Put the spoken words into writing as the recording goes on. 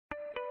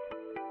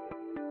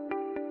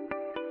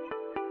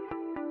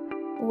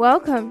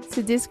Welcome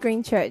to This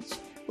Green Church.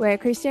 We're a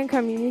Christian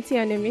community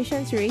on a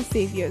mission to raise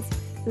saviors,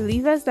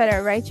 believers that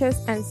are righteous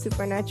and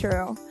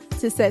supernatural,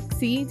 to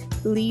succeed,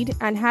 lead,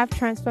 and have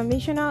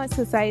transformational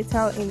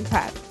societal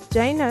impact.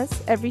 Join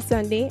us every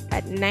Sunday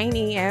at 9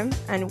 a.m.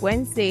 and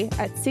Wednesday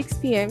at 6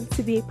 p.m.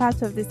 to be a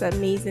part of this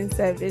amazing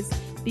service.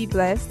 Be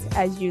blessed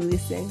as you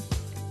listen.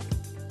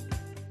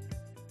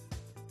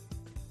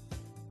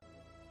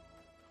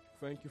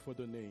 Thank you for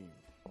the name.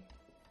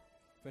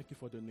 Thank you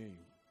for the name.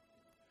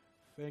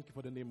 Thank you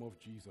for the name of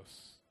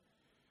Jesus.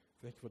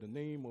 Thank you for the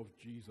name of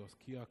Jesus.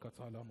 Kia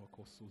katala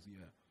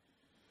makosuzia.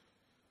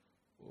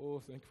 Oh,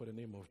 thank you for the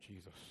name of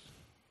Jesus.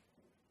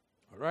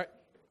 All right.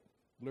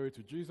 Glory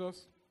to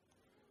Jesus.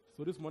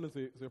 So this morning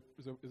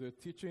is a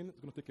teaching. It's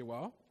going to take a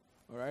while.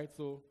 All right.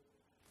 So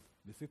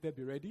be seated,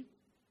 be ready.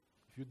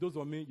 If you doze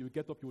on me, you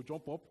get up, you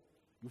jump up,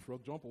 you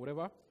frog jump or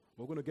whatever.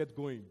 We're going to get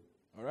going.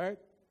 All right.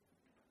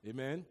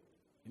 Amen.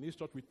 In this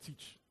church, we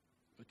teach.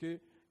 Okay.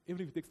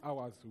 Even if it takes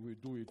hours, we will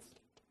do it.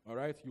 All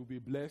right. You'll be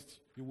blessed.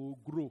 You will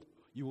grow.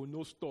 You will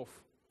know stuff.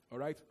 All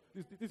right.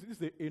 This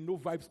is a no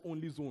vibes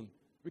only zone.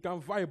 We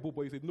can vibe,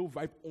 but it's a no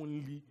vibe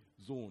only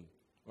zone.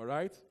 All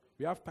right.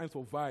 We have times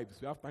for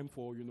vibes. We have time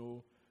for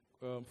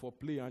for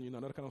play and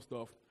another kind of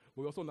stuff.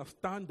 But we also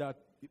understand that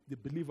the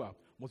believer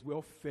must be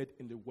well fed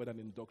in the word and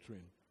in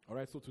doctrine. All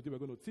right. So today we're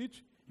going to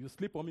teach. You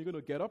sleep on me. You're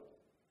going to get up.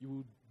 You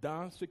will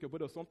dance, shake your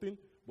body or something,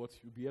 but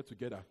you'll be here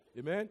together.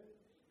 Amen.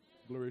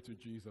 Glory to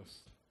Jesus.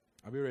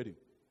 Are we ready?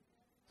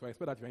 So I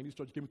expect that if you're in this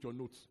church, you came with your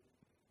notes.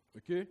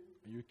 Okay?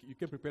 And you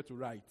came prepared to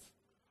write.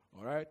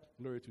 All right?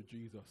 Glory to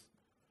Jesus.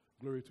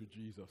 Glory to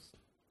Jesus.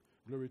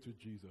 Glory to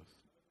Jesus.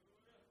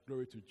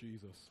 Glory to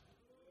Jesus.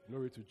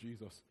 Glory to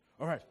Jesus.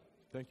 All right.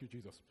 Thank you,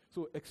 Jesus.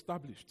 So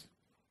established.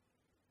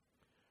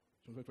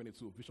 Vision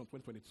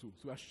 2022.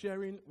 So we are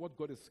sharing what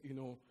God is,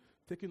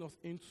 taking us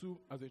into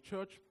as a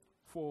church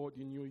for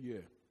the new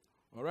year.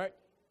 All right?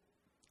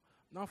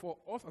 Now, for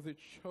us as a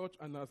church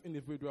and as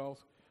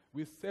individuals,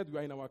 we said we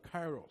are in our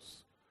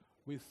kairos.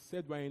 We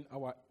said we are in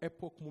our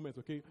epoch moment,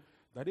 okay?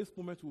 That this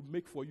moment will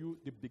make for you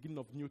the beginning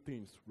of new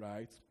things,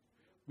 right?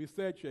 We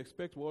said you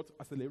expect what?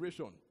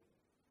 Acceleration.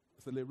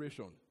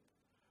 Acceleration.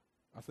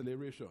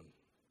 Acceleration.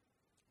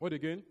 What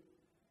again?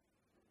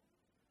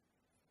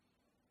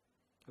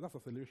 That's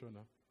acceleration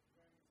now.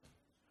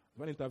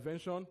 One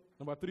intervention.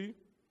 Number 3.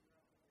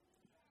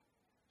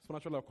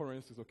 Supernatural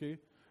occurrences, okay?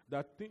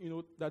 That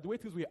that the way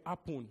things will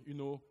happen,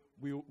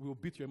 will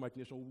beat your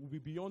imagination, will be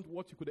beyond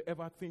what you could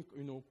ever think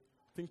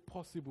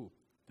possible.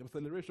 The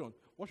acceleration.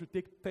 What should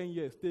take 10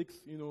 years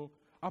takes,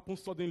 happen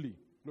suddenly.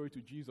 Glory to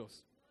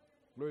Jesus.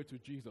 Glory to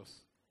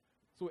Jesus.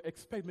 So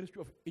expect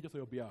ministry of angels on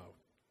your behalf.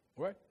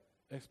 All right?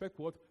 Expect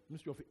what?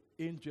 Ministry of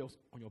angels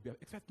on your behalf.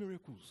 Expect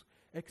miracles.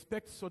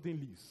 Expect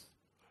suddenlies.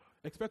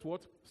 Expect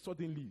what?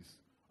 Suddenlies.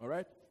 All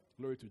right?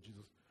 Glory to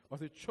Jesus.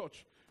 As a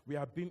church, we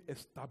are being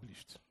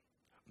established.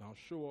 Now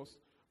show us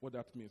what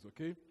that means,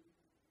 okay?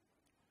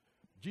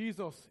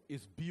 Jesus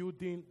is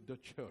building the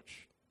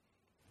church.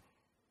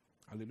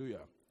 Hallelujah.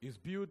 He's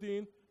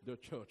building the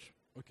church,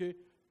 okay?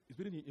 He's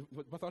building the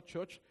universal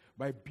church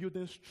by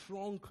building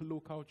strong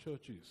local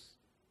churches.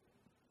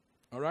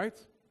 All right?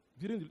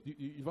 Building the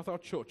universal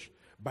church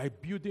by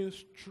building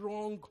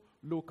strong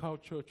local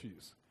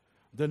churches.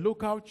 The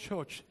local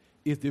church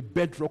is the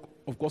bedrock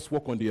of God's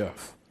work on the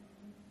earth.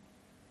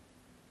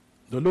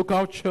 The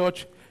local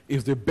church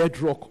is the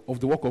bedrock of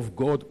the work of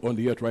God on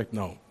the earth right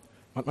now.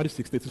 Matthew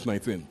 16, 18 to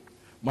 19.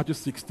 Matthew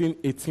 16,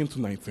 18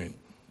 to 19.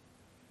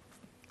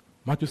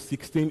 Matthew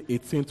 16,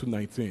 18 to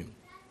 19.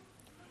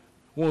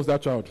 When was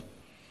that child?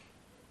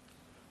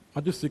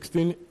 Matthew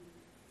 16,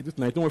 18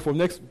 to 19. From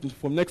next month,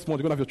 you're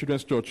going to have your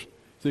children's church.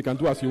 So you can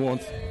do as you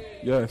want.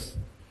 Yes.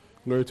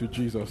 Glory to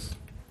Jesus.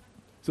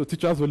 So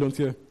teachers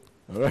volunteer.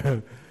 All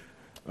right.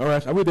 All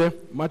right. Are we there?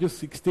 Matthew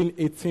 16,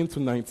 18 to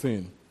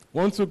 19.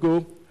 Want to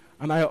go?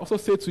 And I also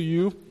say to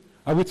you,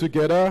 are we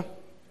together?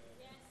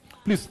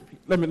 Yes. Please,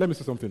 let me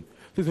say something.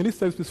 Please, in this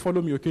sense, please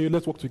follow me, okay?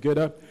 Let's work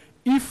together.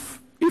 If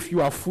you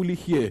are fully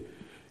here,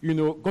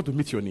 God will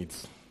meet your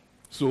needs.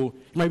 So you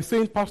might be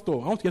saying, Pastor, I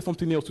want to get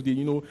something else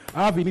today.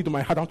 I have a need in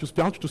my heart I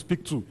want you to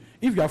speak to.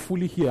 If you are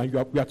fully here and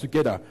we are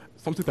together,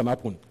 something can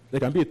happen. There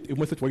can be a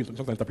message for you in terms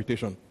of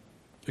interpretation.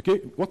 Okay?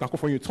 What can come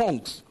from you?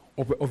 Tongues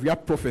of your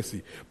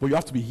prophecy. But you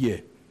have to be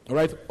here. All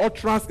right?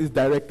 Utterance is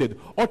directed.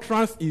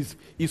 Utterance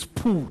is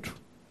pulled.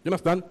 You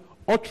understand?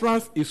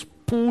 Utterance is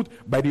pulled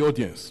by the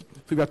audience.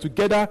 So if you are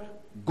together,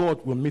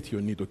 God will meet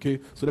your need, okay?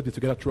 So let's be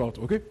together throughout,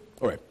 okay?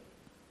 All right.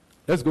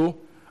 Let's go.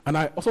 And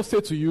I also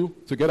say to you,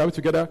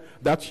 together,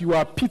 that you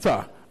are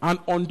Peter, and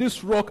on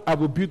this rock I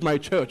will build my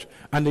church,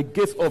 and the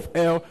gates of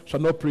hell shall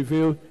not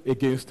prevail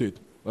against it.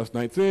 Verse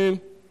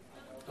 19.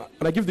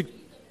 And I give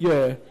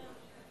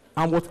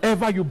and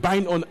whatever you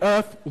bind on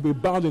earth will be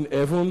bound in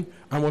heaven,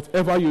 and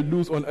whatever you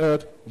loose on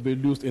earth will be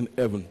loosed in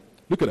heaven.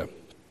 Look at that.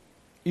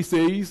 He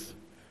says,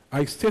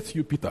 I say to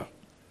you, Peter,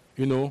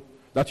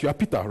 that you are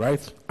Peter,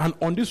 right? And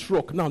on this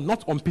rock, now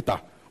not on Peter,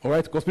 All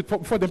right? Because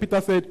before then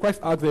Peter said, Christ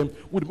asked them,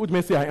 who do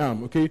men say I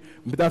am? Okay?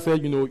 And Peter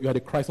said, you are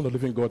the Christ, Son of the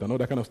living God, and all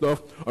that kind of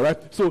stuff. All right?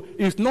 So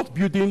it's not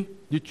building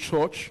the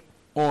church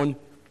on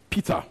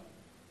Peter.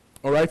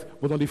 All right?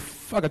 But on the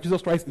fact that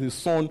Jesus Christ is the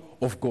Son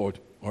of God.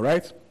 All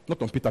right?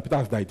 Not on Peter. Peter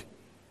has died.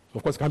 So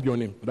of course, it can't be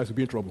on him. Otherwise, he'll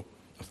be in trouble.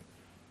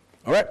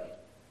 All right?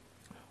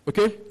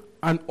 Okay?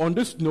 And on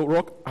this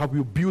rock, I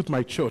will build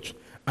my church,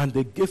 and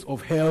the gates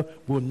of hell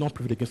will not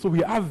prevail against. So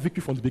we have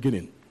victory from the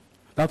beginning.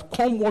 That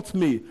come what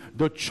may,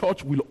 the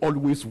church will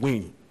always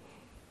win. Do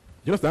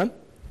you understand?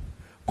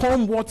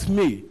 Come what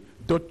may,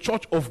 the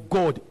church of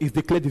God is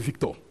declared the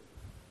victor.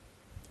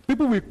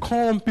 People will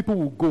come, people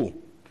will go.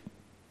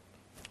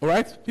 All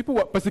right? People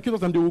will persecute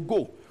us and they will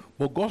go.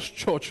 But God's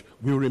church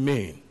will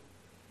remain.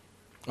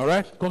 All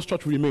right? God's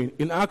church will remain.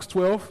 In Acts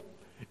 12,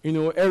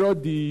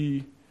 Herod,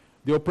 the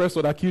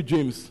oppressor that killed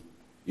James,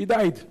 he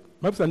died.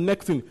 Perhaps the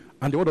next thing,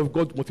 and the word of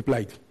God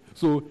multiplied.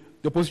 So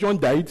the opposition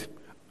died,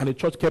 and the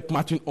church kept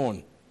marching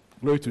on.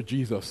 Glory to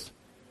Jesus.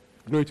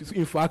 Glory to.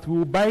 In fact, we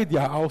will buy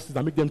their houses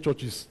and make them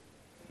churches.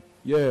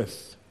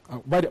 Yes.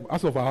 Buy the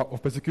house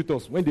of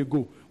persecutors. When they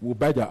go, we will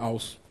buy their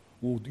house.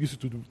 We will use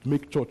it to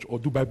make church or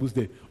do Bibles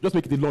there. Just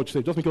make it a lodge.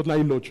 Just make it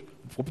ordinary lodge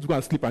for people to go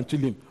and sleep and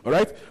chill in. All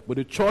right? But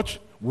the church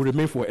will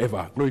remain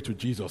forever. Glory to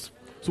Jesus.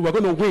 So we're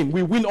going to win.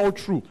 We win all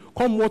through.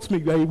 Come what may,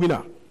 you are a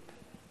winner.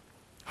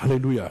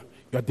 Hallelujah.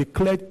 You are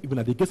declared even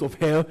that the gates of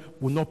hell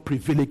will not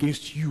prevail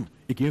against you,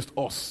 against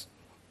us.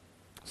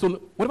 So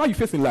whatever you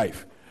face in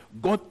life,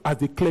 God has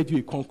declared you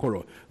a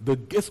conqueror. The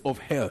gates of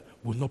hell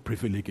will not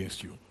prevail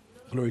against you.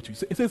 Glory to you.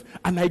 It says,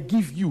 and I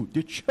give you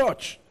the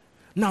church.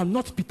 Now,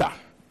 not Peter.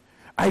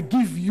 I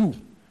give you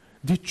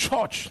the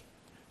church,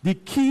 the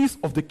keys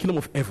of the kingdom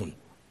of heaven.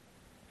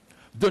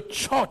 The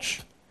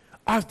church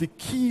has the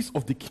keys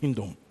of the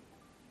kingdom.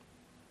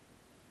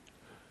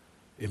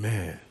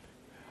 Amen.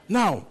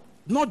 Now,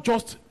 not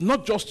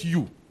just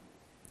you.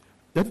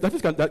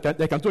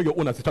 That can do your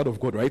own as a child of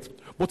God, right?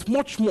 But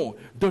much more,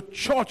 the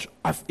church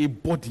as a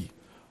body,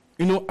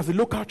 as a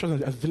local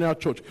church, as a general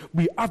church,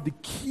 we have the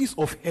keys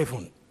of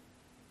heaven.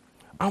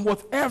 And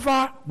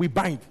whatever we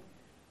bind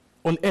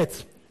on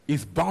earth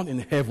is bound in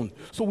heaven.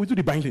 So we do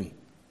the binding. Do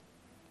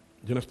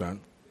you understand?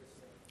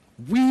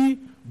 We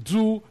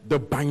do the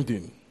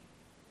binding.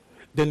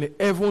 Then the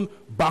heaven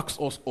backs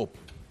us up.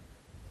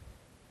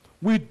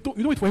 We don't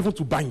wait for heaven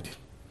to bind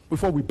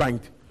before we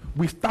bind.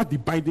 We start the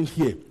binding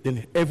here,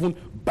 then heaven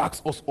backs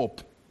us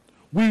up.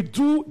 We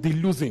do the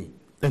loosing,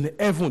 then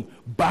heaven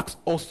backs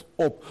us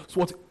up. So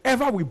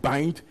whatever we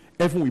bind,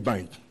 heaven will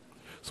bind.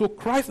 So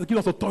Christ has given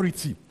us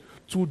authority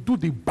to do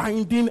the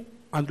binding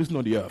and loosing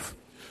on the earth.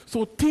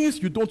 So things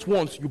you don't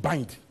want, you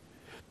bind.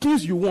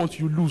 Things you want,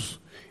 you lose.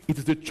 It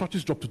is the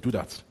church's job to do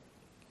that.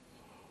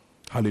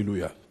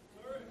 Hallelujah.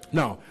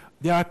 Now,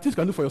 there are things you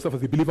can do for yourself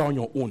as a believer on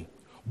your own.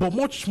 But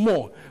much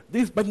more,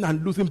 this binding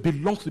and losing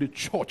belongs to the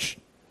church.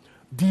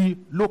 The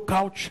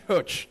local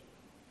church.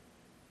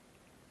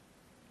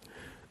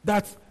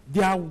 That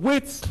there are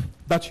ways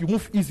that you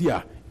move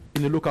easier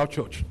in the local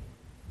church.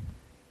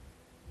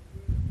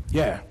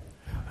 Yeah.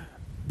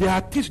 There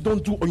are things you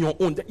don't do on your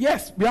own.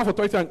 Yes, we have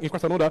authority in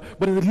Christ and all that,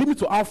 but there's a limit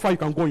to how far you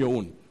can go on your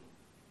own.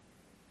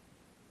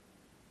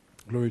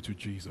 Glory to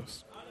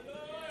Jesus.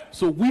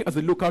 So we as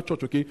a local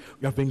church, we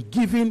have been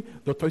given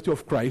the authority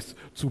of Christ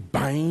to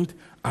bind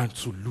and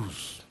to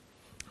loose.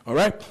 All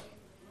right?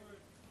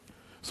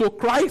 So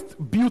Christ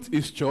built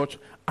his church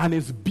and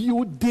is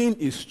building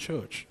his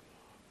church.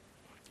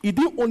 He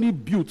didn't only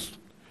build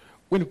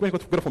when he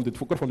got from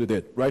the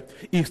dead, right?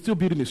 He's still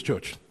building his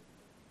church.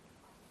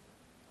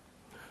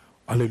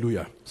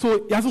 Hallelujah.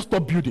 So he hasn't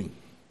stopped building.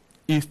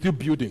 He's still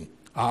building.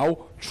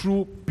 How?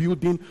 Through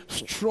building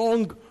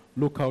strong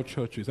local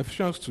churches.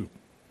 Ephesians 2.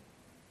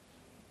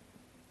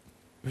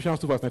 Ephesians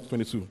 2 verse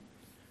 19-22.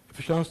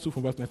 Ephesians 2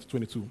 from verse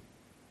 19-22.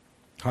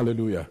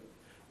 Hallelujah.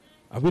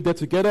 Are we there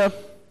together?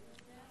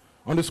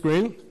 On the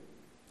screen.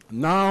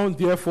 Now,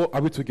 therefore,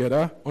 are we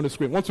together? On the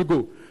screen. Want to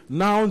go?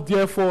 Now,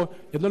 therefore,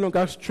 you're no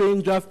longer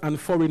strangers and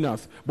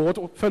foreigners, but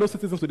what fellow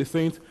citizens with the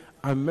saints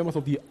and members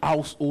of the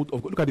household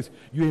of God. Look at this.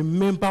 You're a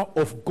member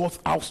of God's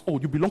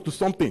household. You belong to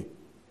something.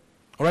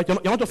 All right?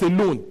 You're not just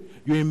alone.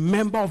 You're a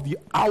member of the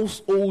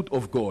household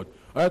of God.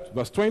 All right?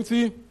 Verse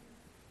 20.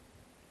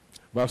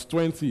 Verse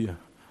 20.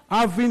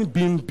 Having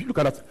been, look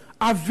at that.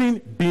 Having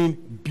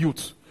been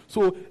built.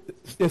 So,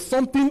 there's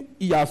something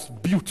he has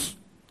built.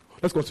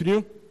 Let's continue.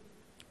 On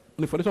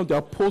the foundation of the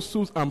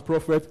apostles and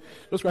prophets,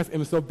 Jesus Christ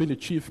himself being the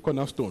chief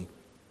cornerstone.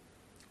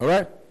 All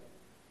right?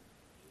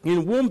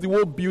 In whom the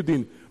whole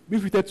building,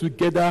 being fitted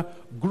together,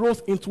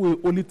 grows into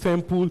a holy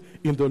temple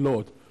in the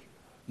Lord.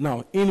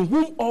 Now, in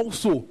whom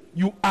also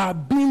you are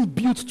being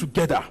built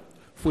together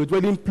for a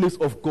dwelling place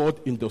of God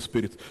in the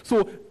Spirit.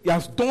 So, he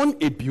has done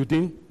a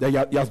building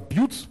that he has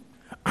built,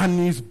 and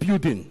he is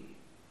building.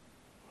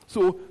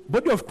 So,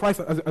 body of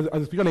Christ as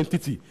a spiritual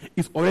entity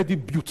is already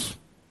built.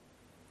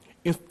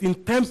 In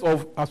terms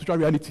of our spiritual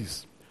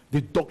realities, the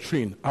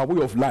doctrine, our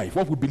way of life,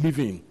 what we believe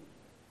in,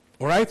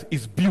 all right,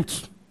 is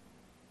built.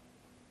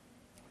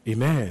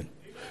 Amen.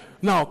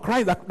 Now,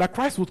 that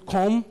Christ would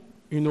come,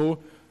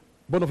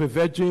 born of a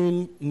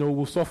virgin,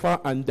 will suffer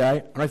and die,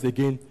 and rise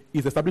again,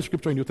 is established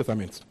scripture in the New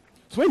Testament.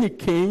 So when he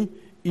came,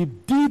 he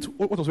did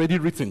what was already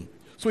written.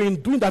 So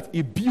in doing that,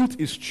 he built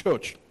his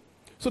church.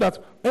 So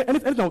that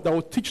anything that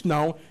will teach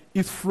now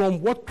is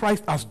from what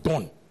Christ has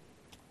done.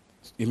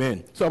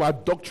 Amen. So our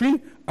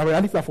doctrine, our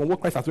reality are from what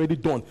Christ has already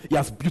done. He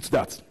has built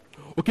that.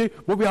 Okay?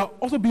 But we are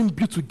also being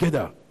built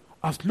together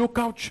as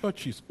local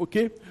churches,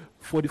 okay,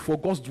 for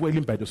God's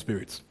dwelling by the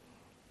Spirit.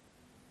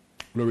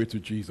 Glory to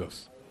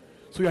Jesus.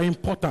 So you are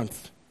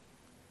important.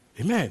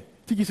 Amen.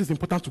 TGC is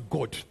important to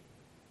God.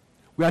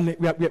 We are an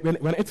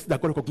entity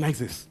that God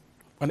recognizes.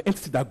 An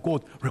entity that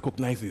God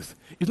recognizes.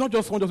 It's not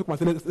just someone just come and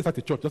say, let's start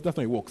a church. That's not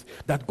how it works.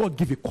 That God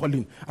give a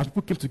calling and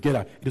people came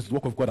together. It is the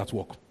work of God at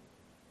work.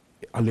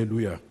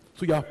 Hallelujah.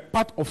 So you are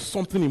part of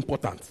something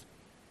important.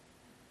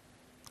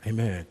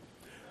 Amen.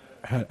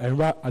 I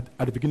remember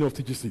at the beginning of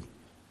TGC,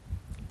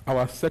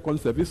 our second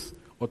service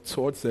or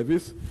third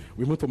service,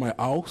 we moved from my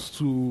house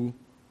to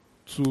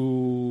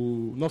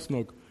not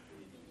Snog,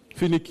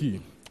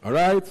 Finiki. All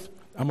right?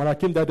 Amara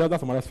came there.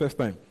 That's Amara's first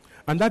time.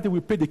 And that day we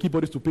paid the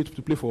keyboardists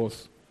to play for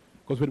us.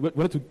 Because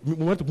we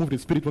wanted to move the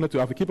Spirit, we wanted to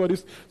have a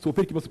keyboardist, so we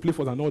paid keyboardists to play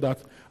for us and all that.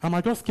 And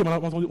I just came and I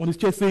was on his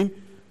chair saying,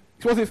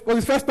 it was his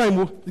first time.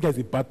 This guy is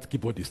a bad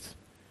keyboardist.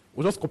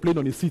 We just complained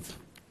on his seat.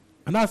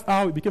 And that's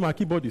how he became our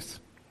keyboardist.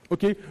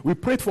 Okay? We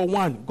prayed for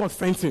one. God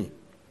sent him.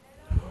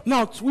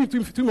 Now, 2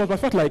 months, I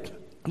felt like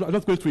I'm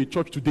not going to a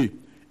church today.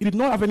 He did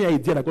not have any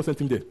idea that God sent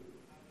him there.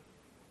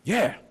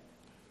 Yeah.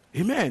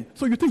 Amen.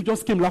 So you think he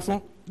just came last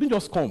one? He didn't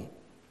just come.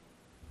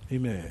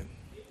 Amen.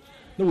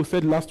 No, we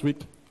said last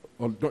week,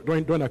 or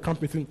during our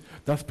camp meeting,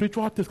 that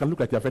spiritual things can look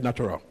like they're very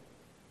natural.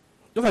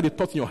 Just like the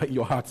thoughts in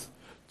your heart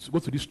to go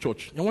to this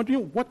church. You're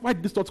wondering, why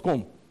did these thoughts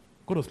come?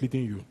 God was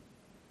leading you.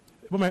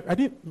 But I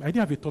didn't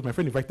have a thought. My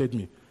friend invited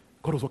me.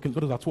 God was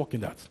at work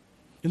in that.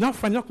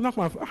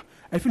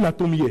 I feel at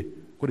home here.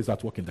 God is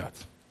at work in that.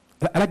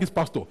 I like this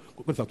pastor.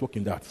 God is at work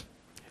in that.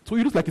 So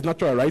it looks like it's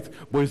natural, right?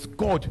 But it's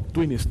God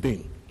doing his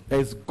thing.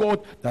 It's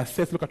God that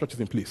sets local churches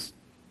in place.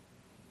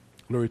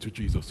 Glory to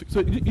Jesus. So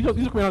you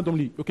just come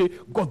randomly, okay?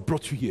 God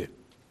brought you here.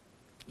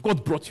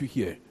 God brought you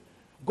here.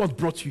 God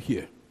brought you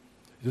here.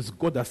 It is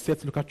God that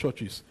sets local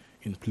churches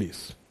in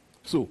place.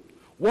 So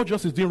what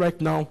Jesus is doing right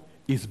now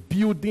is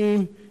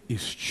building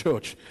his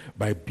church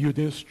by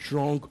building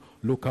strong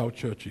local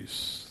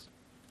churches.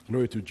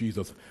 Glory to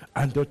Jesus.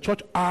 And the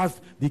church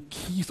has the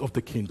keys of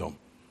the kingdom.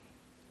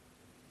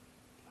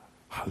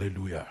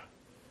 Hallelujah.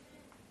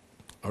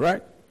 All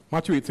right?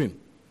 Matthew 18.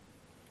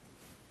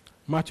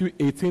 Matthew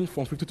 18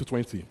 from 15 to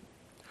 20.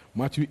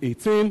 Matthew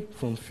 18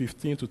 from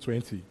 15 to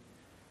 20.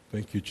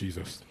 Thank you,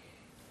 Jesus.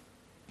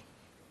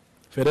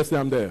 Father, say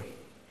I'm there.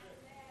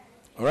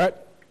 All right?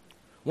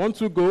 1,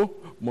 2, go.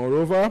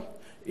 Moreover,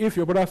 if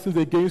your brother sins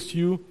against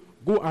you,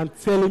 go and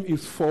tell him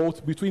his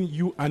fault between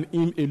you and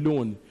him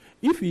alone.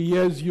 If he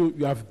hears you,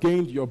 you have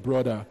gained your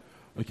brother.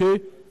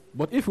 Okay?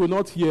 But if he will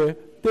not hear,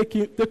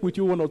 take with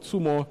you 1 or 2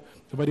 more,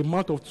 so by the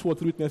mouth of 2 or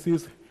 3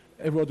 witnesses,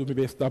 everyone will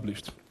be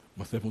established.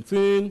 Verse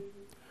 17.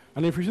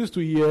 And if he refuses to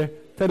hear,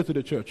 tell it to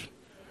the church.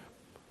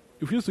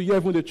 If he refuses to hear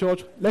even the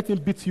church, let him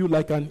beat you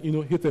like an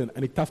hater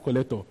and a tax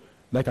collector,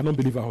 like an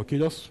unbeliever. Okay,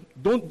 just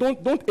don't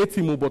hate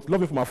him, but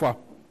love him from afar.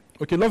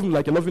 Okay, love him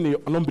like you're loving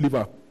an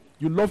unbeliever.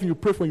 You love him, you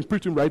pray for him,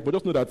 preach him right, but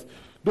just know that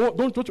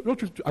don't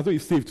treat as though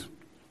he's saved.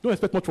 Don't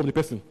expect much from the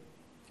person.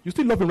 You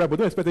still love him right, but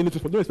don't expect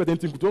anything. Don't expect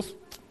anything. Just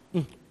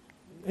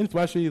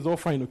anything is all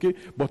fine, okay?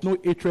 But no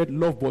hatred,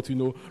 love, but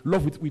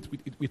love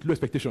with low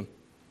expectation.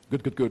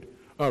 Good.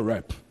 All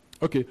right.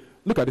 Okay,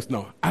 look at this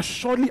now.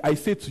 Assuredly I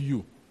say to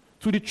you,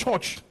 to the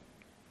church,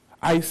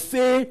 I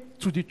say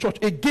to the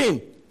church,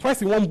 again,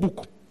 twice in one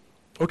book,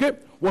 okay?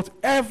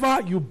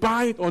 Whatever you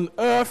bind on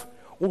earth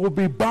will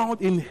be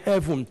bound in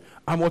heaven,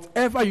 and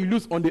whatever you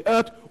loose on the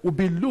earth will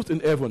be loosed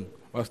in heaven.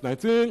 Verse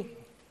 19.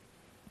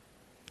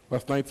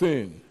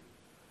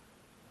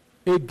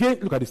 Again,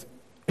 look at this.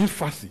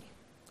 Emphasis.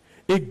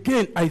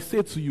 Again, I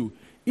say to you,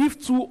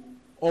 if 2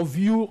 of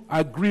you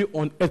agree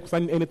on earth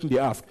concerning anything they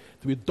ask,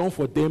 to be done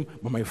for them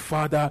by my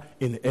Father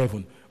in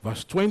heaven.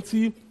 Verse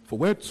 20, for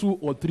where 2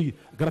 or 3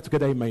 gather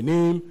together in my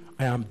name,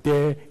 I am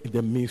there in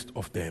the midst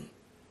of them.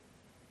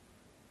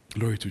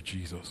 Glory to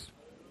Jesus.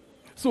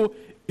 So,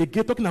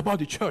 again, talking about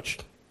the church,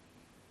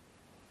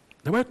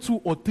 there were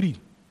 2 or 3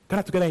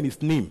 gather together in his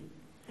name,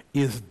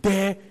 is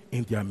there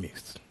in their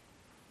midst.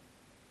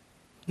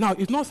 Now,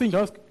 it's not saying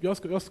just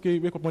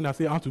wake up one day and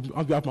say, I want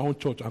to have my own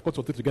church and cut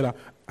something together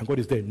and God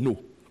is there.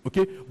 No.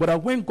 Okay?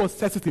 But when God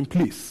sets it in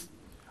place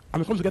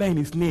and we come together in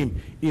his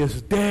name, he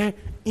is there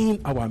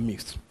in our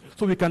midst.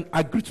 So we can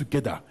agree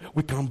together.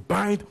 We can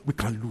bind, we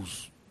can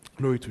lose.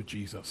 Glory to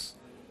Jesus.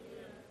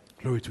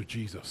 Glory to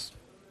Jesus.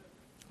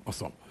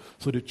 Awesome.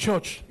 So the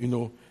church,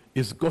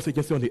 is God's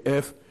agency on the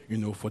earth,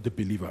 for the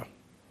believer.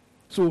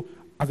 So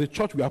as a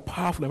church, we are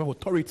powerful and have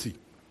authority.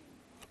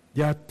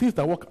 There are things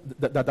that work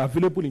that are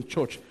available in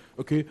church,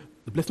 okay?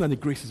 The blessing and the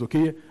graces,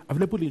 okay?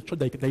 Available in church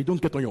that you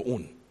don't get on your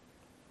own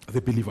as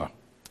a believer.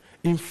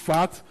 In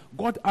fact,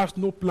 God has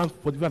no plan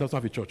for the believer that doesn't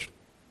have a church.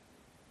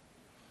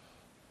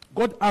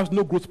 God has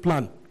no growth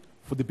plan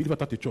for the believer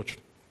without a church.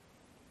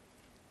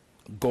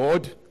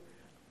 God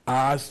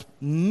has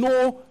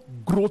no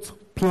growth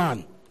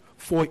plan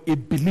for a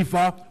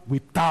believer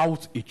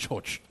without a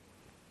church.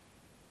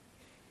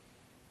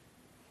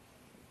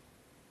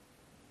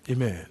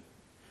 Amen.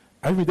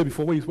 I've been there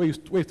before where you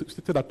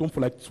stayed at home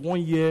for like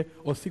 1 year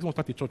or 6 months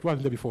at a church. Where have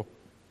you been there before?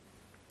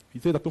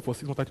 You stayed at home for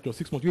 6 months at a church.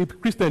 6 months. You're a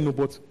Christian, no,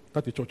 but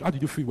at a church. How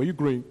did you feel? Were you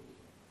growing?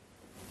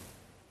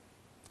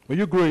 Were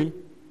you growing?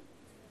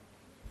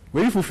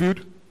 Were you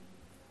fulfilled?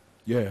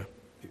 Yeah.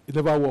 It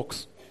never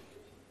works.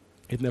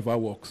 It never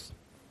works.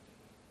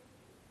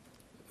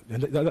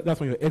 And that's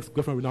when your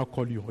ex-girlfriend will now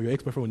call you, or your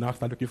ex-boyfriend will now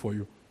start looking for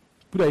you.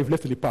 People that you've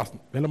left in the past.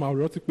 Let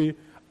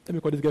me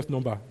call this guy's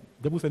number.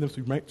 The devil sends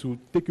them to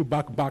take you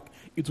back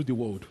into the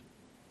world.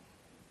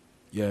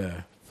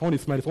 Yeah. Someone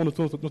is smiling. Someone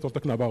knows what I'm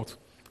talking about.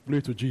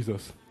 Glory to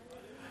Jesus.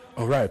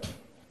 All right.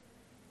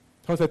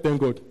 Someone said, thank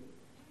God.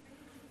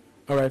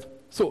 All right.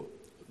 So,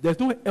 there's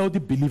no healthy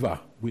believer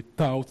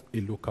without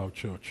a local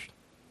church.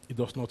 It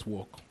does not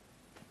work.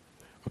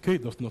 Okay?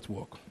 It does not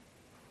work.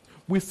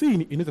 We see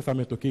in New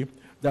Testament, okay,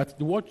 that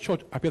the word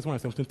church appears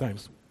 117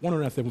 times.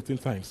 117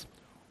 times.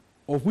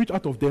 Of which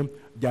out of them,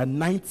 there are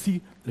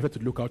 90 referred to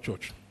the local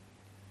church.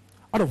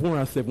 Out of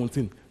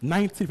 117,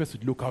 90 referred to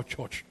the local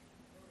church.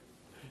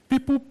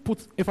 People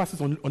put emphasis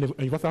on the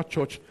universal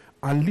church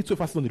and little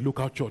emphasis on the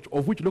local church,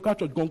 of which local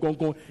church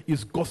gone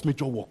is God's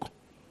major work.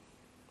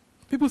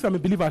 People say, I'm a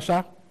believer, but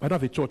I don't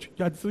have a church.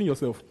 You are deceiving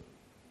yourself.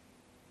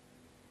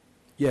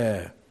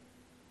 Yeah.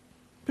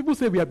 People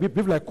say we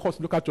behave like course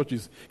local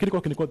churches. They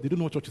don't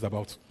know what church is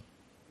about.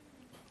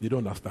 They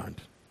don't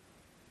understand.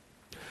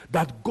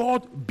 That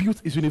God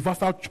built his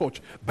universal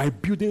church by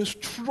building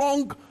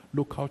strong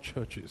local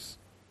churches.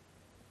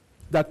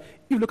 That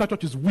if local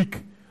church is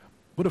weak,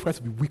 God of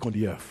Christ will be weak on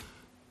the earth.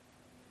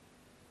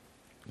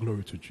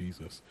 Glory to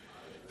Jesus.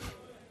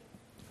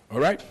 All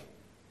right?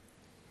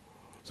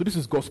 So this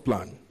is God's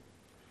plan.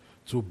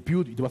 To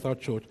build the universal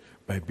church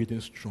by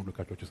building strong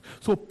local churches.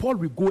 So Paul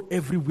will go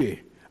everywhere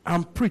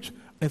and preach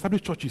and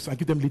establish churches and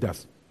give them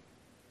leaders.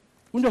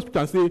 He won't just preach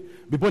and say,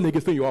 be born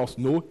again, stay in your house.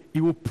 No, he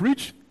will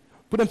preach,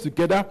 put them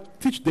together,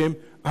 teach them,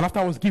 and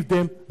afterwards give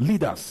them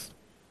leaders.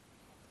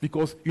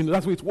 Because,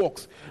 that's the way it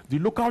works. The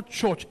local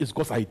church is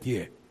God's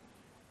idea.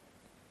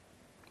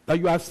 That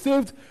you are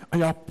saved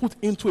and you are put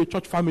into a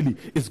church family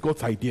is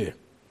God's idea.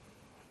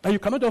 That you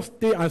cannot just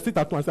stay and sit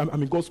at home and say,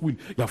 I'm in God's will.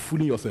 You are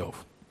fooling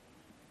yourself.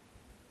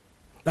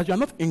 That you are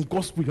not in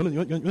God's will.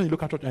 You're in a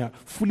local church and you are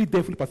fully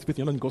there, fully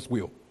participating. You're not in God's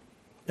will.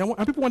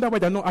 And people wonder why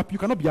they're not happy. You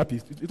cannot be happy.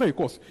 It's not a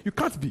cause. You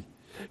can't be.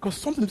 Because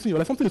something is in your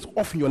life. Something is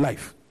off in your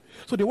life.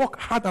 So they work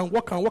hard and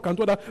work and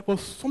do that. But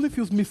something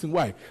feels missing.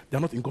 Why? They're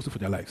not in God's will for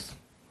their lives.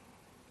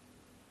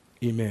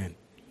 Amen.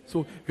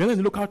 So if you're not in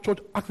the local church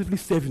actively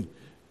serving,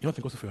 you're not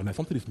in God's will for your life.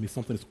 Something is missing.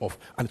 Something is off.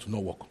 And it will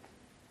not work.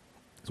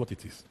 It's what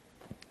it is.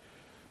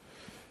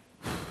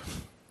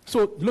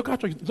 So the local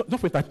church is not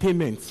for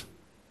entertainment.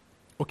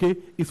 Okay?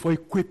 It's for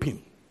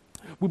equipping.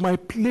 We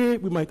might play,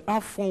 we might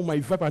have fun, we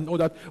might vibe and all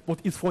that, but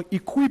it's for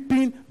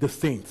equipping the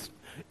saints.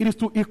 It is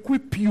to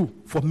equip you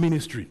for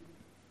ministry.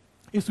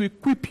 It's to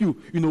equip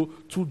you,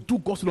 to do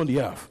gospel on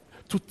the earth,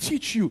 to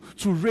teach you,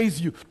 to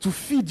raise you, to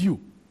feed you.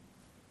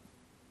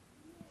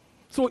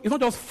 So it's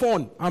not just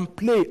fun and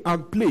play.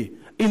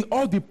 In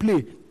all the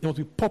play, there must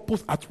be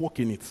purpose at work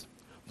in it.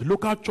 The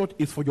local church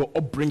is for your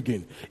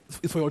upbringing.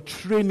 It's for your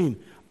training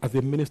as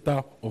a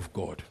minister of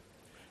God.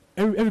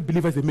 Every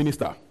believer is a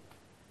minister.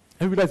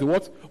 Every believer is a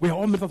what? We are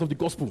all ministers of the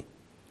gospel.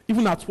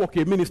 Even at work,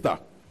 a minister.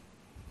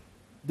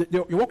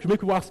 Your work should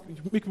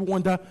make people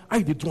wonder, how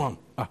did they do them?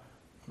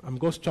 I'm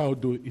God's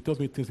child, though. He tells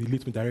me things, he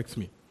leads me, directs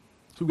me.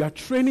 So we are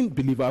training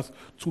believers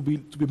to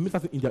be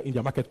ministers in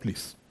their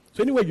marketplace.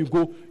 So anywhere you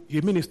go,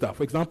 you're a minister.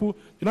 For example,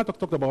 Jonathan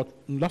talked about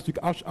last week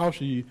how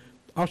she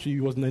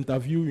was in an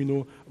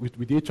interview,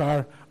 with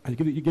HR, and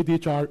you get the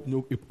HR,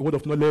 a word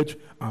of knowledge,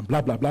 and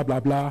blah, blah, blah, blah,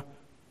 blah.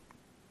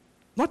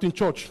 Not in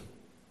church.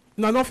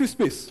 In an office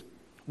space.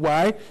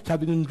 Why? She has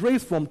been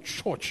raised from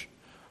church.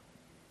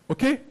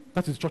 Okay?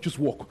 That is church's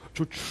work.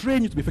 To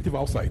train you to be effective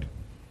outside.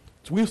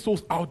 To win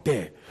souls out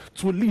there.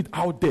 To lead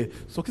out there.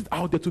 Succeed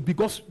out there. To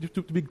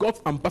be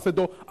God's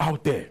ambassador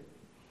out there.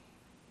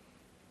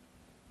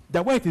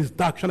 That where it is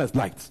dark, shine as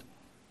light.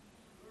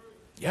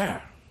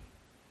 Yeah.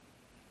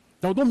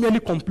 Now don't merely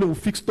complain, we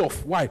fix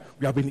stuff. Why?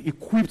 We have been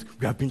equipped,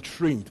 we have been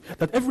trained.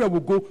 That everywhere we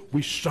go,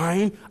 we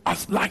shine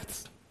as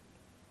lights.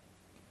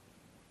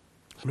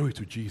 Glory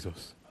to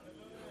Jesus.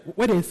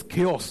 Where there is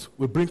chaos,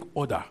 we bring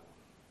order.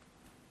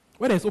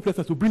 Where there is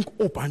hopelessness, we bring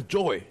hope and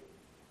joy.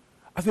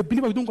 As a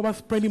believer, we don't go about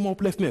spreading more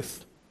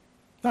hopelessness.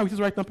 Now it is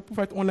right now, people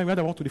fight online, we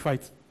don't want to the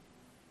fight.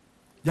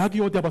 You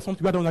argue all day about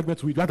something, we don't argument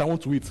to it, we don't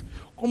want to it.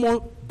 Come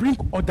on, bring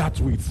order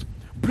to it.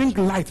 Bring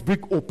light,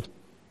 bring hope.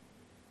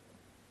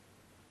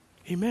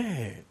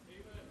 Amen.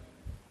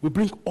 We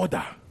bring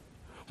order.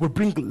 We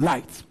bring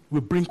light. We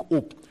bring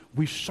hope.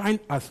 We shine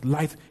as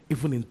light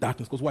even in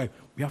darkness. Because why?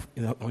 We have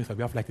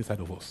light inside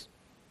of us.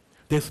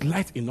 There's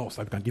light in us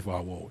that we can give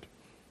our world.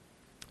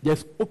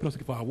 There's hope in us to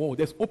give our world.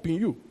 There's hope in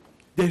you.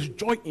 There's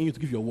joy in you to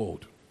give your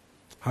world.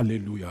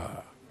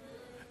 Hallelujah.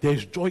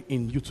 There's joy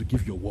in you to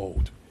give your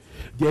world.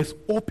 There's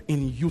hope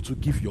in you to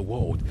give your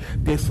world.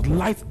 There's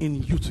light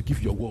in you to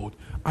give your world.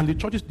 And the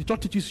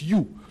church teaches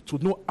you to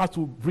know how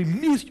to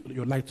release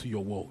your light to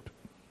your world.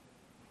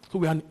 So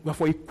we are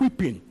for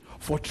equipping,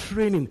 for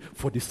training,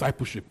 for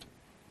discipleship.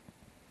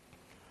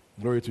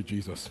 Glory to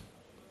Jesus.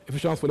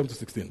 Ephesians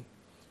 4:11-16.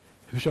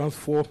 Ephesians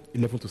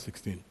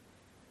 4:11-16.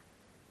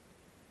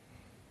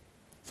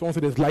 Someone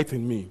said, there's light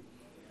in me.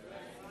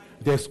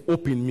 There's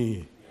hope in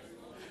me.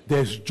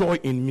 There's joy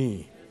in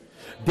me.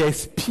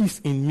 There's peace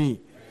in me.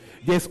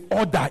 There's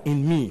order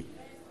in me.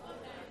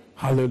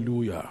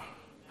 Hallelujah.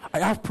 I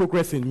have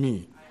progress in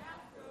me.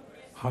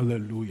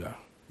 Hallelujah.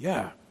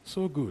 Yeah,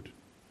 so good.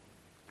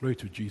 Glory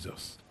to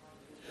Jesus.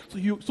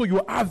 So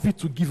you have it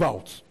to give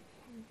out.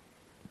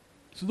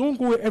 So don't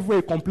go everywhere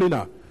a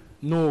complainer.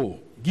 No,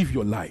 give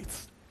your light.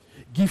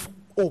 Give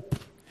hope.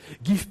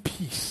 Give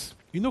peace.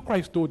 You know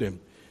Christ told them,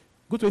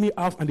 go to any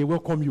house and they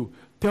welcome you.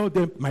 Tell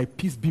them, my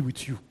peace be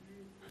with you.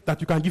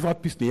 That you can give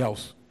out peace in the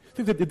house.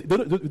 Since they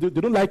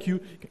don't like you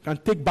can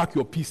take back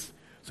your peace.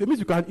 So it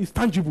means it's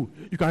tangible.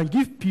 You can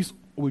give peace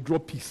or withdraw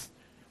peace.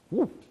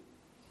 Woo.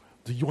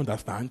 Do you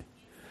understand?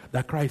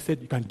 That Christ said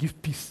you can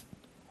give peace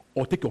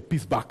or take your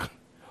peace back.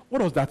 What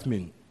does that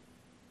mean?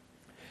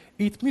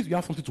 It means you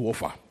have something to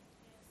offer.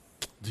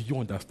 Do you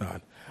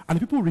understand? And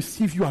if people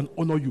receive you and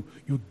honor you,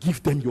 you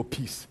give them your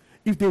peace.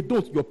 If they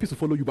don't, your peace will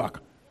follow you back.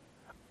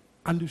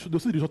 And they'll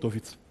see the result of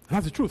it. And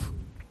that's the truth.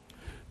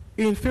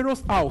 In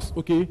Pharaoh's house,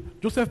 okay,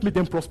 Joseph made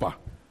them prosper.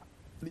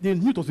 They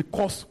knew it was the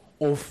cause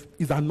of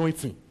his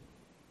anointing.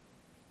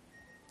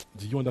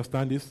 Do you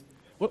understand this?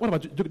 What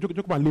about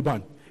Jacob and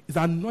Laban? His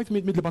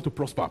anointing made Laban to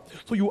prosper.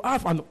 So you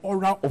have an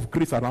aura of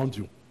grace around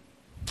you.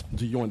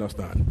 Do you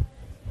understand?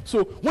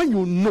 So when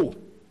you know,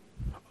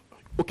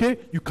 okay,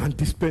 you can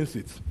dispense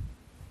it.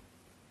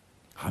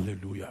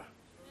 Hallelujah.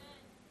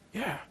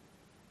 Yeah.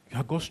 You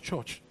are God's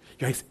church.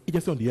 You are his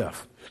agency on the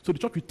earth. So the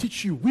church will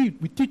teach you, we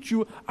teach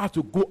you how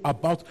to go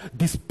about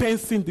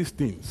dispensing these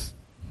things.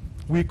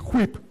 We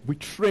equip, we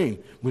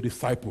train, we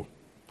disciple.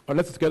 All right,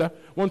 let's together.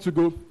 1, 2,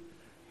 go.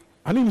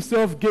 And he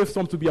himself gave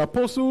some to be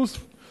apostles,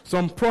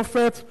 some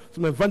prophets,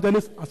 some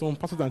evangelists, and some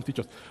pastors and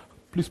teachers.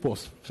 Please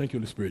pause. Thank you,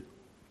 Holy Spirit.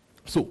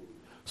 So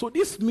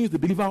this means the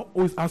believer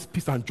always has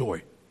peace and joy.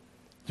 Do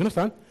you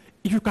understand?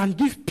 If you can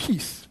give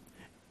peace,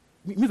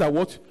 it means that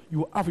what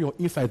you have in your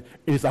inside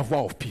a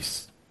reservoir of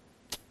peace.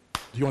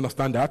 Do you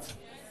understand that? Yes,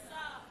 sir.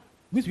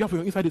 It means you have in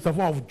your inside a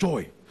reservoir of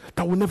joy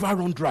that will never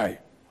run dry.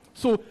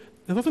 So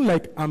there's nothing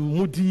like I'm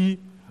moody,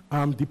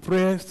 I'm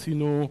depressed,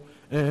 one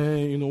thing,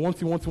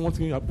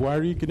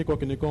 Buhari,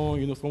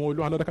 Kineko, someone,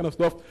 another kind of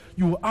stuff.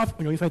 You have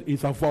on your inside a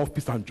reservoir of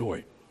peace and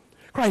joy.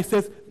 Christ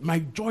says, my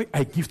joy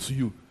I give to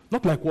you.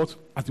 Not like what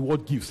as the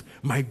word gives.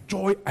 My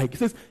joy I give. He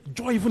says,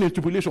 joy even in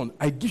tribulation,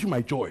 I give you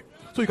my joy.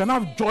 So you can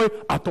have joy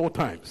at all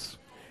times.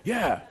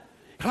 Yeah.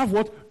 You can have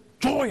what?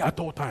 Joy at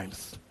all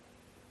times.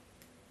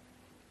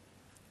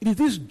 It is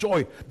this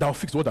joy that will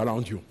fix the world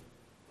around you.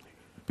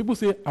 People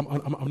say,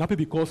 I'm happy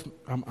because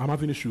I'm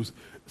having issues.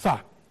 Sir,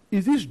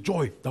 is this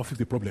joy that will fix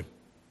the problem? Do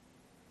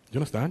you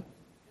understand?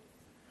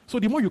 So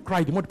the more you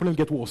cry, the more the problem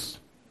gets worse.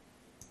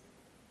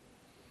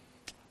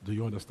 Do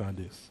you understand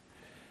this?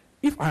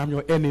 If I am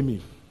your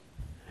enemy,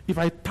 if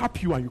I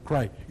tap you and you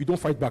cry, you don't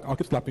fight back, I'll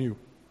keep slapping you.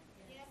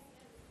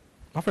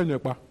 My friend,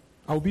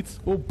 I'll beat,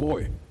 oh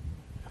boy,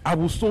 I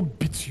will so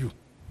beat you.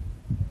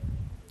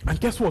 And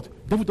guess what?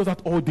 Devil does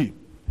that all day.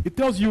 It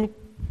tells you,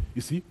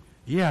 you see,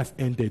 year has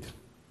ended.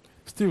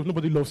 Still,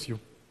 nobody loves you.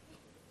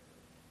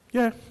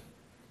 Yeah.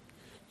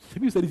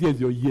 If you say this year is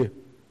your year,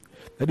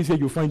 that this year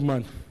you'll find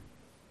man.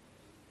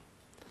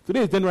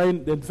 Today is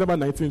December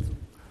 19th.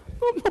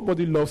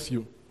 Nobody loves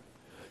you.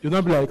 You'll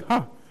not be like,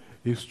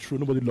 it's true,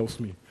 nobody loves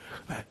me.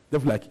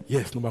 They'll be like,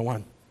 yes, number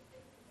 1.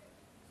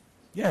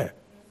 Yeah.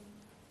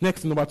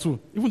 Next, number 2.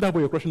 Even that boy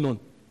you're crushing on,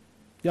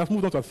 he has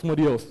moved on to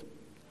somebody else.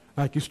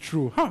 Like, it's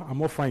true.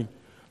 I'm all fine.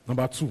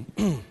 Number 2.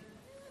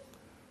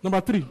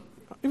 Number 3.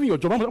 Even your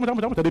job, how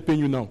much are they paying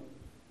you now?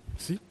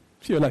 See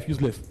your life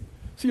useless.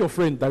 See your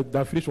friend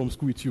that finished from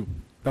school with you.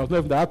 That was not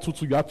even that had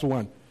 2, you had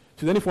 2-1.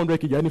 She's earning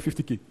 400K, you're earning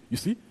 50K. You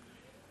see?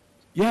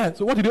 Yeah,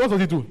 so what does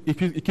he do?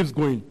 It keeps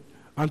going.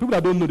 And people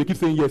that don't know, they keep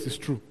saying, yes, it's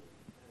true.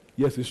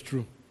 Yes, it's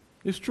true.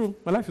 It's true.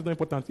 My life is not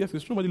important. Yes,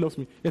 it's true. Nobody loves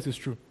me. Yes, it's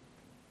true.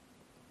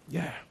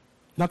 Yeah.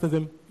 Now tell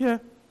them, yeah,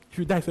 if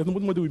you die, says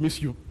nobody will miss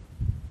you.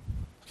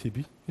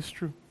 Chibi, it's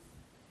true.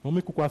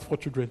 Mommy Kuku has 4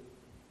 children.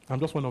 I'm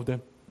just one of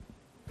them.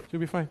 You'll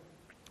be fine.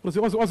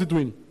 What's he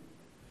doing?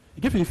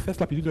 He gave you the first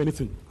slap, he didn't do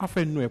anything.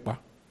 After no epa.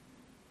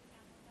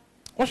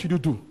 What should you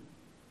do?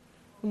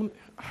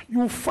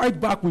 You fight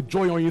back with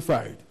joy on your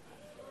side.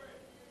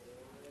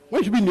 When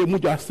you should be in the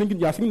mood, you are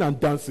singing and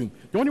dancing.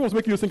 The only ones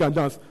making you sing and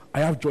dance,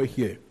 I have joy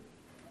here.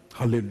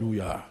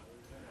 Hallelujah.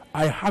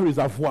 I have a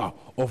reservoir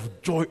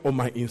of joy on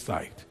my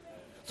inside.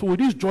 So with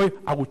this joy,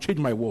 I will change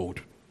my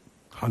world.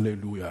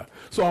 Hallelujah.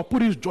 So I'll put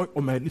this joy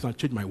on my lips and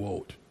change my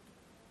world.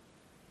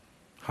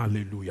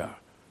 Hallelujah.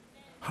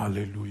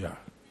 Hallelujah.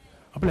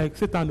 I'll be like,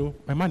 Satan, no,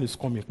 my man is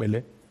coming,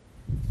 Pele.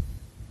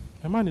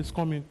 My man is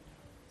coming.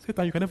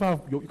 Satan, you can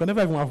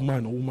never even have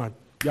man or woman.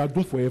 You are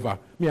doomed forever.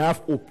 Me, I have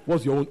hope.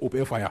 What's your own hope?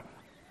 Hellfire.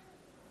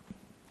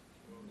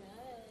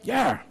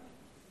 Yeah.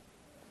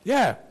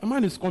 Yeah. A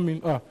man is coming.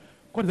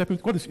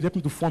 God is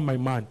helping to form my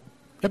man.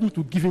 Helping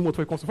to give him what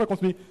for it comes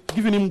to me,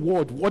 giving him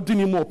wording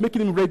him up,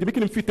 making him ready,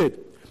 making him fitted,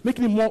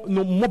 making him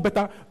more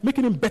better,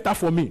 making him better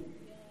for me.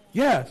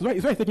 Yeah. So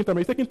it's why he's taking time.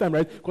 He's taking time,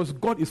 right? Because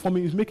God is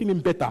forming, he's making him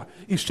better.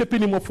 He's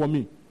shaping him up for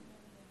me.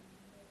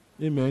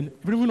 Amen.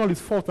 Removing all his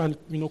fault and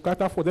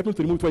character fault, helping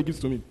to remove what he gives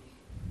to me.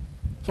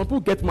 Some people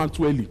get man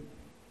too early.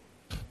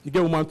 You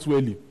get woman too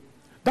early.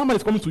 That man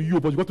is coming to you,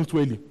 but you got him too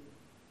early.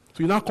 So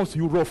he now comes to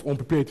you rough,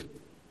 unprepared.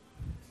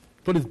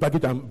 All his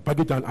baggage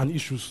and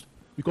issues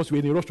because you're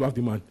in a rush to have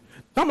the man.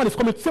 That man is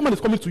coming, same man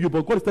is coming to you,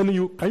 but God is telling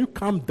you, can you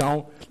calm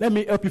down? Let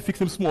me help you fix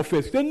him small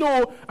first. You say,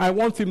 no, I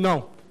want him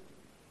now.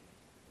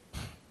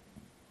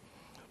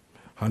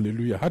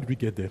 Hallelujah. How did we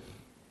get there?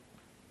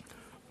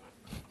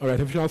 All right,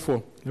 Ephesians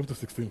 4,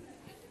 11-16.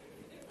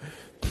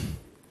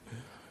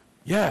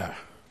 Yeah.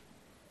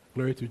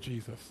 Glory to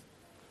Jesus.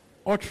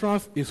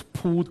 Utterance is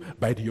pulled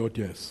by the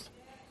audience.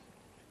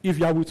 If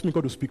you are with me,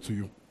 God will speak to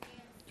you. Do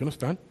you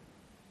understand?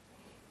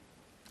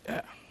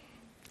 Yeah.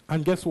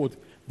 And guess what?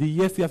 The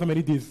year still has how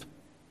many days?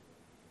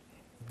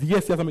 The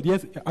year still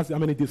has how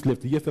many days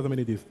left? The year still has how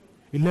many days?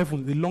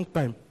 11, a long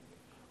time.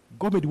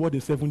 God made the world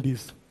in 7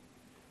 days.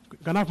 You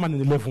can have man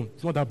in 11.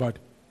 It's not that bad.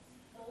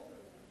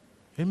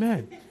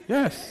 Amen.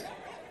 Yes.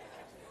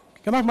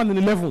 You can have man in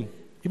 11.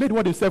 He made the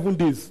world in 7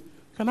 days.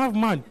 You can have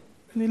man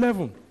in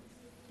 11.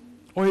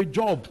 Or a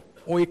job.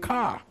 Or a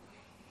car.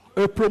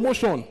 Or a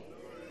promotion.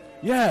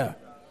 Yeah.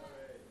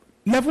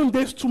 11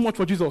 days too much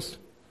for Jesus.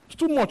 It's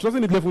too much. Doesn't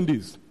need 11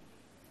 days.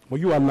 But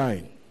you are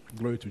lying.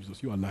 Glory to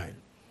Jesus. You are lying.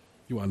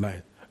 You are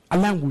lying.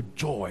 Align with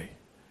joy.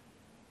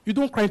 You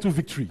don't cry into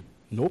victory.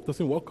 Nope,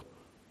 doesn't work.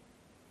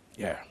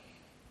 Yeah.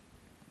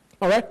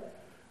 All right.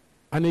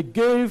 And he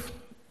gave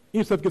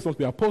himself gave some to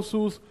the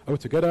apostles, I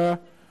went together,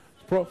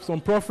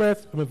 some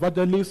prophets, some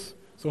evangelists,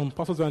 some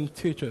pastors and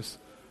teachers.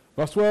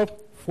 Verse 12,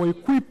 for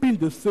equipping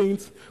the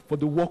saints for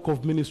the work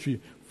of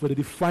ministry, for the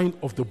edifying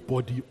of the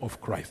body of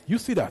Christ. You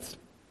see that?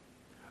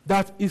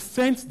 That he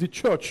sent the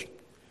church,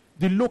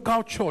 the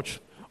local church,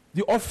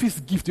 the office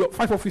gift, the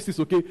 5 offices,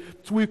 okay,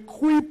 to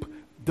equip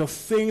the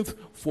saints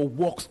for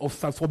works of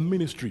service, for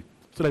ministry,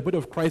 so that the body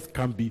of Christ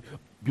can be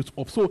built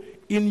up. So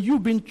in you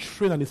being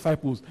trained and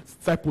discipled,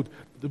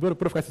 the body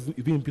of Christ is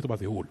being built up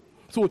as a whole.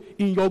 So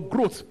in your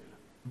growth,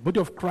 the body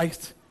of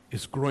Christ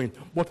is growing.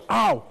 But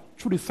how?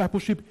 Through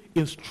discipleship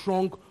in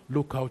strong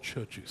local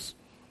churches.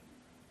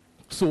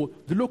 So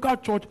the local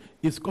church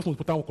is God's most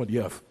important work on the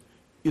earth.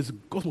 It's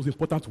God's most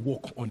important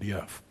work on the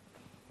earth.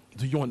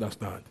 Do you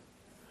understand?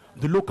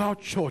 The local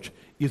church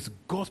is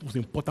God's most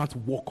important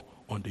work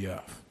on the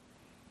earth.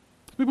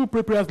 People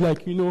pray prayers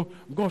like,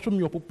 God, show me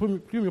your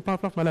plan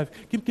for my life.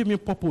 Give me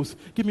purpose.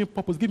 Give me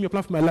purpose. Give me a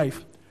plan for my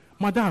life.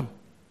 Madam,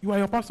 you are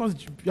your pastor's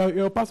PA.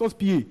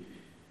 You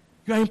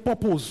are in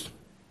purpose.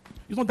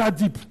 It's not that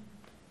deep.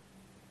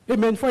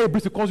 Amen. Before you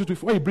breathe, it calls you to,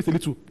 before you breathe a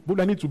little, but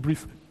I need to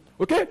breathe.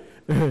 Okay?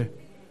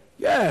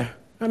 Yeah.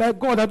 And like,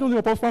 God, I don't know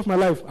your purpose for my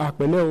life.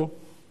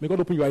 May God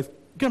open your eyes.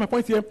 Get my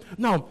point here?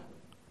 Now,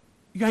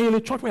 you are in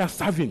a church where you are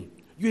serving.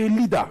 You are a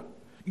leader.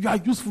 You are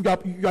useful. You are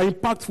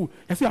impactful.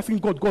 And still asking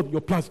God,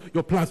 your plans,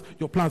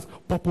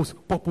 purpose,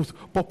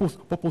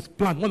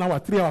 plan. 1 hour,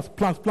 3 hours,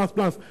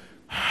 plans.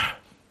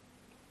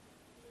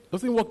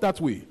 Doesn't work that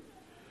way.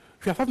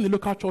 If you are serving in a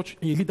local church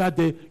and you leader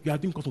there, you are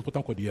doing God's most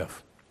important work on the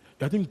earth.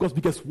 You are doing God's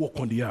biggest work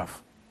on the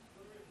earth.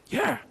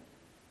 Yeah.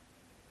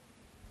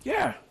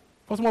 Yeah.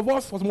 For some of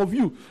us, for some of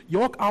you,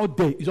 your work out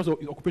there is just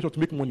an occupation to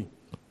make money.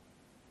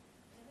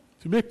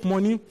 To make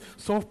money,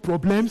 solve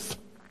problems,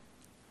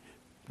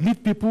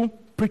 lead people,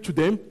 preach to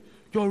them.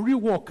 Your real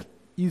work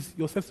is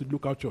yourself to the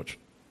local church.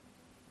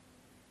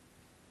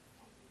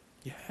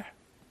 Yeah.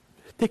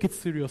 Take it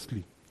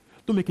seriously.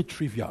 Don't make it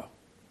trivial.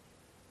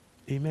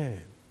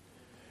 Amen.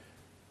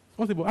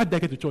 Some people, how did I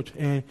get to church?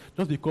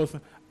 Just because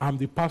I'm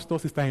the pastor,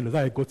 sister-in-law,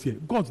 that I got here.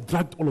 God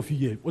dragged all of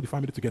you here, all the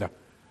family together.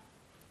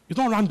 It's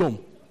not random.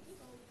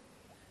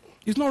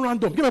 It's not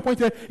random. Get my point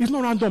here? It's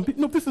not random.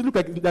 No, this look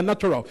like they're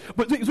natural.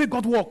 But it's the way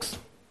God works.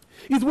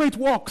 It's the way it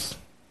works.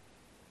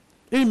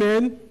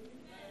 Amen.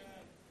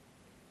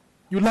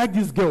 You like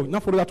this girl, now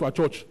follow that to our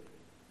church.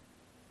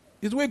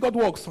 It's the way God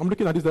works. I'm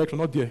looking at this direction,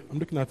 not there. I'm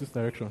looking at this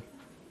direction.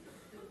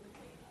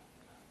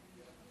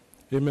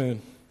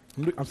 Amen.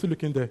 I'm still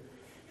looking there.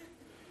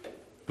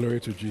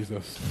 Glory to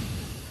Jesus.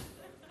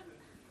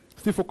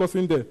 Still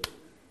focusing there.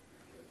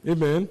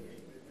 Amen.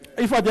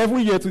 If I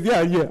every year to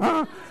there and here.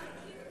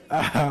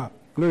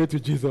 Glory to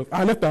Jesus.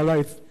 Left and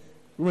right.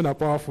 Women are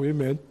powerful.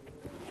 Amen.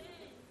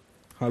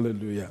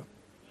 Hallelujah.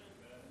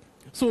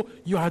 So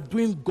you are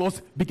doing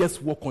God's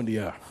biggest work on the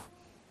earth.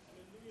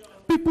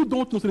 People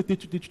don't know that the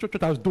church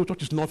has done.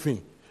 Church is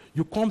nothing.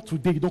 You come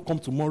today, you don't come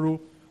tomorrow.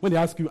 When they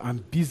ask you, I'm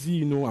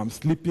busy, I'm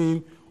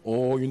sleeping,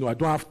 or I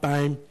don't have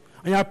time.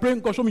 And you are praying,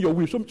 God, show me your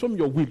will, show me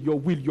your will, your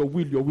will, your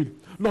will, your will.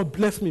 Lord,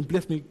 bless me,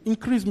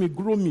 increase me,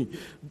 grow me.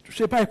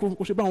 You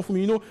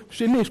know,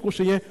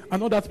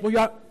 and all that. But you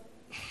are,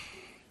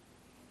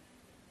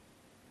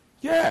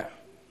 yeah.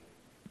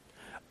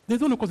 They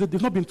don't know because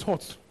they've not been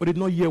taught or they did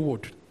not hear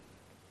word.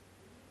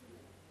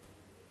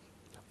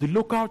 The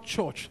local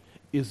church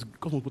is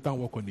God's important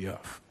work on the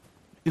earth.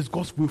 It's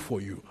God's will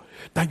for you.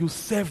 That you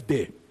serve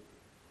there.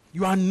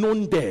 You are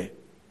known there.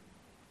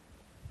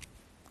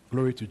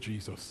 Glory to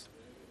Jesus.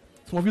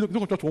 Some of you don't go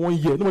to church for 1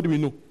 year. Nobody will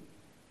know.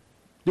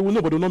 They will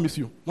know, but they will not miss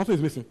you. Nothing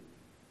is missing.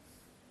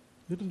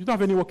 You don't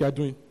have any work you are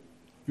doing.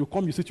 You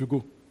come, you sit, you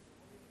go.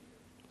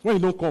 When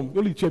you don't come,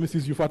 only the chair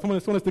misses you. Someone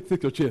else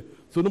take your chair.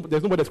 So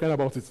there's nobody that's crying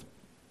about it.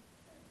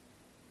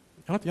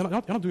 You're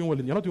not doing well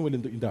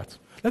in that.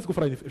 Let's go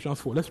further in Ephesians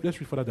 4. Let's read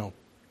further down.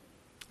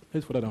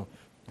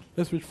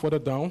 Let's read further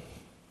down.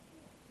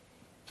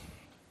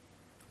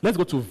 Let's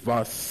go to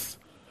verse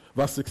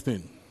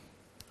 16.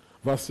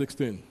 Verse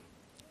 16.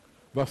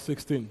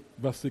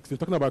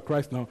 Talking about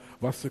Christ now.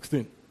 Verse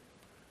 16.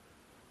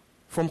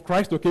 From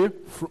Christ, okay?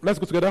 Let's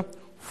go together.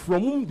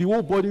 From whom the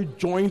whole body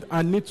joined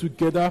and knit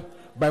together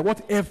by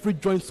what every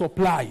joint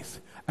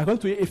supplies,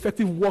 according to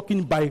effective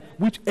working by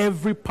which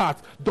every part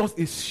does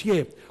its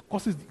share,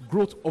 causes the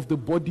growth of the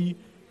body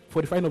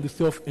for the finding of the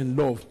self in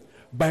love,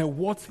 by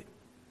what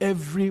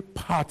every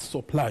part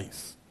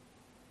supplies.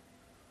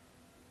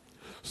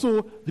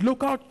 So the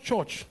local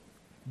church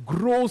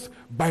grows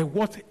by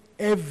what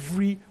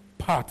every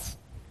part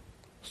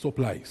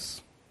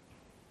supplies.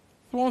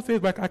 Someone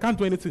says, I can't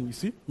do anything. You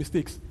see?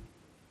 Mistakes.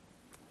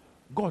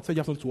 God said you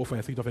have something to offer.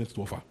 I said you don't have anything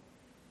to offer.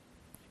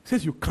 He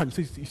says you can't.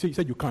 He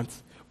said you can't.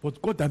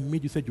 But God that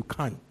made you said you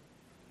can.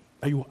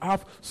 And you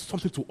have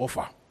something to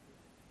offer.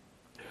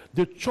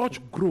 The church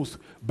grows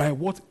by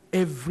what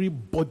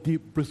everybody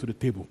brings to the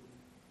table.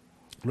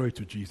 Glory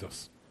to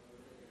Jesus.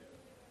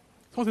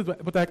 Someone says,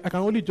 but I can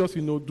only just,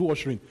 do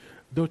ushering.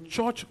 The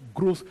church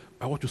grows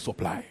by what you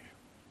supply.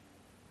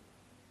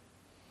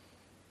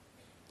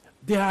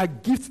 There are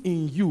gifts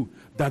in you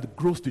that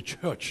grows the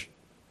church.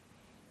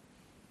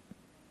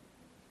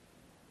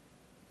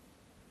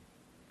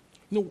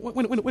 When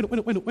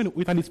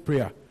we tell this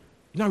prayer,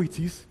 you know how it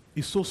is?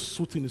 It's so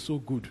soothing, it's so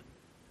good.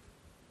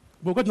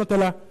 But God did not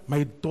tell her,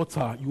 my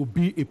daughter, you will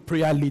be a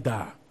prayer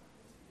leader.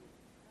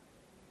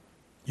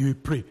 You will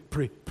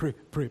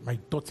pray. My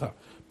daughter,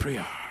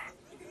 prayer.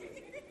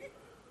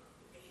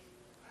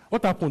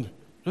 What happened?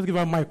 Just give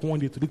her a mic one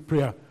day to lead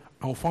prayer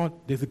and we found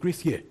there's a grace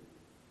here.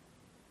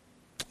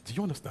 Do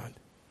you understand?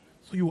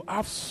 So you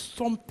have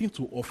something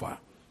to offer.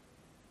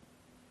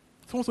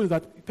 Someone says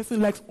that a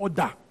person likes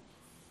order.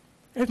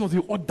 Everything must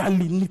be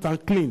orderly, neat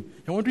and clean.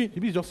 You're wondering,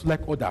 maybe it's just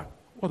like order.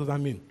 What does that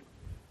mean?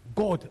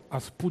 God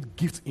has put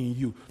gifts in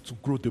you to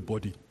grow the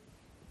body.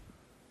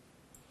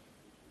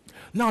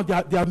 Now,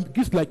 there are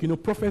gifts like,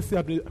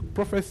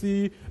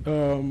 prophecy,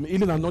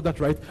 healing and all that,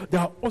 right? There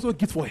are also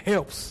gifts for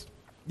helps.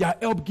 There are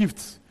help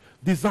gifts.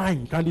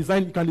 Design. You can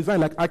design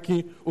like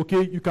Aki.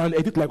 Okay, you can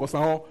edit like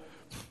Osao.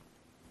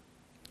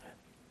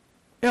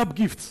 Help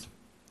gifts.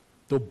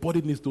 The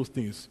body needs those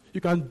things.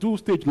 You can do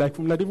stage like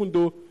from like even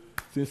though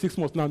since 6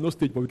 months now, no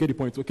stage, but we get the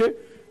point, okay?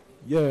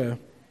 Yeah.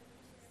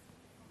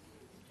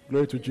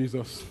 Glory to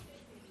Jesus.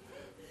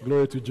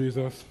 Glory to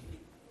Jesus.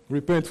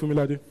 Repent for me,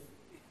 laddie.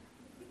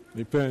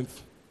 Repent.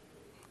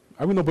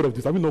 Are we not bored of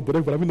this? Are we not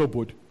bored? Are we not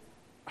bored?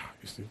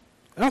 You see.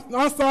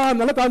 Answer,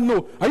 now let her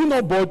know. Are you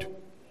not bored?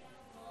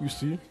 You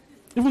see.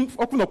 Even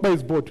Okunokpa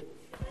is bored.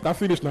 That's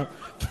finished now.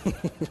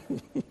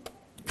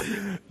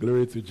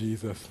 Glory to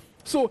Jesus.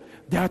 So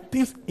there are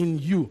things in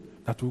you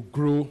that will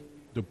grow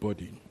the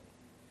body.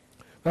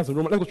 Let's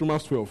go to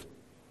Romans 12.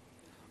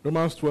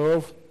 Romans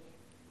 12,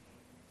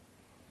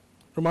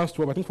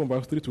 I think from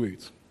verse 3 to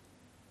 8.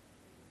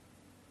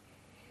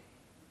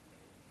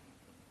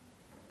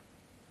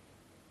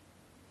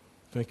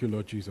 Thank you,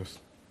 Lord Jesus.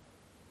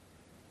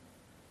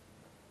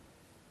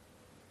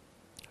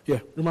 Yeah,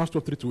 Romans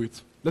 12, 3 to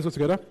 8. Let's go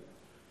together.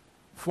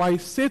 For I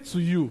say to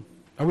you,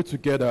 are we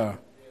together?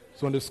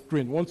 So on the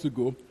screen, want to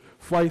go.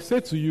 For I say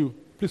to you,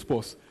 please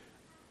pause.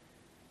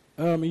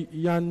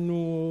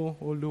 Yanu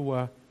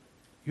Oluwa,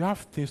 you have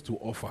things to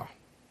offer.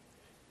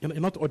 You're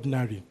not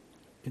ordinary.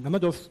 You're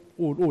not just,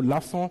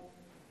 lesson.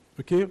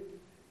 Okay?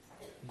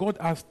 God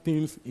has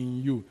things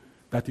in you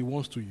that He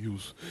wants to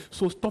use.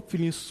 So stop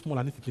feeling small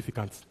and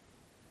insignificant.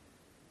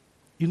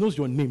 He knows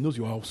your name, He knows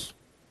your house.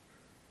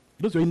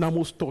 He knows your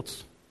innermost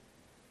thoughts.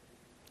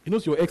 He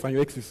knows your ex and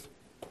your exes.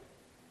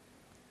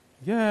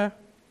 Yeah,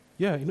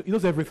 He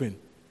knows everything.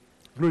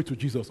 Glory to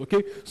Jesus,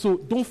 okay? So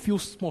don't feel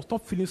small.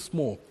 Stop feeling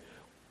small.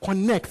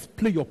 Connect.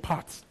 Play your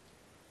part.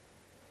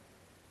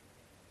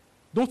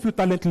 Don't feel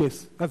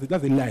talentless. That's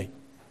a lie.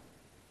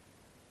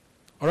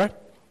 All right?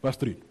 Verse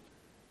 3.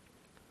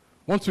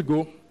 Want to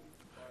go?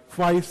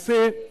 For I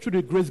say, through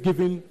the grace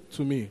given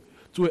to me,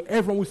 to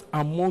everyone who is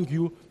among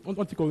you, not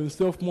to think of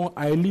himself more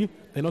highly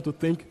than not to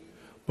think,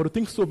 but to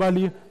think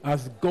soberly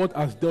as God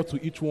has dealt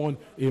to each one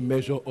a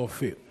measure of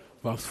faith.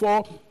 Verse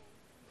 4.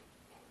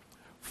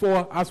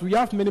 For as we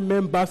have many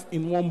members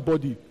in one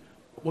body,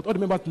 but all the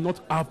members do not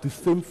have the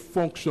same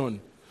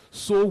function,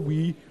 so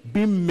we,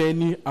 being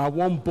many, are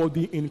one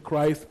body in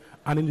Christ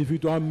and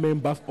individual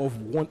members of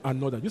one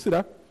another. You see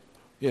that?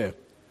 Yeah.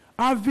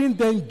 Having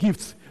then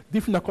gifts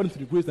different according to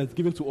the grace that is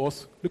given to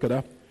us. Look at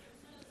that.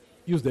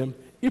 Use them.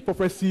 If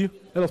prophecy,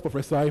 let us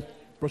prophesy.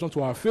 Proportion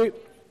to our faith.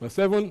 Verse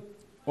 7.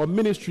 Or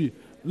ministry,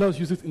 let us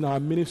use it in our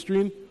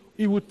ministering.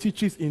 He who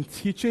teaches in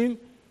teaching.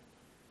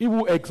 He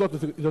who exhorts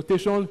with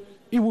exhortation.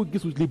 He who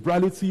gives with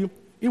liberality.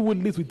 He who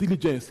leads with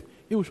diligence.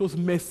 He who shows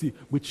mercy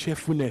with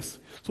cheerfulness.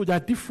 So there are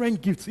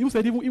different gifts. He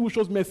said he who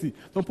shows mercy.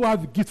 Some people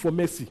have a gift for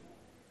mercy.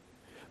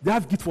 They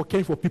have gift for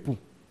caring for people.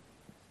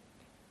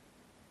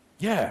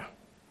 Yeah.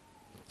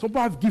 Some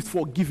people have gifts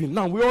for giving.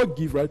 Now, we all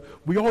give, right?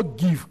 We all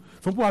give.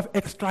 Some people have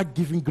extra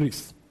giving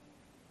grace.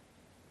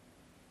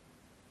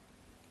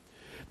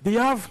 They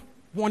have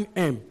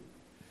 1M.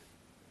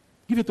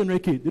 Give it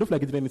 100K. They don't feel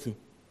like getting anything.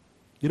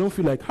 They don't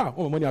feel like,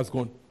 all my money has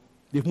gone.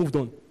 They've moved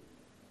on.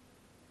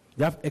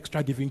 They have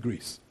extra giving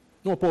grace.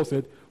 You know what Paul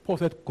said? Paul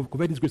said,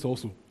 convert this grace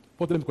also.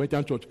 Paul told them in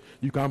Corinthian church,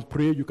 you can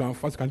pray, you can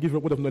fast, you can give a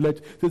word of knowledge.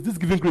 He says, this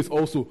giving grace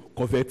also,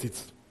 convert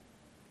it.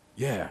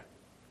 Yeah.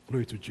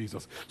 Glory to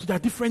Jesus. So there are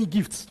different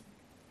gifts.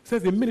 It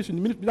says the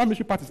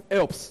ministry part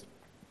helps.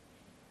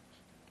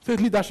 It says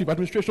leadership,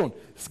 administration.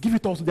 Give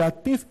it also. There are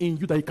things in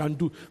you that you can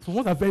do. Some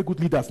of us are very good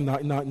leaders in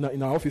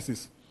our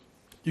offices.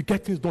 You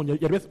get things done. You're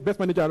the best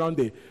manager around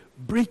there.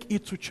 Bring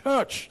it to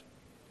church.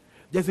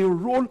 There's a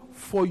role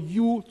for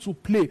you to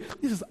play.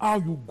 This is how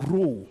you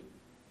grow.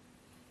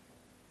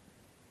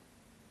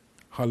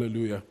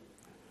 Hallelujah.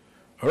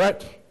 All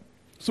right.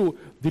 So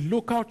the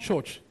local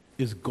church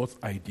is God's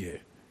idea.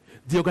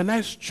 The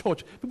organized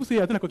church. People say, I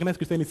don't like organized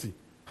Christianity.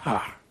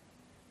 A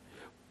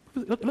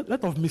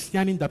lot of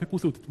messianing that people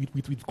say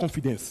with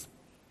confidence.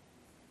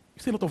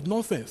 You say a lot of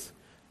nonsense.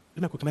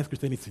 You don't like organized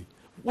Christianity.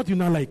 What do you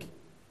not like?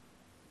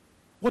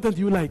 What then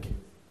do you like?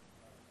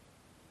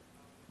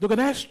 The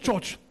organized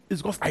church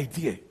is God's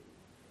idea.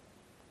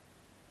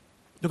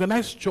 The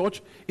organized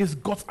church is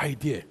God's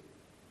idea.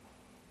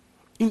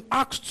 In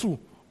Acts 2,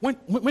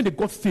 when they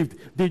got saved,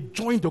 they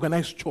joined the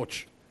organized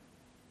church.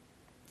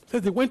 It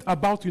says they went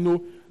about,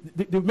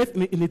 they met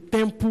in a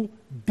temple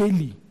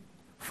daily,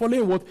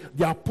 following what?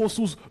 The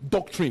apostles'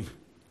 doctrine.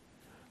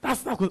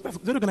 That's the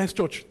organized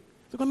church.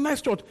 It's an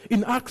organized church.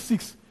 In Acts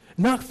 6,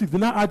 they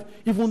now had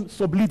even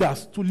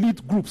sub-leaders to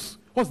lead groups.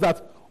 What's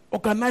that?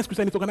 Organized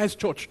Christianity, organized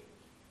church.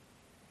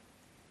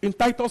 In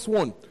Titus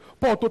 1,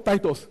 Paul told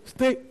Titus,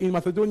 stay in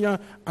Macedonia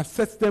and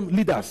set them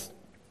leaders.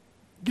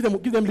 Give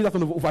them leaders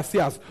and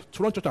overseers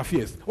to run church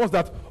affairs. What's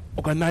that?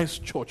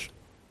 Organized church.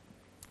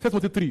 2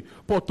 Timothy 3,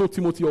 Paul told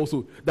Timothy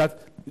also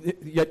that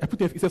I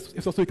put in Ephesus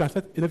so you can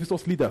set in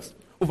Ephesus leaders,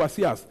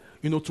 overseers,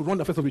 to run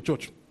the affairs of the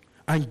church.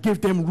 And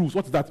give them rules.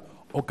 What's that?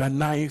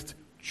 Organized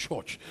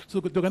church. So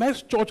the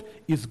organized church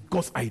is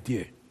God's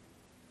idea.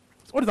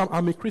 So what is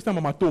I'm a Christian,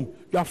 I'm at home.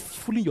 You are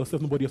fooling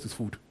yourself, nobody else's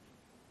food.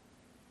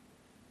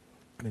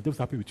 And the devil's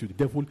happy with you. The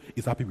devil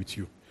is happy with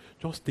you.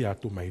 Just stay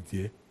at home, my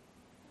dear.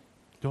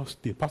 Just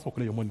stay. Pastor,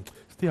 collect your money.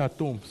 Stay at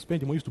home.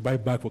 Spend the money to buy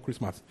bag for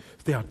Christmas.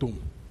 Stay at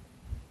home.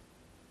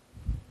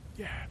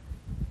 Yeah.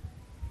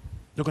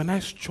 The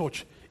organized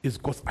church is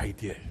God's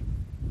idea.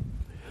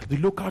 The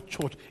local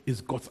church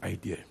is God's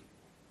idea.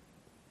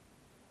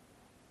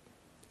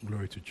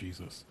 Glory to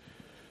Jesus.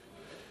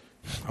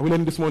 Are we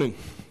learning this morning?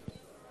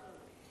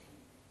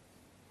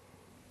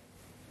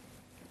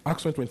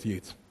 Acts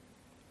 1:28.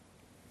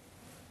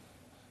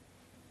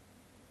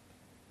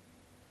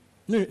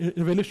 In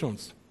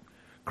Revelations,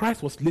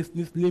 Christ was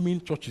naming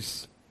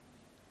churches.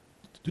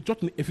 The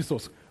church in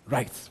Ephesus,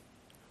 right.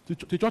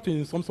 The church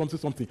in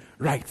something,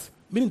 right.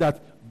 Meaning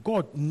that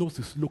God knows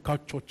his local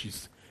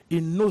churches.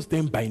 He knows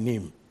them by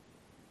name.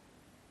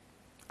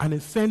 And he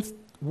sends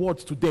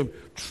words to them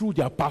through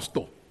their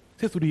pastor.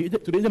 He says to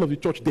the angel of the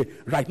church there,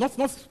 right. Not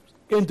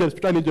angel,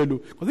 spiritual angel.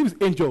 Because if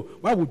it's angel,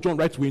 why would John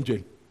write to angel?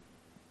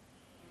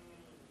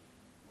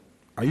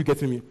 Are you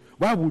getting me?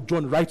 Why would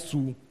John write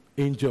to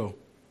angel?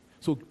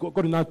 So God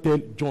will now tell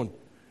John,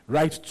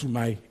 write to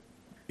my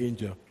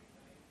angel.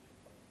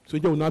 So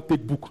angel will now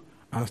take book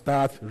and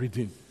start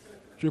reading.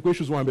 So you can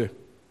choose one there.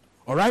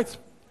 All right?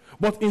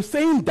 But in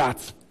saying that,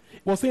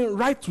 he was saying,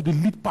 write to the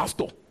lead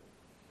pastor.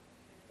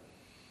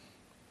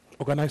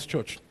 Organized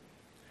church.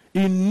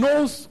 He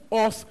knows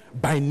us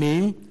by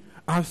name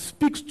and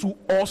speaks to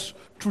us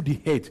through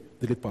the head,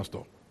 the lead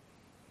pastor.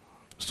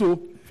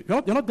 So, if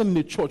you're not done in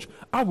a church,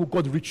 how will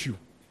God reach you?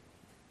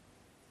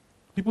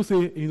 People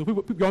say,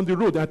 people are on the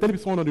road, and I tell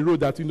someone on the road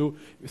that,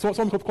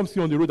 someone comes to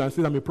you on the road and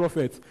says, I'm a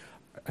prophet.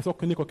 I saw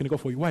clinical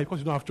for you. Why? Because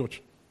you don't have church.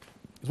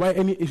 That's why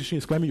any issue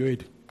is climbing your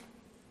head.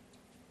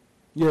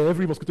 Yeah,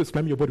 every mosquito is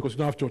climbing your body because you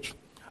don't have church.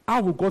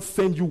 How will God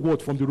send you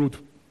word from the road?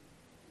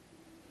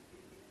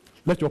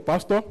 Let your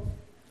pastor,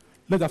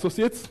 let the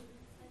associates,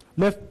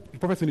 let the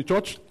prophets in the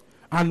church,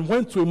 and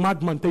went to a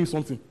madman tell you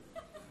something.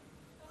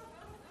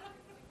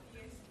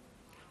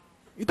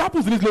 It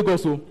happens in this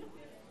Lagos also.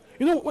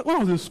 When I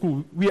was in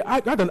school, we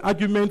had an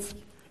argument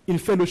in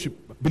fellowship,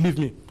 believe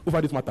me,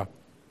 over this matter.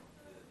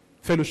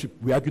 Fellowship,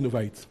 we're arguing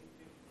over it.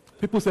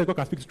 People say God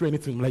can speak through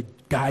anything. I'm like,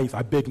 guys,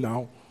 I beg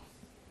now.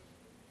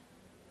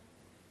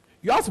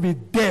 You have to be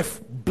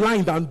deaf,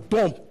 blind, and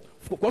dumb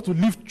for God to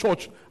leave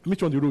church and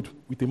meet you on the road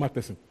with a mad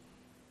person.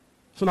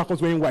 So now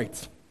comes wearing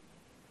white.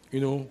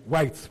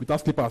 White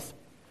without slippers.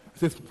 He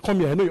says, come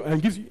here, I know you,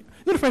 and gives you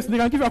the first thing,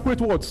 they can give you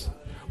accurate words.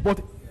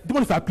 But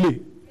demon is at play.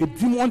 A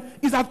demon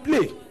is at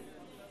play.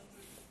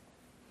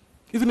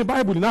 It's in the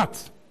Bible, in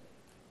Acts.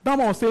 That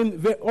man was saying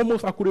very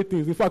almost accurate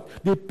things. In fact,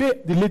 they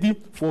pay the lady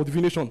for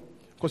divination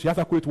because she has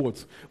accurate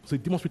words. So the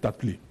demon spirit at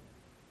play.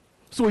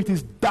 So it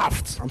is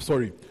daft,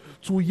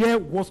 to hear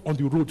what's on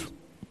the road.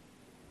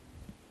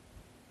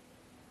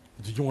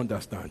 Do you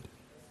understand?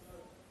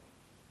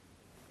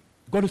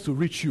 God is to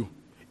reach you.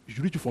 He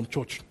should reach you from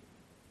church.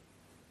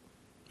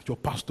 Your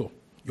pastor,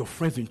 your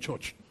friends in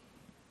church.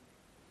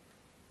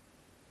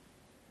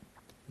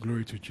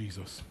 Glory to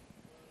Jesus.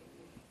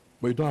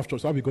 But you don't have church,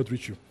 so how will God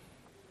reach you?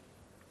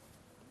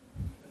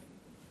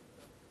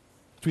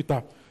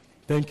 Twitter.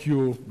 Thank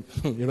you,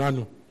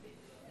 Iranu.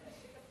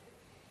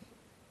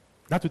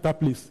 That Twitter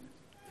place,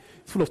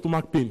 it's full of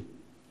stomach pain.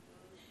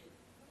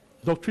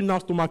 Doctrinal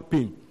stomach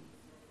pain.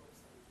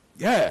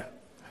 Yeah.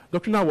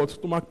 Doctrinal what?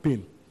 Stomach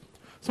pain.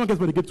 Someone gets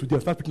born again today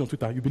and starts speaking on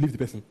Twitter, you believe the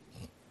person.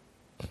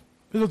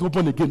 They just got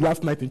born again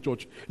last night in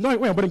church. You know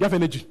when you're born again, you have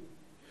energy.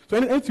 So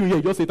anything you hear,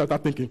 you just say it after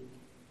thinking.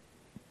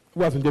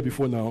 Who hasn't there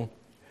before now?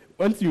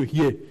 Anything you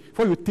hear,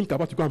 before you think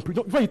about it, you go and preach.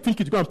 Before you think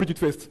it, you go and preach it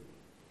first.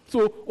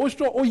 So,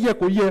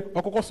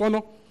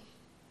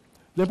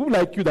 then people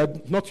like you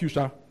that not you,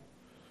 sha.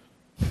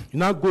 You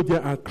now go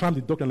there and cram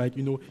the doctor like,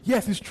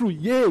 yes, it's true.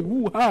 Yeah,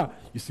 woo-ha.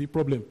 You see,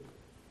 problem.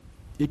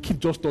 A kid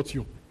just taught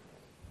you.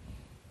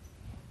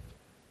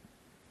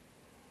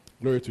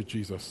 Glory to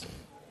Jesus.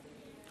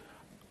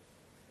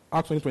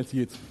 Acts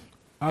 20:28.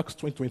 Acts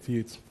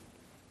 20:28.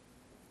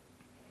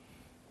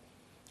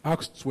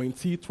 Acts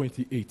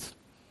 20:28.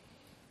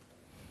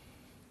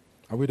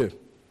 Are we there?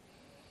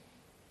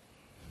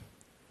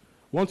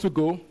 Want to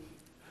go?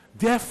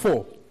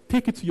 Therefore,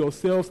 take it to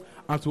yourselves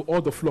and to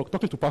all the flock.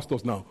 Talking to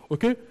pastors now,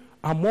 okay?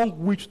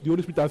 Among which the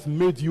Holy Spirit has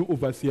made you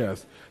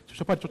overseers to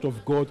shepherd the church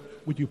of God,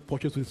 which you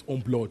purchased with his own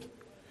blood.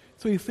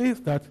 So he says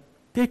that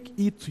take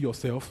it to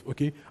yourself,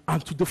 okay,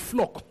 and to the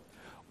flock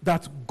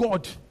that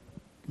God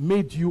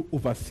made you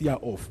overseer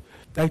of.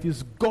 That it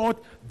is God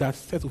that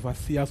sets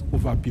overseers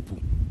over people.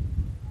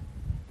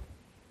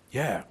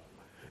 Yeah.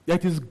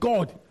 That it is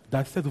God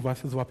that sets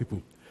overseers over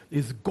people. It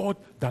is God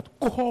that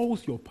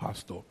calls your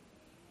pastor.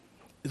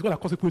 It's God that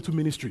calls people into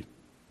ministry.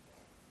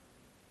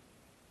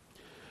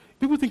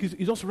 People think it's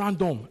just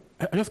random.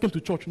 I just came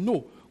to church.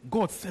 No.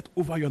 God set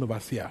over you an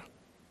overseer.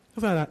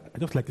 I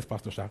just like this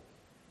pastor, Sha.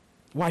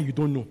 Why? You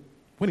don't know.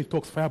 When he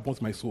talks, fire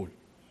burns my soul.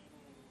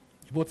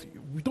 But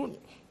we don't.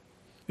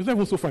 It's not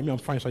even so fine. I'm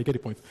fine, Sha. You get the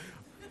point?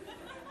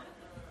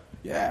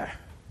 Yeah.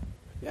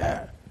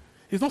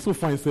 It's not so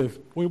fine, self.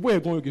 When you're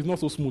going, it's not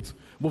so smooth.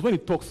 But when he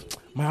talks,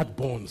 my heart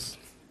burns.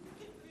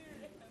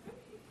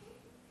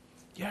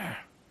 Yeah.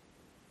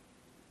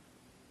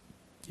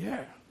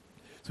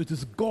 So it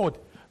is God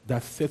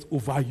that sets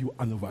over you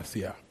an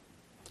overseer.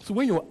 So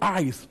when your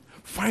eyes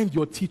find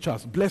your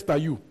teachers, blessed are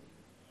you,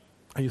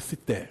 and you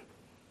sit there.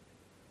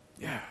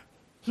 Yeah.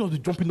 You know, the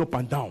jumping up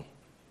and down.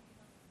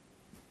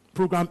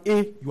 Program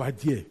A, you are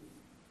there.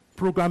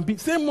 Program B,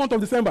 same month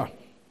of December.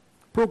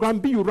 Program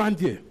B, you ran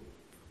there.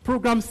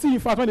 Program C, in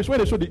fact, when they show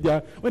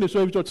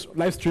every church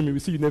live streaming, we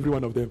see you in every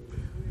one of them.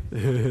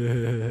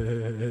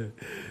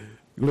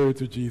 Glory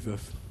to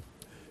Jesus.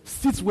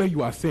 Sit where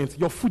you are sent.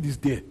 Your food is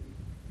there.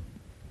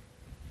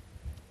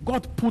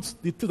 God puts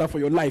the things that for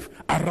your life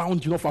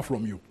around you, not far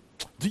from you.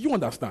 Do you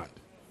understand?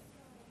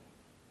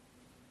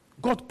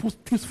 God puts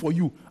things for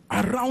you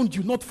around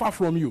you, not far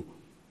from you.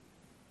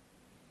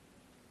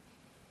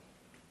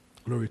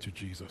 Glory to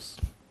Jesus.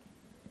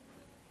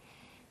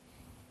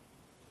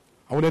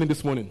 I want to end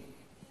this morning.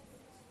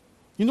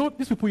 You know,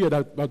 these people here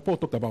that Paul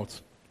talked about,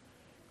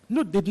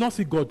 they did not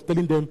see God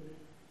telling them,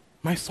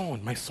 my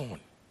son, my son.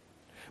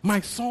 My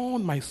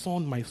son, my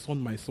son, my son,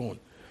 my son.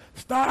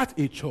 Start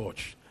a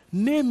church.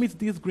 Name it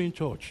this green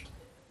church.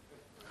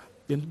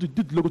 Then do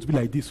the logo to be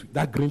like this,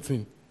 that green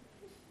thing.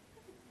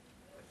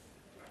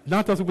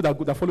 Now tell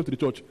people that follow to the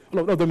church,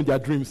 all of them in their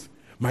dreams.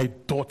 My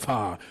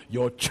daughter,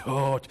 your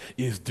church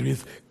is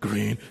this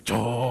green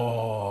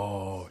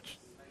church.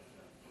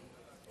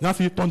 Now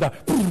see thunder.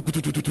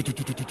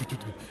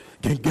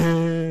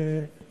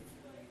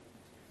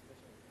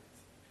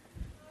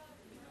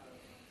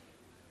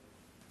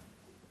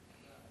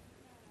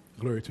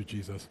 Glory to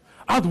Jesus.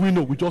 How do we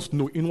know? We just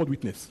know, inward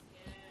witness.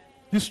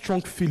 This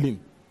strong feeling.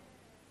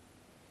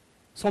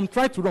 Some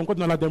try to run, God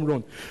don't let them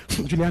run.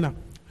 Juliana,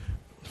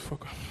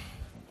 fuck off.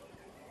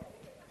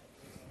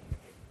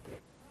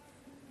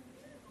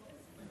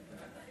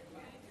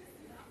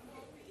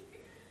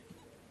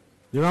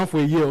 They ran for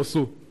a year or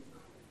so,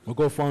 but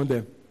God found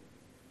them.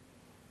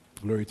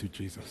 Glory to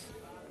Jesus.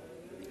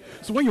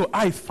 So when your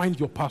eyes find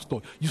your pastor,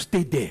 you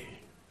stay there.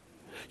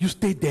 You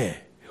stay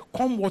there.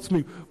 Come with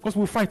me. Because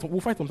we'll fight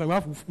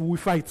sometimes. We'll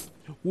fight.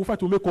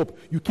 We'll make up.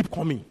 You keep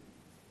coming.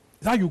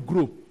 It's how you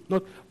grow.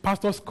 Not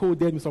pastor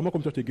scolded me, so I'm not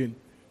coming to church again.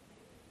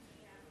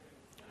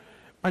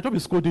 My job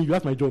is scolding you.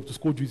 That's my job, to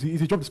scold you.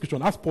 It's a job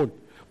description. Ask Paul.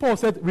 Paul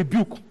said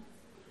rebuke.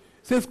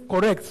 Says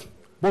correct.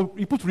 But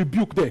he put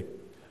rebuke there.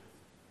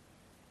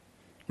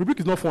 Rebuke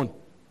is not fun.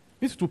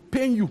 It's to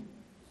pain you.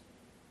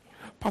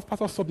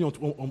 Pastor subbed me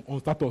on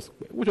status.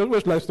 Which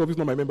should I sub? It's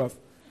not my members.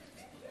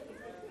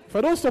 If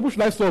I don't sub, who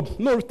should I sub?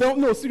 No,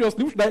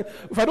 seriously.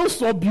 If I don't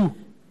sub you,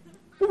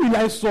 who will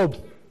I sub?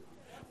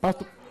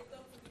 Pastor.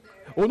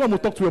 Oh, no, I'm going to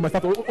talk to you on my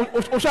status.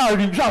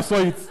 I saw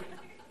it.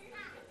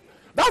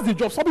 That's the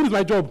job. Subbing is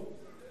my job.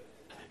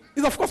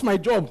 It's, of course, my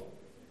job.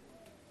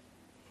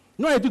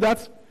 You know I do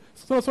that?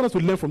 Someone has to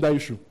learn from that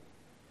issue.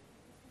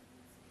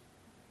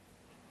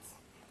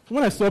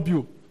 When I sub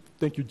you,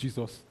 thank you,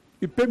 Jesus.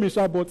 He paid me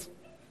sharp, but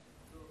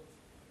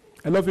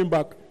I love him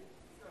back.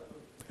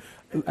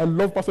 I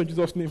love Pastor in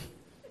Jesus' name.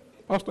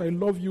 Pastor, I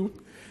love you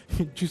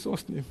in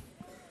Jesus' name.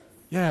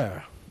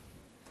 Yeah.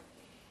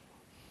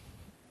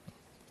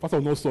 Pastor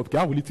will not sub. Okay,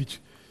 how will he teach?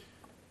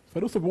 If I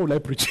don't sub, what will I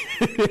preach?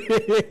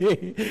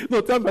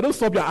 No, tell me, if I don't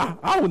sub you,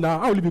 how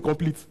will it be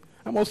complete?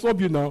 I must sub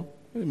you now.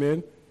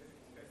 Amen.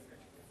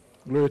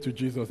 Glory to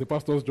Jesus. The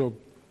pastor's job.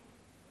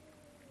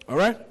 All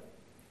right?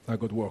 That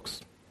God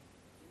works.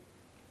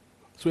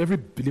 So every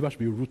believer should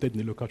be rooted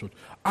in a local church.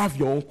 Have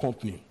your own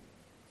company.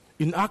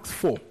 In Acts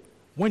 4,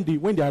 when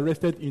they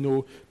arrested,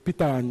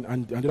 Peter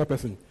and the other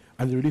person,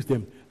 and they released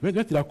them, they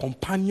went to their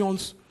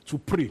companions to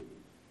pray.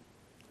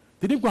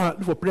 They didn't go and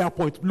look for prayer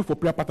points, look for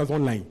prayer patterns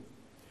online.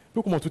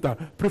 People come on Twitter,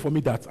 pray for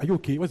me that. Are you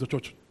okay? Where's the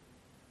church?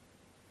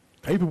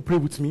 Can you people pray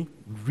with me?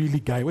 Really,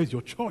 guy, where's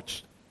your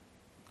church?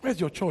 Where's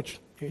your church?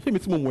 Hey, me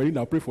tomorrow,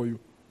 I'll pray for you.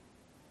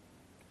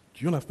 Do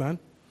you understand?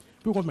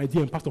 People want my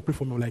DM, Pastor, pray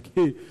for me. I'm like,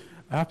 hey,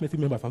 I have many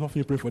members. I'm not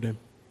finished praying for them.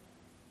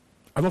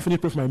 I'm not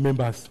finished praying for my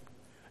members.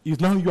 It's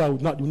now you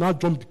now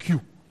jump the queue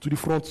to the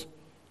front.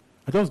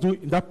 I just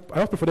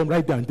pray for them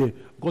right there and there.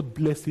 God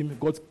bless him.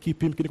 God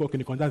keep him.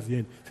 That's the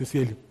end.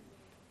 Sincerely.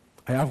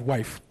 I have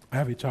wife. I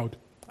have a child.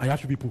 I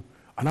have people.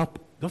 And now,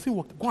 doesn't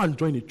work. Go and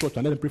join a church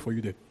and let them pray for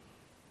you there.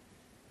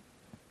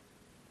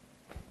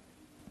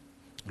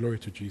 Glory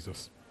to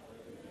Jesus.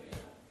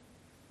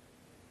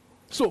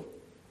 So,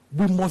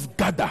 we must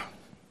gather.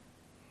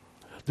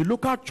 The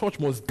local church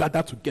must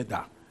gather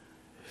together.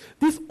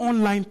 This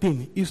online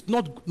thing is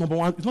not number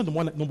one. It's not the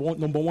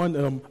number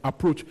one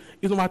approach.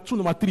 It's number 2,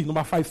 number 3,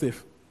 number 5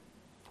 safe.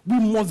 We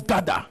must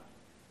gather.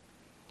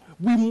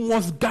 We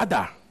must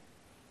gather.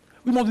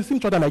 We must see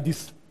each other like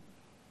this.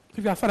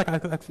 If you are sad, I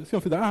can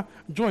see that.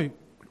 Joy,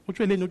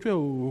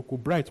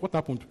 bright. What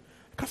happened?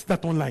 I can't see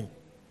that online.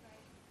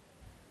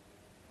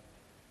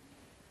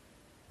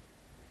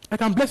 I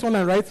can bless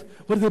online, right?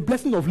 But the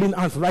blessing of laying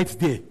hands right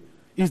there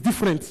is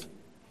different.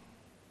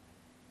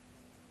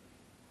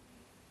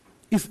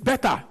 It's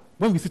better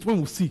when we sit, when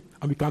we see,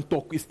 and we can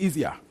talk. It's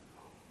easier.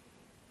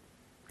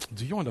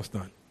 Do you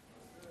understand?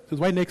 So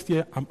that's why next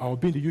year I'll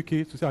be in the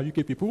UK to see our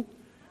UK people.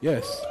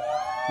 Yes.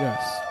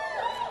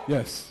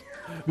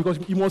 Because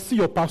you must see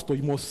your pastor.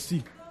 You must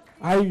see.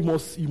 You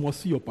must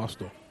see your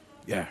pastor.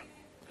 Yeah.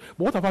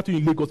 But what about you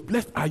in Lagos?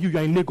 Blessed are you. You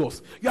are in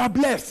Lagos. You are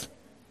blessed.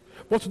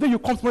 But today you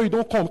come, tomorrow you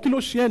don't come. Kilo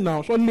share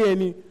now. Surely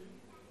any.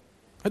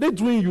 Are they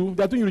doing you?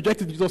 They are doing you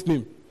rejected in Jesus'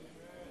 name.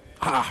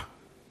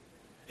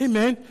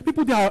 Amen.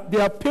 People, they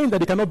are pained that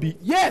they cannot be.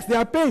 Yes, they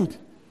are pained.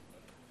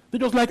 They're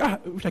just like, I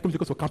wish I came to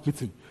Lagos for camp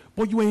meeting.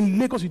 But you were in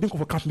Lagos, you didn't come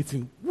for camp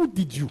meeting. Who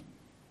did you?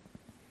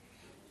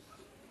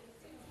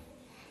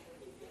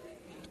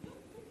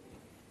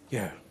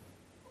 Yeah.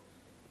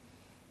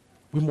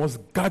 We must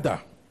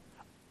gather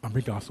and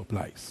bring our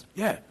supplies.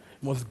 Yeah.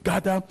 We must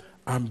gather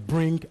and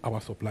bring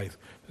our supplies.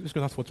 1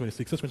 Corinthians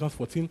 14:26. 1 Corinthians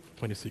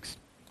 14:26.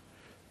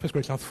 1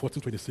 Corinthians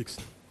 14:26.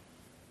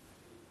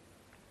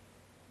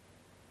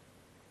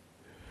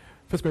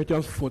 1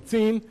 Corinthians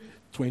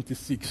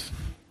 14:26.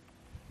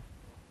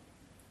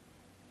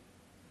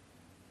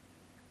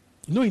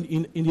 You know,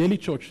 in the early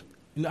church,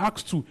 in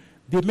Acts 2,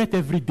 they met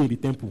every day in the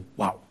temple.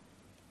 Wow.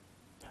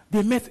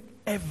 They met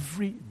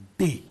every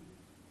day.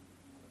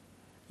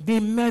 They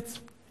met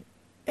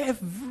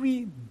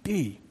every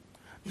day.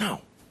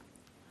 Now,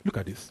 look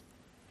at this.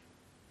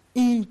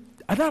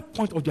 At that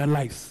point of their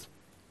lives,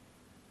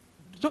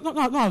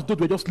 not as though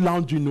they were just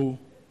lounging, no.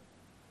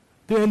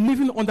 They were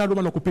living under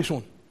Roman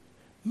occupation.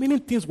 Many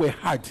things were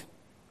hard.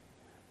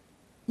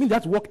 Means they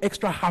had to work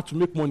extra hard to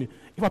make money.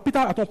 If Peter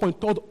at one point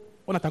told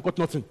Jonathan got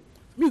nothing,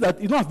 it means that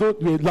it's not as though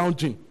they were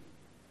lounging.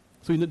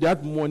 So they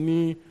had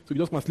money, so you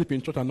just want to sleep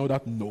in church and all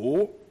that.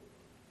 No.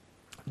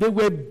 They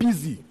were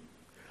busy.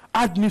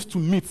 Had needs to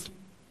meet.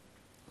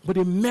 But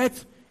they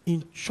met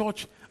in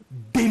church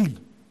daily.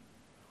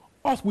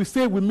 Us, we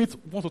say we meet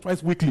once or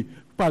twice weekly.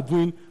 People are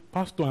doing,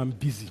 Pastor, I'm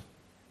busy.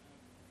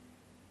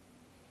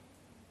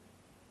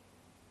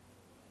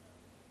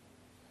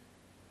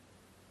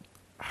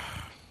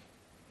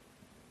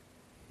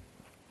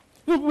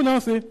 People now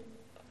say,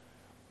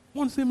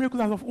 want to see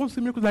miracles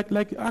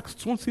like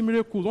Acts, want to see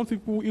miracles, want to see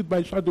people healed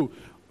by shadow.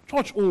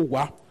 Church,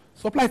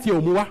 supply to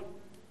your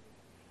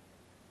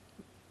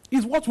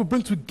is what we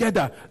bring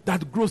together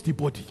that grows the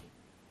body.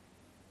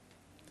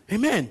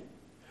 Amen.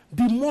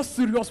 The more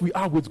serious we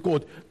are with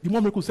God, the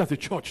more miracles we see as a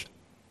church.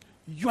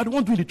 You are the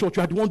one doing the church,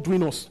 you are the one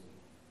doing us.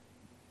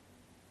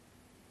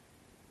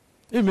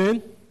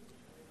 Amen.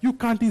 You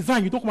can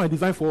design, you don't come and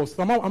design for us.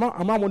 I'm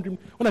wondering,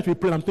 when I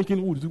pray, I'm thinking,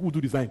 who do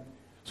design?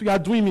 So you are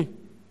doing me.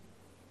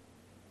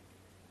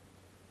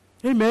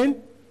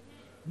 Amen.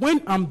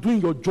 When I'm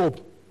doing your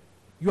job,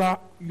 you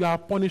are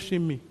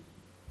punishing me.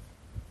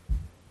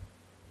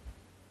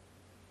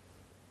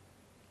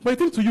 But I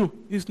think to you,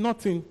 it's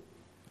nothing.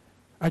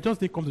 I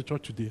just didn't come to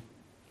church today.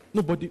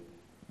 Nobody.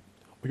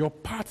 But your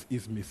part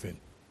is missing.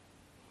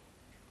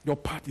 Your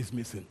part is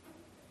missing.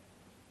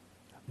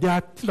 There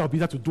are things that will be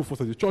easier to do for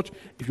us as a church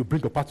if you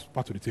bring your part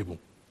to the table.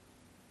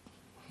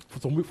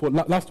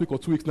 Last week or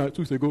 2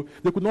 weeks ago,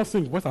 they could not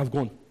sing. Voice has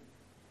gone.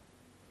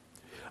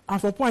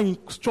 At some point in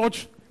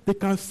church, they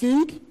can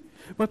sing,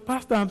 but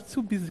Pastor, I'm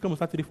too busy to come on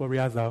Saturday for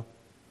rehearsal.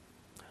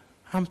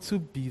 I'm too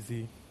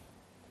busy.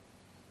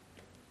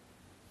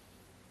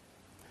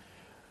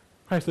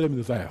 Christ told them in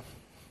Isaiah.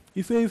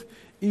 He says,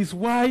 it's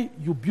why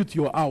you built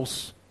your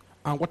house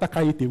and water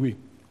carried it away.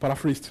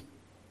 Paraphrased.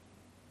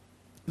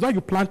 It's why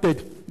you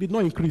planted, did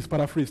not increase.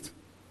 Paraphrased.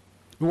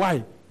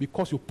 Why?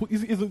 Because you put,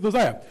 it's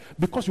desire.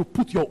 Because you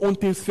put your own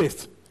things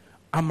first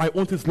and my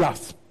own things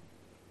last.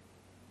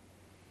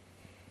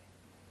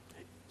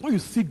 When you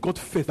see God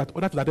first, that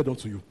other things are added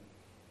unto you.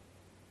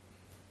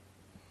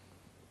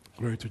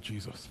 Glory to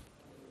Jesus.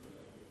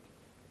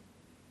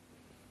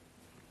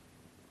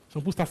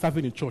 Some people start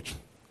serving in church.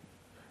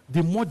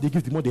 The more they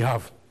give, the more they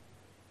have.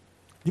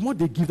 The more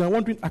they give, I'm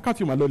wondering, I can't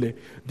hear my lole.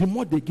 The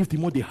more they give, the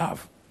more they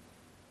have.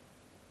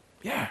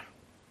 Yeah.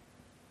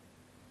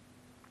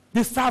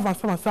 They serve and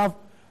serve and serve.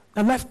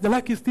 And the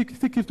life still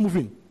keeps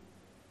moving.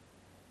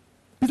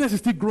 Business is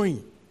still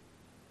growing.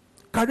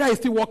 Career is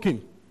still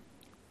working.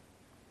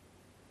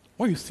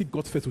 When you seek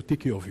God first, will take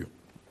care of you.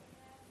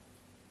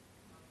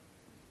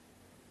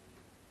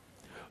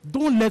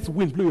 Don't let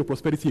wind blow your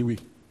prosperity away.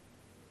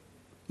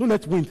 Don't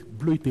let wind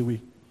blow it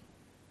away.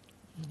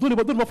 Don't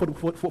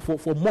look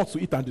for moths to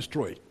eat and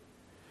destroy.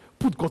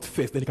 Put God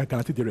first, then you can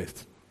guarantee the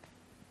rest.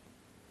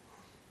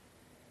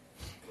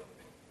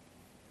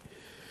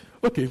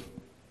 Okay.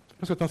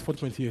 Let's go to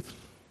 40:28.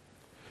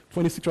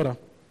 26 rather.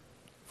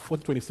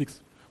 40:26.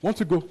 Want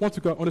to go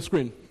on the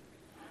screen.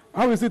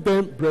 How is it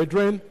then,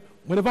 brethren,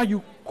 whenever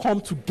you come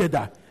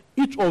together,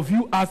 each of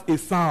you has a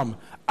psalm,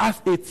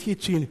 has a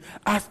teaching,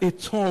 has a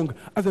tongue,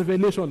 has a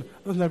revelation,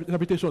 has an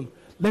interpretation.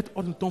 Let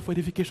all be done for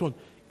edification.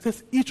 It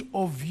says each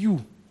of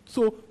you.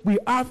 So we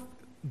have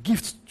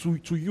gifts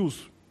to use,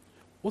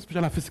 both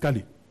spiritually and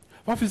physically.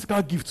 We have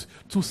physical gifts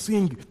to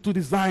sing, to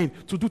design,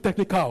 to do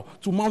technical,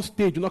 to mount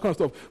stage, and all kind of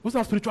stuff. We also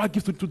have spiritual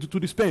gifts to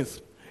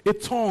dispense. A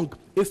tongue,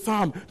 a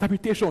psalm,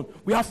 interpretation.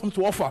 We have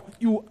something to offer.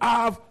 You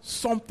have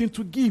something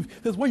to give.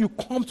 It says when you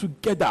come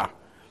together.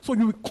 So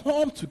you will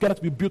come together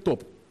to be built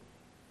up.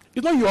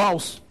 It's not your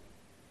house.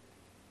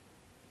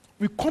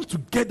 We come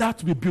together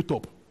to be built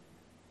up.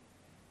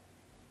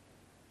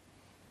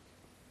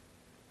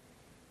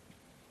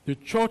 The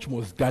church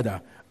must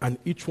gather and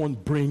each one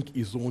bring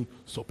his own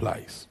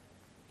supplies.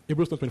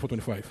 Hebrews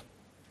 10:24-25.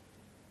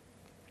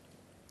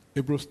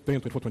 Hebrews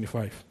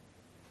 10:24-25.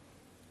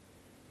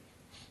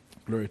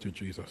 Glory to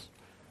Jesus.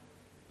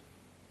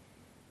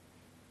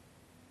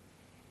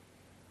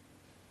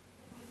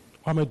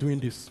 Why am I doing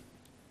this?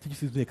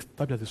 This is being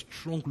established as a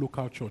strong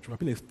local church. We have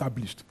been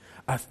established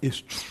as a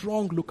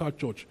strong local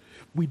church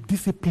with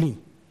discipline,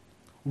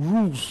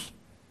 rules.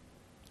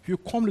 If you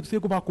come, let's say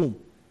go back home.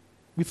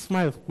 With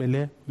smiles,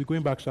 we're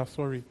going back,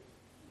 sorry.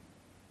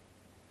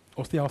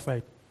 Or stay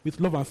outside. With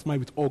love and smile,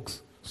 with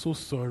hugs. So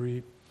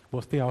sorry,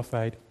 but stay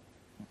outside.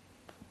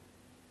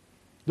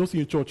 Don't see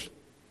you in church.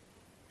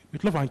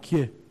 With love and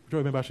care, with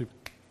your membership.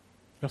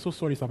 You're so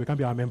sorry, sir, we can't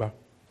be our member.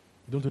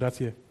 You don't do that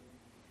here.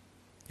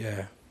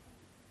 Yeah.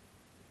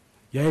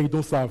 Yeah, you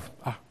don't serve.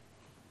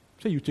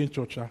 Say you change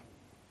church,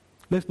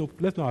 Let's know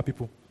our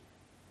people.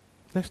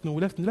 Let's know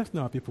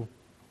our people.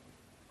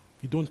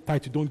 You don't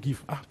tithe, you don't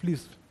give.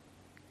 Please.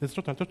 There's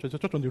a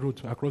church on the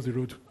road, across the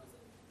road.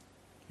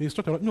 There's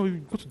church, no, you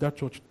go to that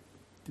church.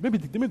 Maybe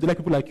they like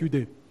people like you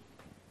there.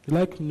 They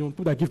like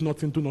people that give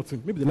nothing, do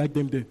nothing. Maybe they like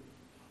them there.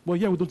 But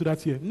yeah, we don't do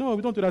that here. No,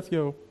 we don't do that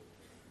here.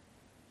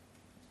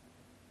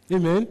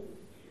 Amen?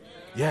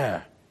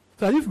 Yeah.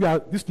 So if we are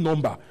this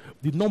number,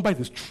 the number is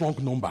a strong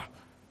number.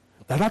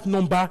 That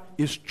number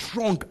is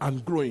strong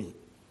and growing.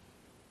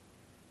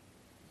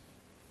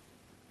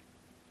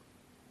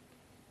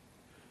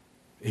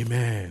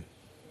 Amen.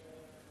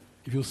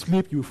 If you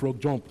sleep, you frog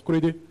jump.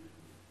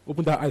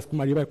 Open that eyes, come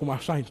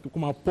and shine,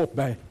 come and pop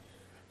by.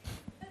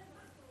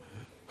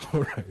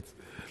 All right.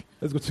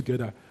 Let's go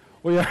together.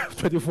 Oh yeah,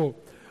 24.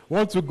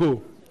 Want to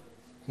go.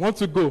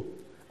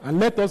 And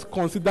let us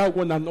consider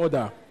one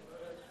another.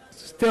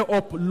 Stir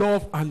up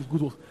love and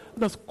goodwill.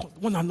 Let us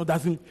one another,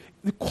 as in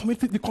the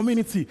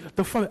community,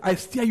 the family. I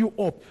stir you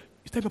up.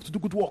 You stir me up to do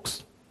good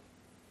works.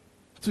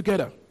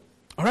 Together.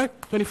 All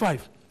right?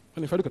 25.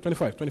 Look at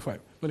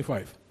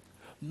 25.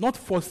 Not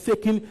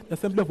forsaking the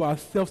assembly of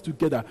ourselves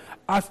together,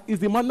 as is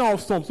the manner of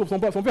some. So some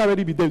people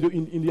already be there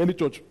in the early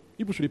church.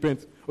 People should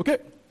repent. Okay?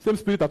 Same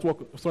spirit at work.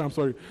 I'm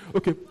sorry.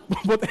 Okay.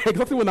 But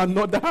exactly one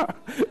another.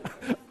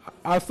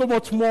 As so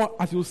much more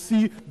as you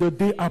see the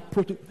day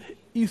approaching.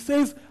 He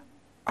says,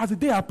 as the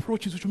day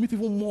approaches, we should meet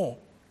even more.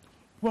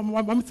 We're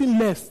meeting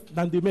less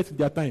than they met in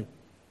their time.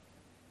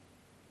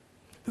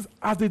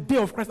 As the day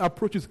of Christ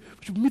approaches,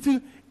 we should be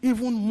meeting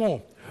even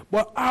more.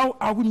 But how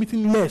are we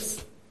meeting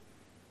less?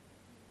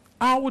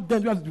 How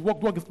then do we have to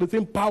walk in the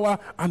same power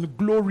and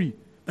glory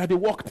that they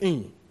walked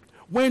in?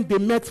 When they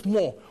met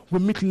more, we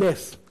meet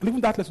less. And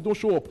even that less, we don't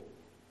show up.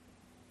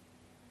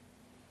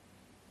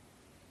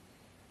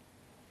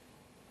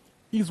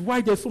 It's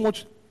why there's so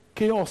much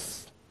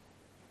chaos.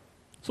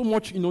 So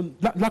much,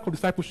 lack of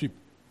discipleship.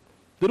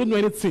 They don't know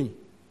anything.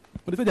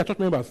 But they say they're church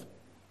members.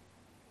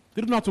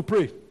 They don't know how to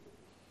pray.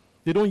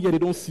 They don't hear, they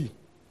don't see.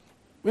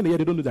 When they hear,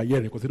 they don't know they're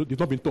hearing because they've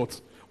not been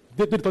taught.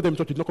 They taught them in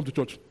church, they did not come to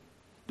church.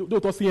 They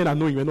don't see and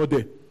knowing you're not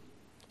there.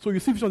 So you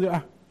see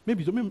vision,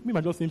 maybe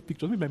I'm just seeing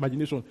pictures, maybe my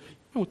imagination.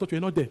 When we thought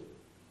you're not there.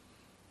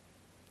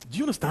 Do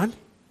you understand?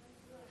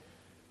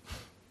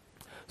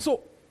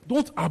 So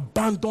don't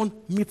abandon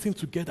meeting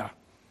together.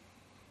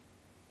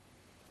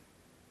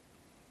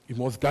 You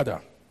must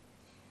gather.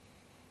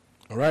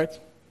 All right?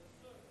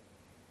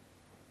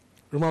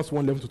 Romans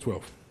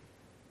 1:11-12.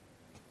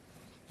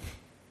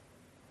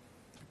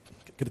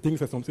 The thing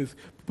says,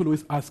 people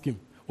always ask him,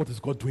 what is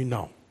God doing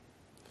now?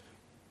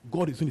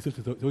 God is doing the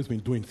same thing he's always been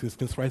doing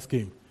since Christ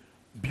came.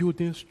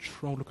 Building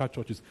strong local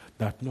churches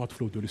that know how to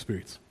flow with the Holy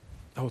Spirit.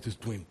 That's what he's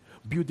doing.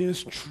 Building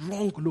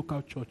strong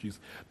local churches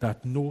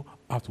that know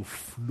how to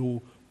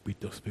flow with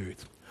the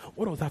Spirit.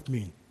 What does that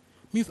mean?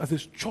 It means as a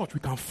church we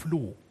can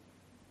flow.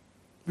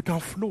 We can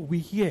flow. We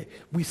hear,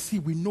 we see,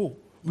 we know.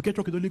 We get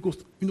drunk with the Holy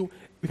Ghost. We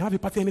can have a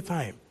party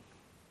anytime.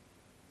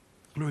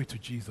 Glory to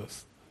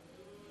Jesus.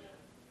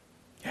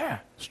 Yeah,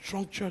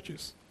 strong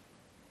churches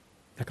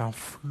that can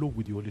flow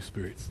with the Holy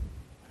Spirit.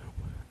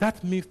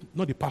 That means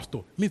not the pastor.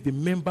 It means the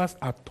members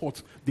are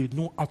taught they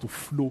know how to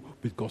flow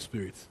with God's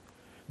Spirit.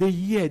 They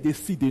hear, they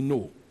see, they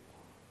know.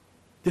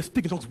 They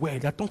speak in tongues well.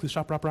 Their tongues is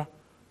sharp, rapper.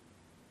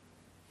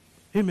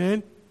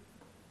 Amen.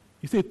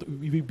 You say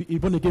you've been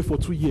born again for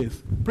 2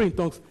 years. Pray in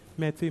tongues.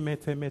 Mete.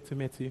 Mita,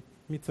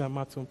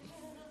 matum.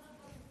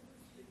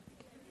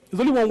 There's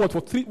only one word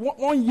for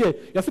 1 year.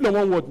 You're still on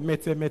one word.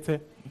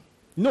 Mete.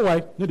 You know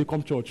why? They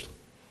come church.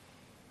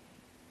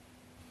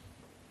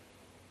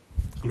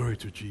 Glory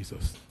to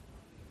Jesus.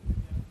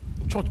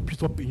 Church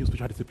builds up in your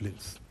spiritual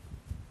disciplines.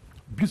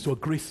 Builds your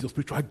grace, your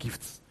spiritual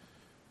gifts.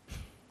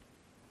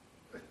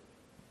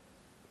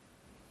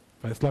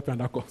 If I slap you on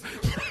that course.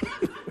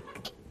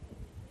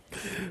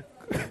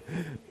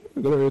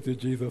 Glory to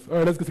Jesus. All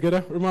right, let's get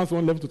together. Romans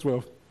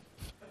 1:11-12.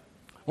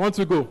 I want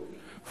to go.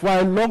 For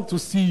I long to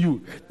see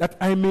you, that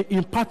I may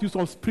impart you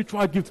some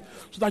spiritual gifts,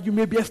 so that you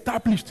may be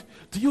established.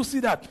 Do you see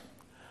that?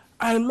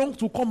 I long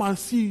to come and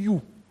see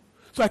you,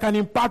 so I can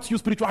impart you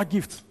spiritual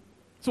gifts.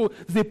 So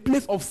it's a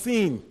place of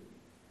seeing.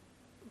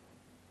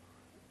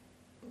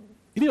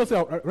 You didn't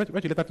also write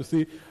a letter to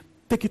say,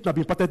 take it now,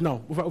 be imparted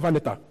now, over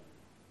letter.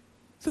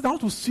 He says, I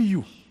want to see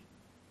you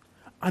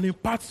and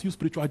impart you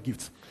spiritual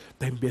gifts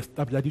that may be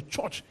established, that the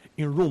church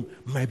in Rome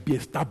might be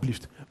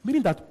established.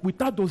 Meaning that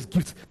without those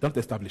gifts, they're not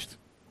established.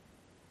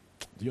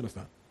 Do you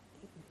understand?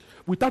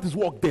 Without his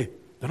work there,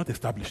 they're not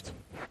established.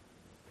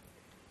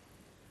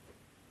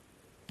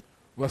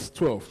 Verse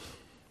 12.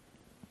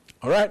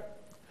 All right?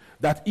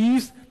 That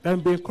is,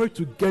 and be encouraged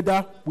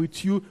together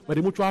with you by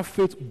the mutual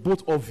faith,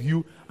 both of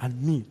you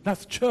and me.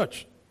 That's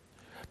church.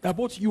 That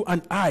both you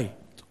and I,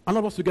 and all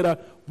of us together,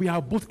 we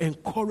are both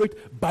encouraged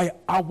by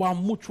our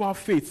mutual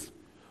faith.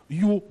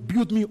 You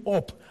build me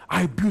up,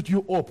 I build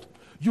you up.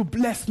 You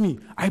bless me,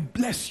 I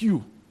bless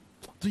you.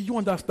 Do you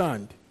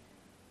understand?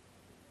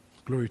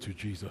 Glory to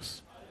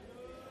Jesus.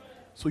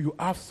 So you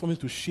have something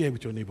to share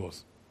with your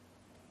neighbors.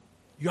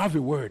 You have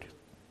a word.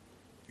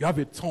 You have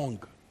a tongue.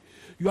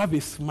 You have a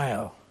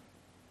smile.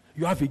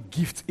 You have a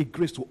gift, a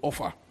grace to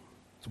offer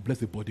to bless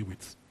the body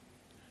with.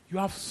 You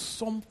have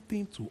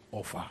something to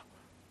offer.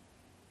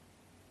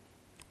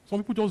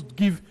 Some people just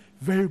give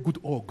very good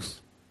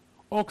hugs.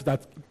 Hugs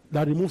that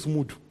removes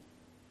mood.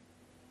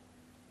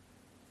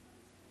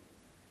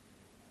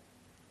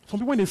 Some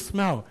people, when they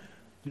smile,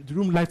 the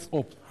room lights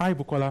up. Hi,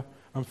 Bukola.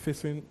 I'm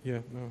facing, Yeah.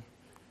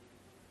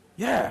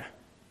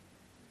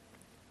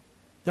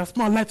 Their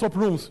smile lights up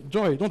rooms.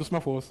 Joy, don't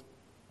smile for us.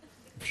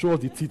 Show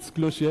us the teeth,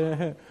 close your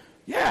hair.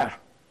 Yeah.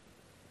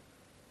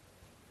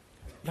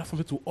 You have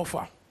something to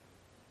offer.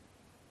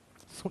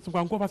 Some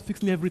can go about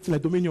fixing everything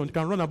like Dominion. You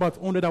can run about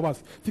 100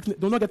 hours.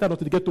 Do not get that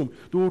until they get home.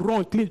 They will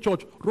run, clean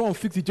church, run,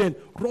 fix the gen,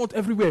 run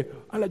everywhere.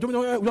 And like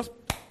Dominion,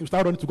 you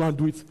start running to go and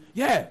do it.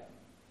 Yeah.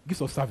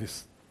 Gifts of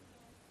service.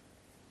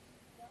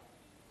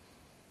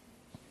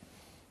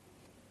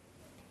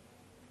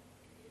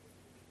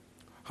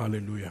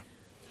 Hallelujah.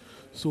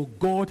 So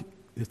God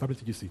is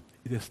establishing TGC.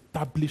 Is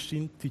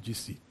establishing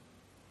TGC.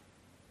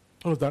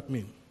 What does that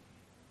mean?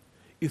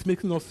 is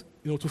making us,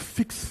 to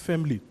fix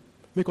family,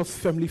 make us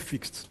family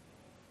fixed,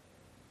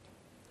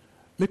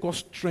 make us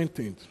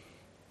strengthened,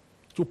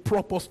 to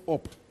prop us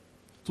up,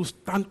 to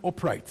stand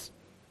upright.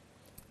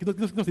 Give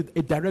us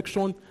a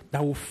direction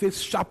that will face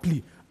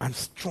sharply and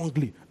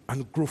strongly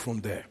and grow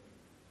from there.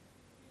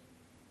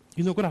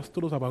 God has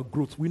told us about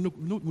growth. We know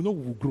we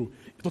will grow.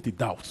 It's not a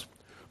doubt.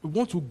 We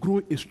want to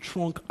grow a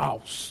strong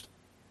house,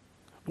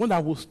 one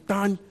that will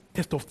stand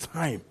test of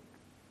time.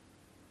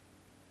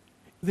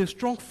 It's a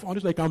strong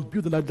foundation that you can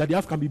build, that the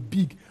house can be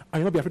big,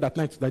 and you'll not be afraid at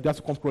night that the house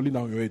will come crawling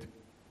down your head.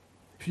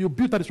 If you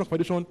build that strong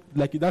foundation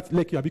like that,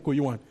 like you Abiko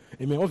one,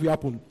 amen, what will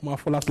happen?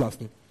 Fall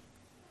last.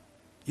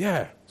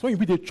 Yeah. So when you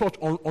build a church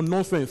on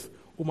nonsense,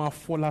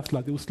 fall last,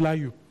 they will slay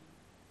you.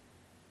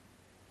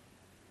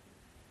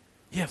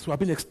 Yes, we have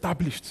been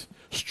established.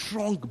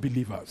 Strong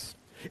believers.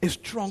 A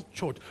strong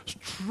church.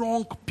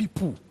 Strong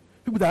people.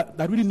 People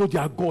that really know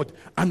their God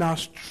and are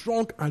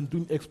strong and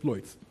doing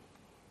exploits.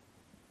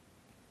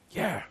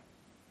 Yeah.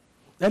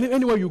 And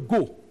anywhere you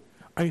go,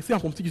 and you see I'm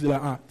from teachers, they're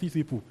like, these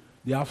people,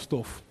 they have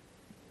stuff.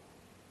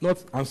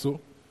 Not and so.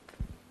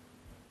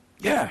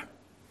 Yeah.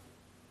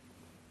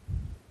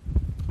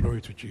 Glory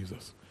to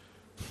Jesus.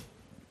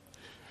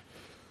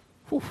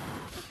 Whew.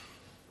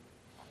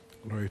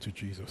 Glory to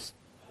Jesus.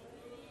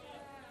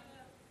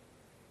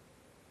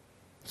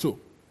 So,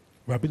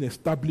 we have been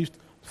established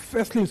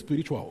firstly in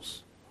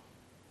spirituals.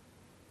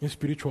 In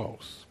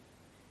spirituals.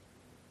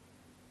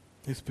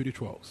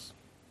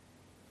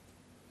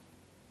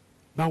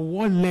 Now,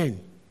 one learn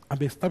and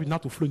be established now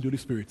to flow in the Holy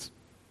Spirit.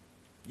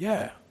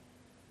 Yeah.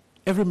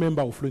 Every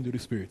member will flow in the Holy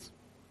Spirit.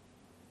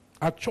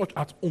 At church,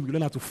 at home, you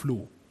learn how to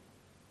flow.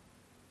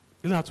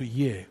 You learn how to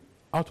hear,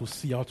 how to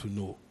see, how to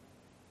know.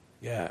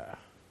 Yeah.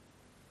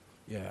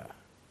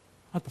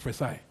 How to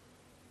prophesy.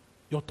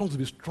 Your tongues will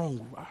be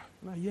strong.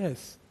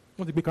 Yes.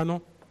 Not the baker,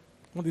 no.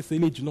 Not the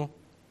silage, no.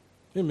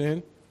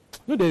 Amen.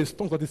 There's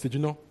tongues that is,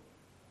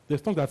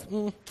 there's tongues that,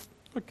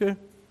 okay.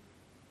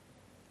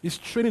 It's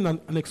training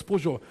and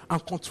exposure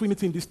and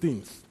continuity in these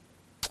things.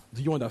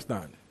 Do you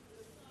understand?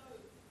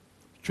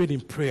 Train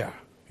in prayer.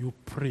 You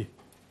pray.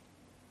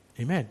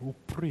 Amen. You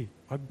pray.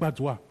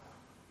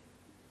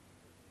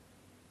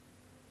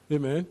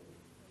 Amen.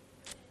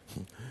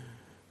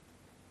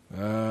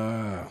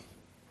 1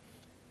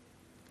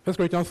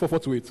 Corinthians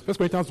 4:4-8. 1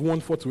 Corinthians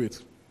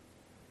 1:4-8.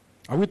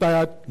 Are we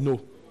tired?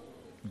 No.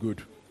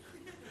 Good.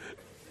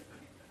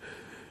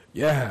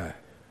 Yeah.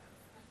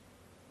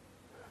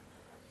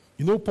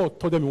 Paul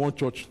taught them in one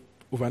church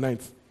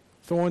overnight.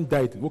 Someone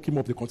died, woke him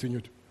up, they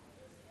continued.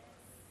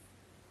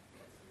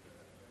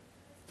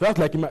 So that's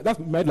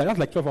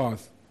like 12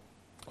 hours.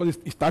 Because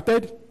it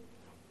started,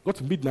 got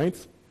to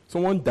midnight,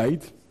 someone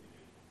died,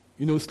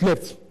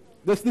 slept.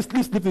 This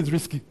sleep is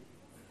risky.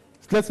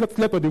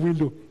 Slept on the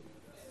window.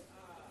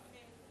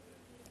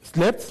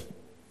 Slept,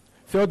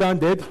 fell down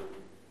dead.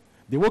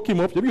 They woke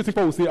him up. Maybe you think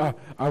Paul will say, I've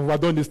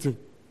overdone this thing.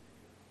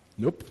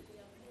 Nope.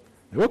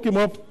 They woke him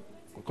up,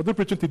 continued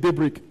preaching till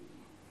daybreak.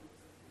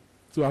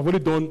 So I've only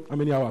done how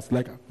many hours?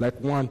 Like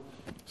 1.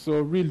 So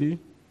really,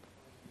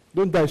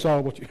 don't die,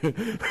 shower. We'll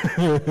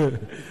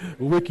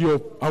wake you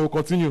up. I will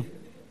continue.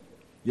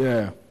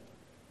 Yeah.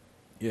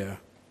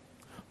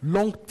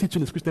 Long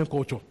teaching is Christian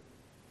culture.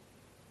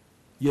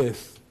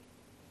 Yes.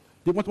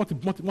 They want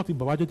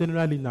Bawaje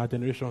generally in our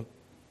generation.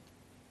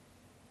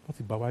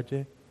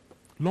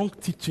 Long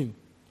teaching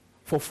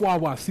for 4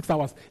 hours, 6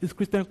 hours is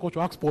Christian culture.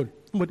 Ask Paul.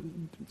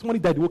 Somebody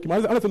died, they woke him up.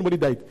 I don't know if anybody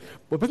died,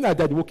 but the person that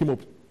died, they woke him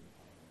up.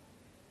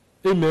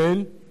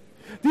 Amen.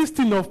 This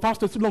thing of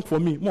pastor is too long for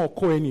me. More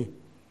call any.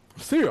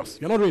 Serious.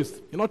 You're not raised.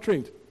 You're not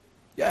trained.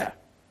 Yeah.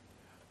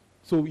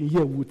 So in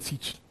here we'll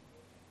teach.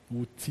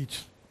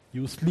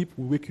 You sleep,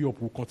 we'll wake you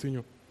up, we'll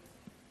continue.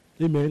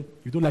 Amen.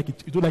 You don't like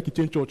it,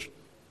 change church.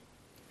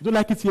 You don't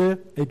like it here,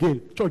 again,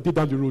 church did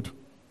down the road.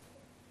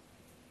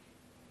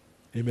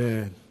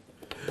 Amen.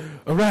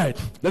 All right,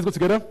 let's go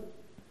together.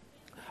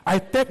 I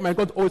thank my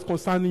God always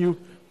concerning you,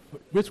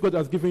 which God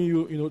has given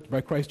you,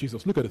 by Christ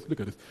Jesus. Look at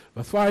this.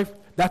 Verse 5,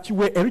 that you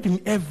were enriched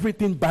in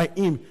everything by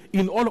him,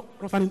 in all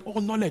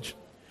knowledge,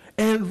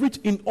 enriched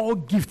in all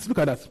gifts. Look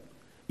at that.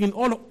 In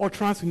all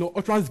utterance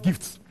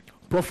gifts,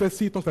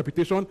 prophecy, tongues,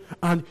 interpretation,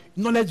 and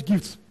knowledge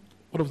gifts.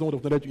 What of the word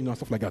of knowledge,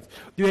 stuff like that.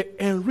 They were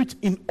enriched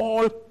in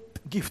all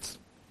gifts.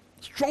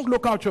 Strong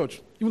local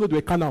church, even though they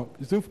were carnal.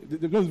 It's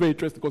very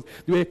interesting because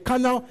they were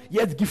carnal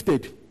yet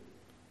gifted.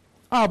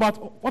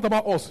 What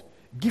about us?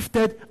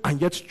 Gifted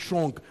and yet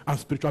strong and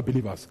spiritual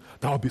believers.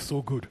 That would be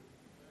so good.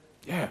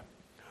 Yeah.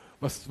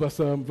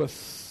 Verse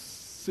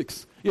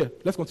 6. Yeah,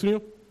 let's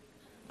continue.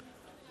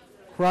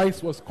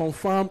 Christ was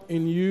confirmed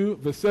in you,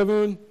 verse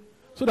 7,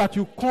 so that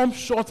you come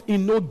short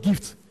in no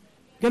gift.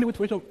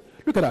 Look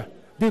at that.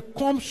 They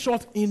come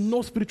short in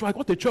no spiritual. I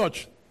got the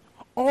church.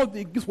 All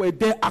the gifts were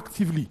there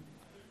actively.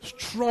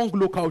 Strong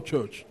local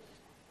church.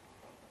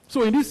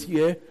 So in this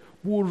year,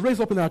 we'll raise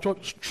up in our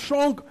church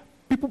strong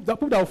people that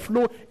will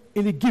flow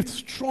in the gift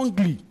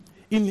strongly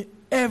in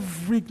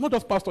every, not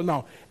just pastor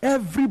now,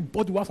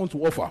 everybody who has something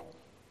to offer.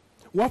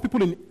 We have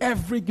people in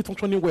every gift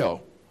functioning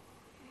well.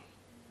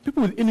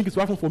 People with any gifts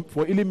will have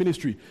for healing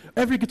ministry.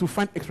 Every gift will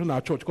find expression in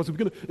our church because we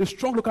begin a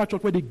strong local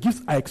church where the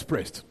gifts are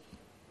expressed.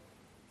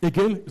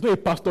 Again, it's not a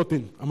pastor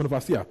thing. I'm an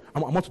overseer.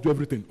 I'm out to do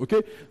everything.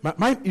 Okay?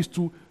 Mine is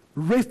to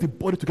raise the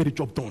body to get the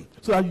job done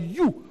so that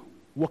you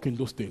work in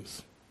those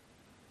things.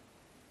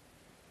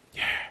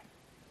 Yeah.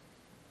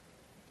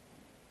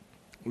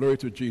 Glory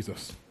to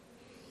Jesus.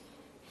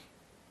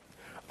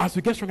 As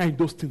we get stronger in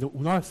those things,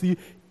 we'll now see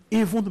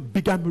even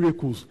bigger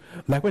miracles,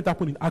 like what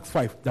happened in Acts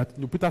 5,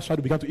 that Peter's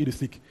shadow began to heal the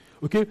sick.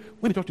 Okay?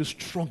 When the church is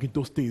strong in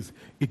those things,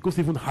 it goes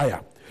even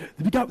higher.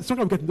 The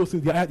stronger we get in those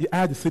things, the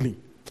higher the ceiling.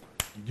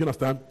 Do you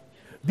understand?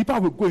 The deeper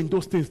we go in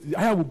those things, the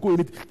higher we go in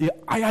it, the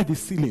higher the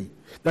ceiling.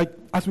 Like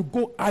as we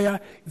go higher,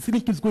 the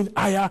ceiling keeps going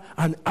higher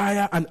and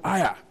higher and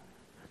higher.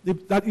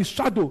 That is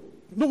shadow.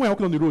 No one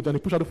walking on the road and they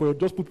push shadow for you,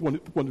 just put people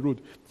on the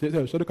road. Say,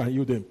 shadow can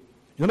heal them.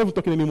 You're not even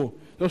talking anymore.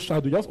 Just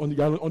shadow, just on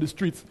the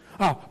streets.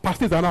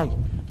 Pastors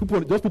around.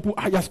 People,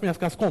 yes,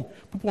 come.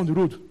 People on the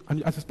road.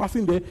 And as it's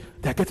passing there,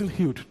 they're getting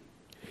healed.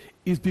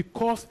 It's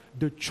because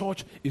the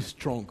church is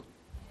strong.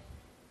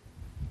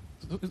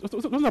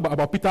 It's not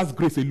about Peter's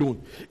grace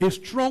alone. A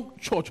strong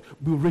church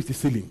will raise the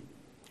ceiling.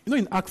 You know,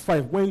 in Acts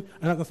 5, when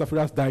Ananias and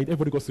Sapphira died,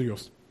 everybody got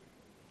serious.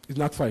 It's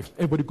in Acts 5.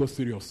 Everybody got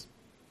serious.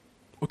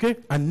 Okay?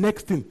 And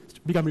next thing,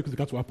 bigger miracles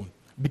began to happen.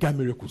 Bigger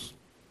miracles.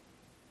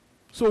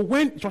 So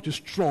when the church is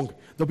strong,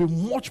 there'll be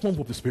much more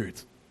of the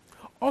Spirit.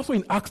 Also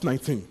in Acts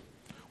 19,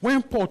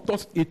 when Paul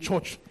taught a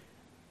church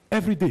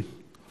every day,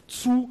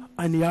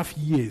 2.5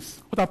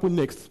 years, what happened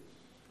next?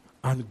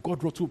 And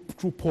God wrote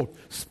through Paul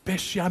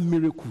special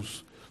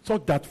miracles, so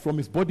that from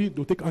his body,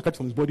 they'll take handkerchiefs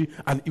from his body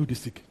and heal the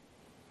sick.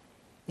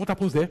 What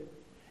happens there?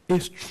 A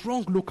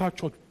strong local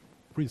church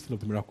brings the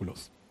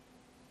miraculous.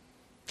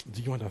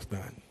 Do you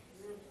understand?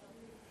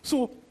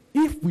 So,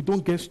 if we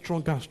don't get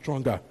stronger and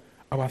stronger,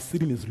 our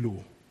ceiling is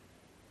low.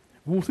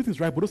 We will see things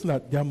right, but those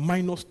that they are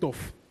minor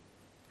stuff.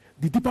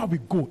 The deeper we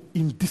go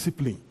in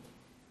discipline,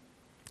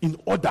 in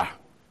order,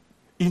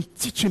 in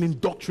teaching, in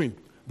doctrine,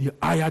 the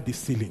higher the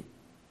ceiling.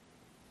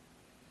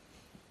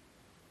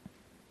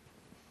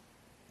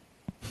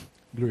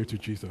 Glory to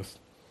Jesus.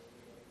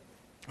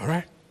 All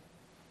right?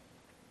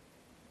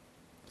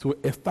 So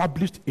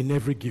established in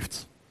every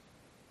gift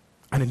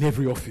and in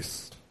every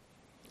office.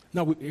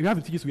 Now, we have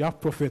in teachers, we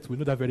have prophets. We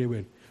know that very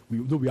well. We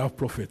know we have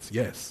prophets,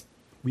 yes.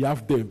 We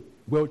have them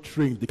well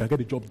trained. They can get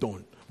the job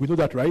done. We know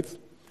that, right?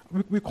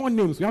 We call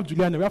names. We have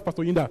Juliana. We have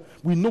Pastor Yinda.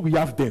 We know we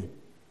have them.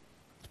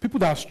 People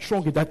that are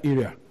strong in that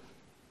area.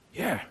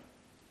 Yeah.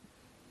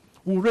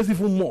 We'll raise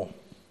even more.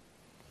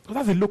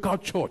 Because that's a local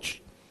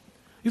church.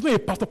 It's not a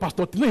pastor.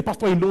 It's not a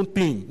pastor alone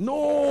thing.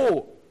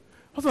 No.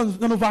 That's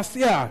an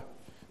overseer.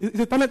 It's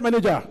a talent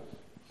manager.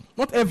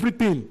 Not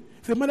everything.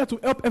 It's a manager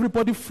to help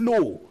everybody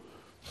flow.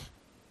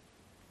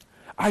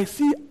 I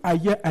see, I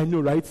hear, I know,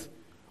 right?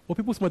 But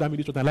people see more than me in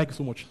this church. I like it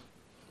so much.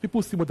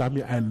 People see more than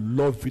me. I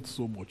love it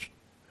so much.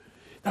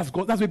 That's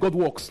God. That's where God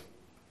works.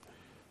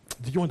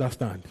 Do you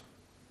understand?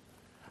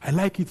 I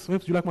like it. So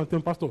if you like my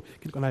term, Pastor,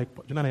 Jonah,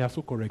 you are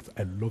so correct.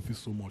 I love it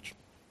so much.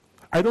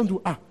 I don't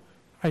do,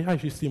 I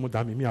should see more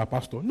than me, our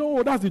pastor.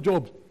 No, that's the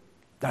job.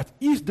 That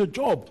is the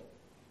job.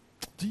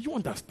 Do you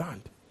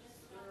understand?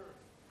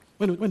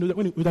 When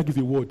that gives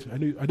a word,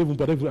 I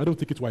don't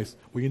take it twice.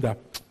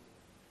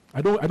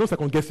 I don't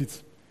second guess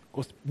it.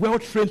 Because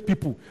well-trained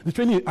people, the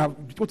training,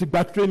 people take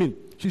bad training.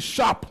 She's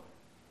sharp.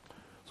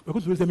 So we're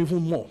going to raise them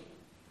even more.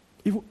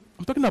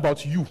 I'm talking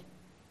about you.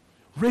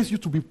 Raise you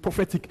to be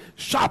prophetic,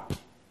 sharp.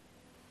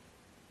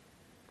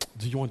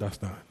 Do you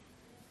understand?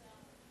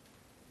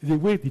 The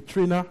way the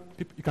trainer,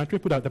 you can train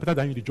people that are better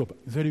than you in the job.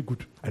 It's very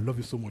good. I love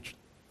it so much.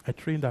 I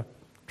trained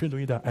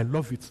doing that. I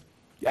love it.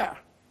 Yeah.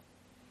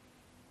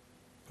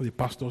 It's the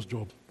pastor's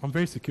job. I'm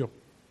very secure.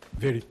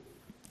 Very.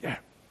 Yeah.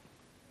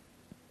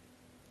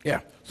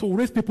 Yeah. So we'll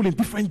raise people in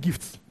different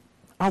gifts.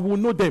 And we'll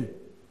know them.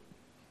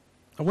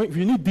 And if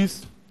you need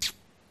this,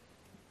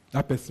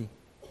 that person.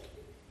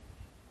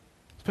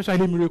 Special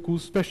healing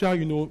miracles, special,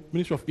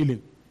 ministry of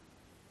healing.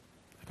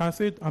 I can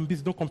say, I'm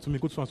busy, don't come to me,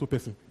 go to so-and-so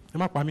person.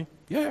 Am I by me?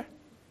 Yeah.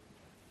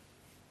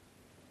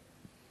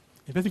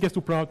 If the person gets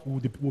too proud,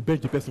 we'll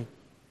bench the person.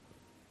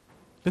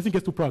 If the person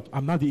gets too proud,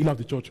 I'm now the healer of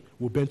the church,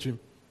 we'll bench him.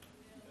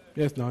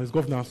 Yes, now, it's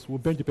governance, we'll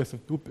bench the person.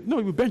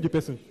 We'll bench the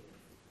person.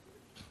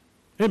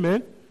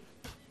 Amen?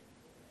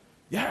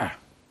 Yeah.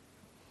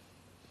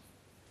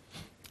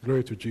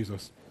 Glory to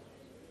Jesus.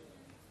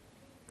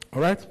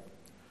 All right?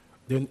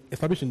 Then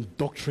establishing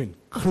doctrine,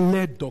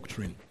 clear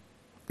doctrine.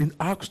 In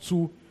Acts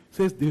 2, it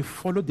says they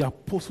followed the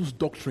apostles'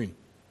 doctrine.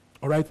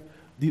 All right?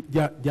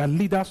 Their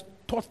leaders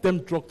taught them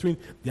doctrine.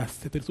 They are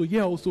settled. So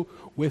here also,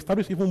 we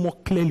establish even more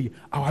clearly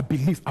our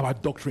beliefs, our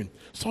doctrine.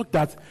 So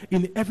that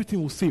in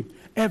everything we say,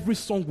 every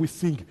song we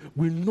sing,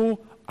 we know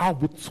how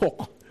we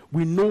talk.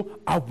 We know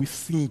how we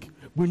sing.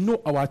 We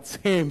know our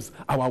terms,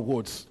 our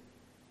words.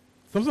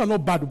 Some things are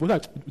not bad, but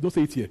we don't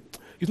say it here.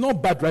 It's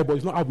not bad, right? But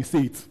it's not how we say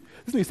it.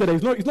 This thing he said,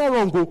 it's not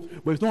wrong,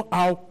 but it's not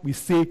how we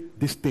say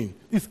this thing.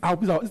 This is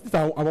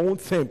our own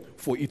term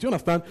for it. You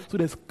understand? So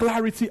there's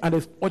clarity and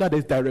there's order,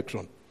 there's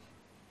direction.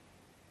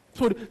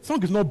 So the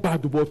song is not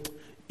bad, but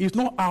it's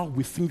not how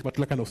we sing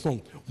particular kind of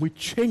song. We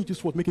change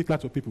this word, make it clear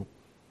to people.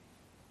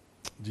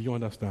 Do you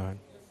understand?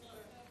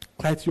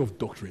 Clarity of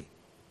doctrine.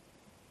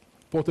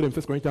 Paul told them in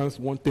 1 Corinthians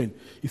 1:10.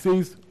 He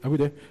says, are we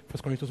there?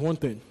 1 Corinthians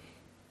 1:10.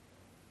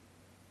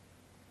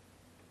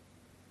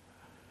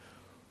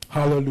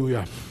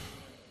 Hallelujah.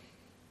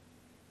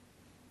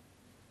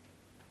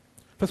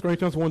 1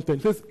 Corinthians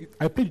 1:10 says,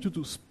 I pray you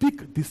to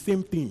speak the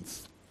same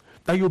things,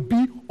 that you'll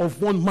be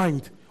of one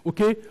mind,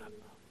 okay?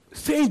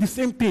 Saying the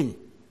same thing.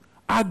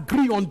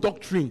 Agree on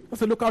doctrine.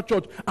 That's a local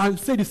church, and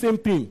say the same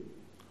thing.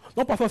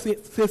 One pastor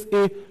says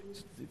A,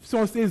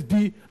 someone says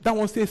B, that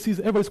one says C,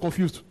 everybody's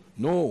confused.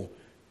 No.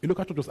 A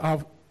local church must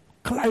have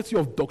clarity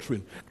of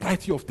doctrine,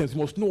 clarity of terms.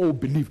 You must know what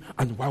we believe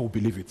and why we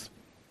believe it.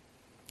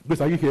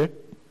 Grace, are you here?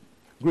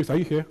 Grace, are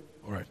you here?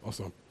 All right,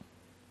 awesome.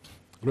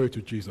 Glory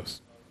to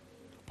Jesus.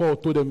 Paul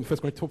told them,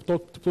 told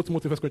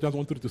Timothy, 1 Corinthians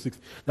 1:3-6,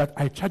 that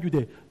I charge you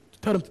there,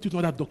 tell them to teach no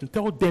other doctrine.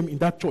 Tell them in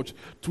that church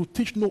to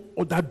teach no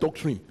other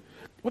doctrine.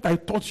 What I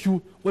taught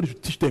you, what did you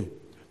teach them?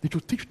 They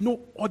should teach no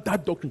other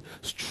doctrine.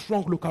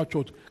 Strong local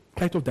church,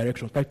 clarity of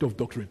direction, clarity of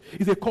doctrine.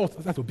 It's a course,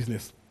 that's your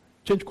business.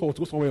 Change course,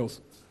 go somewhere else.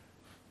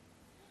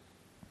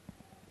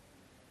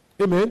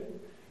 Amen?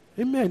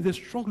 Amen. It's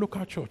a strong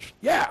local church.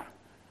 Yeah.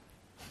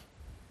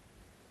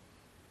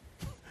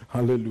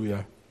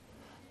 Hallelujah.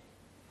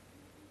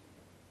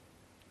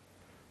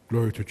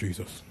 Glory to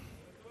Jesus.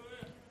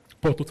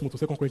 Paul told Timothy,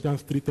 2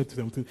 Corinthians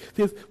 3:10-17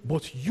 says,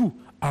 but you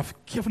have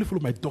carefully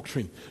followed my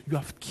doctrine. You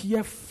have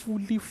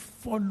carefully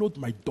followed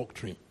my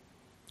doctrine.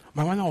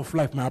 My manner of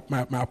life, my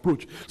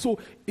approach. So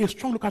a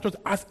strong local church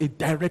has a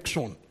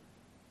direction.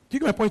 Do you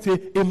get my point here?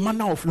 A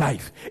manner of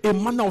life, a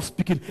manner of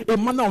speaking, a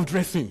manner of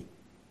dressing.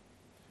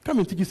 Come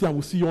in TGC and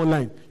we'll see you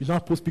online. You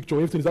don't post picture,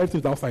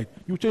 everything's outside.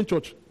 You change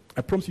church.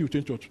 I promise you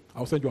change church.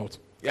 I'll send you out.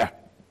 Yeah.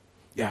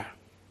 Yeah.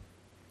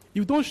 If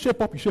you don't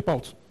shape up, you shape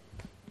out.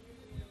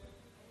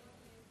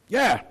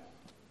 Yeah.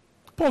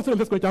 Paul said in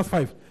 1 Corinthians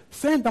 5,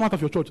 send them out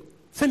of your church.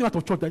 Send them out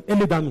of church that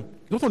early down.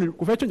 You don't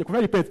want to change,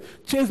 repent.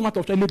 Change them out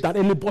of church early down,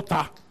 early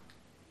butter.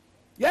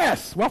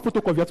 Yes. What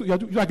protocol?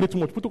 You agree too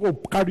much. Protocol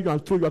will carry you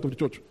and throw you out of the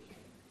church.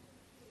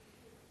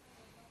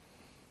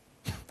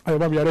 I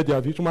remember me already.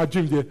 I've my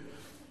gym there.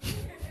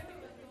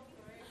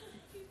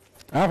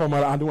 I have a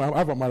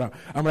mara.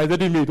 I'm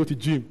already made to the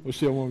gym.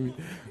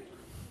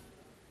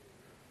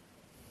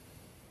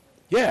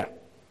 Yeah.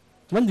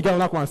 When the guy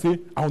will come and say,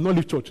 I will not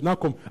leave church. Now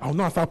come, I will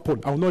not answer Paul.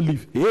 I will not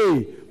leave.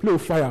 Hey, play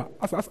with fire.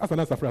 Ask an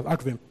answer for us.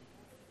 Ask them.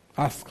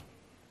 Ask.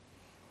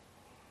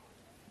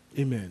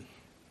 Amen.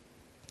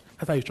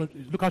 That's how a church,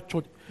 local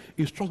church,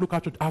 a strong local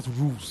church has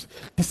rules,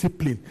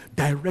 discipline,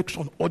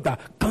 direction, order,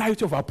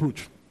 clarity of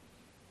approach.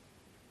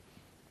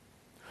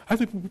 I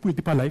see people in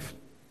deeper life,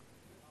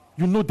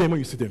 you know them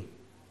when you see them.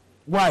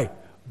 Why?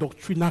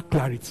 Doctrinal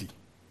clarity.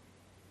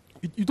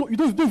 You don't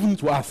even need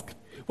to ask.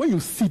 When you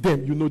see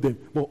them, you know them.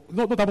 But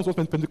not happens with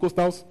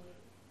Pentecostals.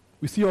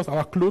 We see us,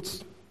 our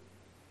clothes,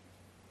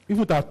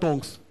 even with our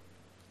tongues.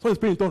 So it's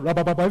praying in tongues,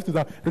 everything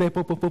is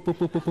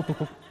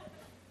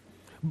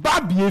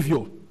bad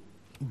behavior.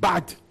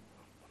 Bad.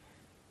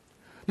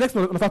 Next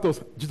one,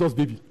 was Jesus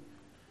baby.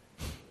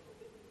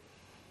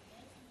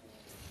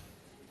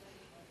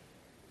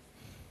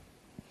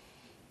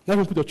 Now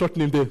you put your church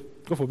name there.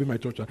 God forbid my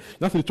church.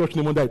 That's the church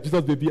name on that.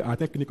 Jesus baby, I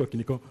think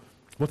clinical.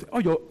 But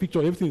all your picture,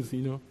 everything is,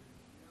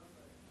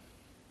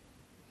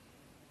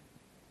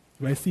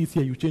 When I see it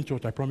here, you change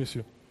church, I promise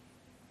you.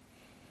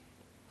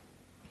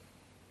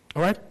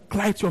 All right?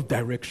 Clarity of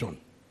direction.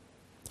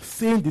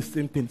 Saying the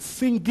same things.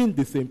 Singing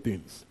the same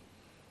things.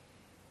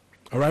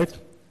 All right?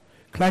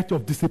 Clarity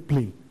of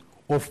discipline.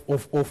 Of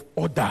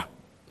order.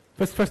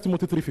 1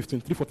 Timothy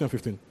 3:15, 3:14 and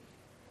 15.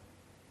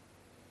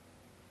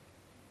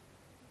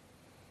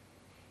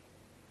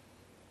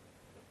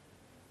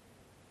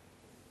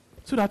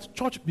 So that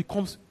church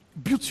becomes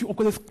beauty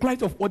because there's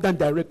clarity of order and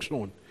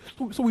direction.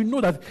 So we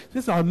know that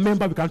this is our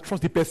member, we can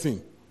trust the person.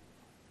 Do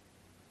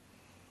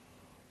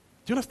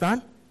you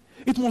understand?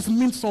 It must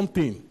mean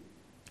something.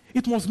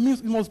 It must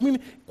mean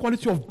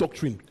quality of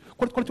doctrine,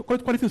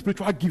 quality of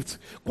spiritual gifts,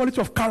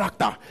 quality of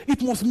character.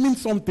 It must mean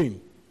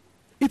something.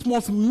 It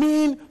must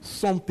mean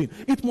something.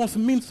 It must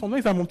mean something.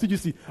 If I'm on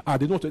TGC,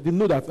 they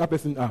know that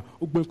person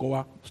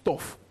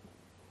stuff.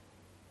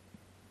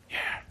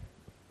 Yeah.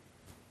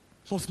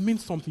 It must mean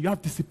something. You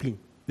have discipline.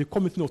 They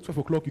come meeting at 12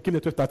 o'clock, you came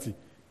at 12:30.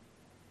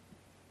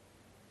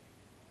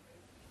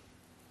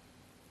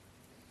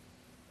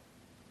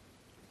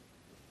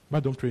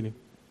 Madam training.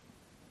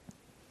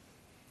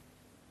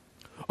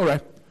 All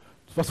right,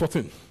 verse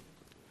 14.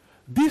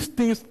 These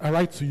things I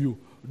write to you,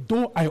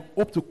 though I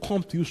hope to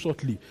come to you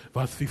shortly.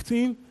 Verse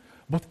 15.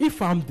 But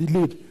if I'm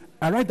delayed,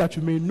 I write that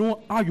you may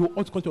know how you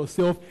ought to conduct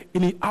yourself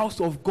in the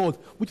house of God,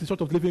 which is the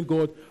church of living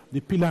God,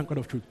 the pillar and God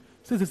of truth.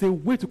 Says there's a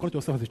way to conduct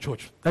yourself as a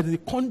church. That is a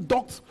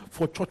conduct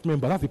for church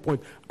members. That's the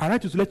point. I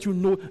write to let you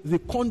know there's a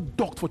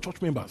conduct for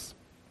church members.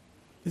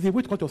 There's a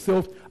way to conduct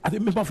yourself as a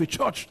member of a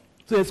church.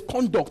 So there's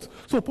conduct.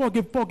 So Paul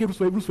gave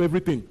rules for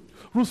everything.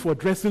 Rules for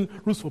dressing,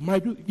 rules for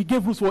marriage. He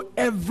gave rules for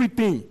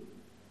everything.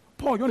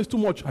 Paul, your own is too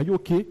much. Are you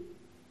okay?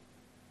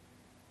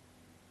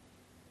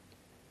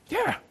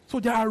 Yeah. So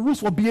there are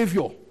rules for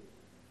behavior.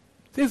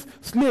 It says,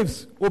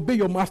 slaves, obey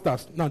your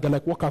masters. Now they're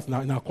like workers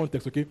now in our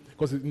context, okay?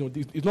 Because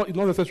it's not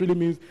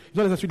necessarily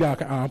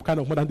a kind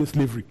of modern day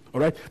slavery.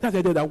 All right? That's the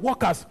idea that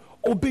workers,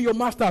 obey your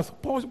masters.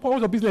 Paul's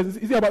your business.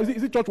 Is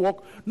it church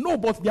work? No,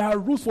 but there are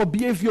rules for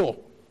behavior.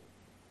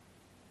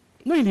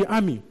 Not in the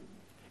army.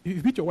 If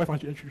you beat your wife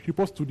and she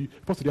reports to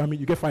the army,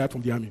 you get fired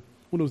from the army.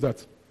 Who knows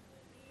that?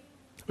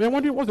 I'm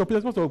wondering what's your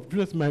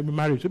business in my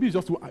marriage? Maybe it's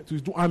just to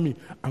do army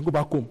and go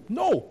back home.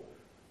 No.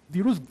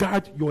 The rules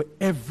guard your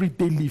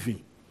everyday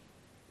living.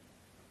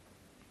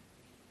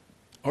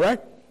 All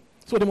right?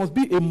 So there must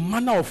be a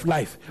manner of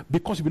life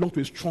because you belong to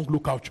a strong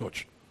local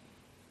church.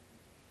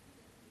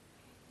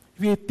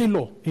 If you're a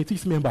tailor, a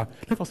teach member,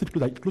 let us see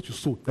the clothes you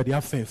sew, that they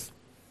have sense.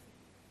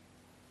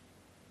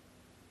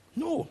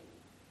 No.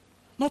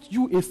 Not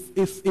you,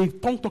 a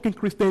tongue-talking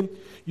Christian,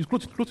 you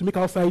clothes to make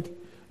outside,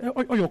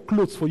 all your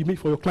clothes for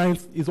your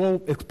clients is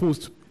all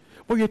exposed.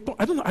 But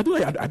I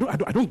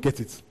don't get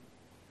it.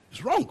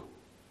 It's wrong.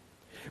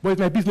 But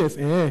it's my business.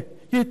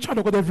 You're a child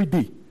of God every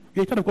day.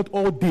 You're a child of God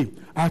all day.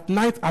 At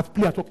night, at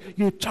play, at work.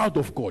 You're a child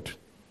of God.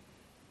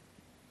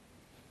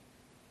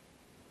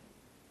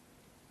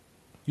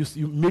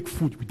 You make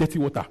food with dirty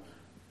water.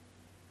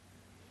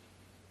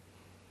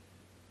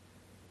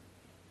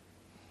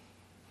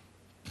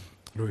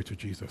 Glory to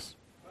Jesus.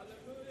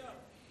 Hallelujah.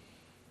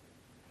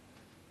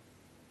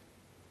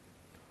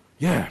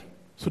 Yeah.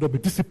 So there'll be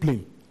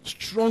discipline,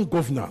 strong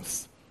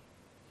governance,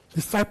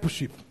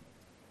 discipleship.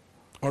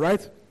 All right?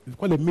 If you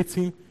call a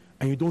meeting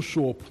and you don't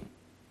show up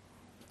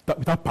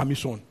without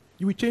permission,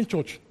 you will change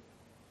church.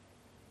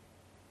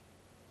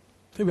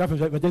 Say we have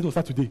evangelism on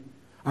Saturday,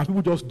 and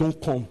people just don't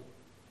come.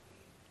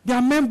 They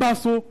are members,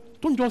 so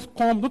don't just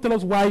come. Don't tell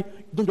us why.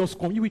 Don't just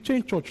come. You will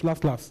change church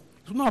last.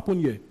 It will not happen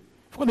here.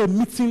 If you call a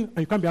meeting and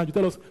you can't be, you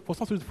tell us for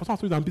some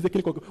reason I'm busy.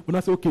 When I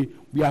say okay,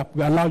 we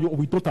allow you or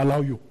we don't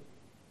allow you.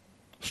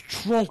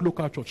 Strong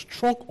local church,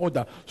 strong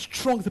order,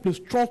 strong discipline,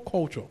 strong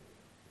culture.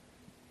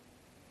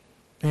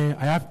 I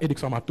have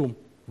headaches from at home.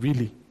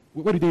 Really?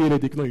 Where did they hear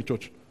headache not in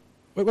church?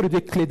 Where did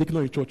they clear headache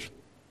not in church?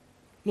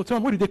 No, tell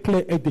me, where did they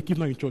clear headache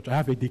not in church? I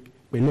have headache.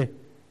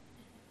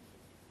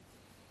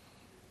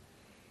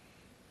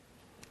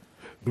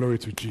 Glory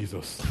to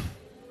Jesus.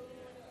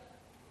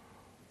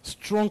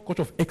 Strong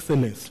culture of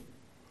excellence.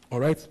 All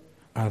right?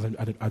 As an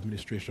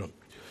administration.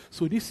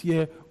 So this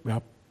year, we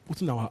are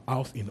putting our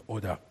house in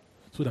order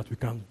so that we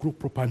can grow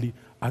properly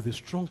as a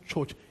strong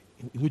church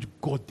in which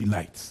God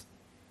delights.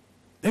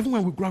 Even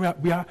when we grow,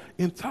 we are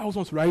in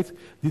thousands, right?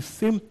 The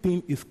same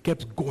thing is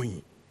kept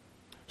going.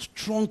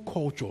 Strong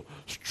culture,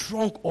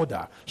 strong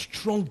order,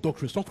 strong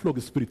doctrine, strong flow of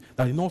the Spirit,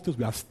 that in all things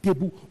we are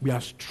stable, we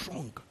are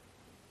strong.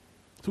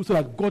 So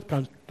that God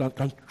can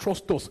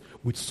trust us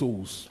with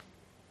souls.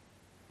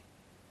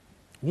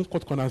 We won't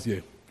cut corners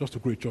here, just to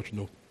grow a church,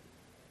 no.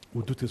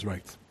 We'll do this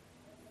right.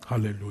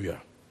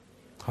 Hallelujah.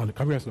 Hallelujah.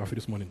 Can we rise to our feet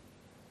this morning?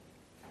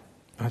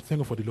 And thank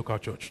you for the local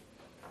church.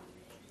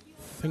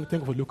 Thank you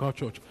for the local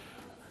church.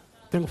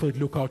 Thank you for the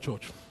local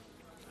church.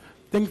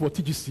 Thank you for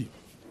TGC.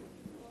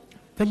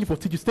 Thank you for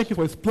TGC. Thank you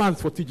for his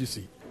plans for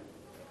TGC.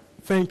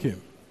 Thank him.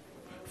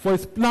 For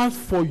his plans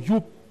for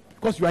you,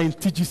 because you are in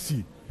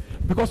TGC.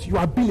 Because you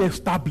are being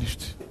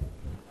established.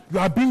 You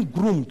are being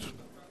groomed.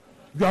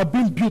 You are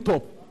being built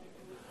up.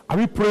 Are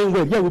we praying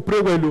well? Yeah, we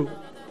pray well.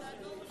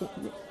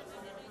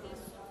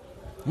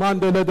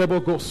 Mandele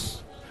debogos.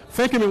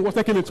 Thank him in words,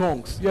 thank him in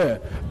tongues. Yeah.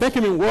 Thank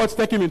him in words,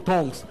 thank him in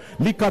tongues.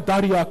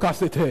 Likadaria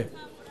kasete.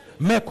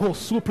 Meko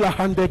supla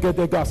handege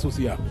de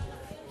gasusia.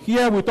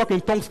 Here we talk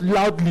in tongues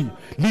loudly.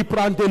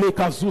 Liprandele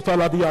kazuta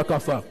ladia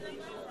kasa.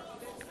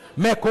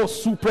 Meko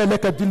supre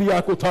leke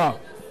diliakota.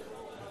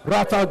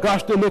 Rata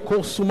gashte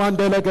leko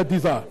sumandele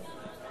gediza.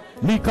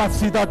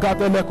 Likatsida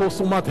gade leko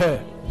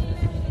sumate.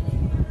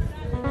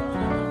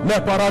 Le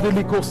parade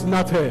likos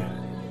nate.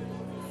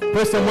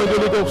 Praise the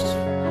Holy Ghost.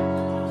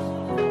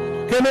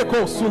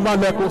 Keleko suma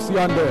leko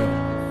siande.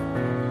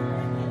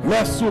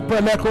 Le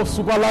super leko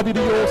subaladi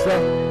diosa.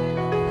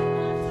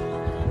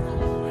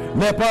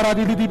 Le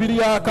parade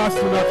lidibiria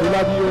kasuna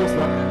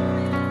filadiosa.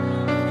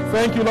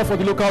 Thank you, Lord, for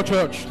the local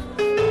church.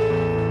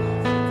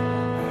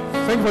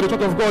 Thank you for the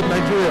Church of God in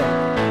Nigeria.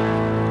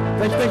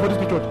 Thank you for this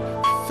church.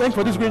 Thank you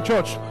for this great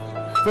church.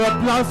 For your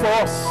plans for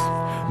us.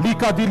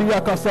 Lika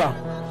dilia kasa.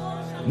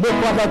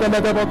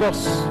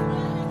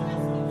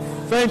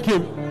 Thank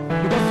him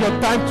because it's your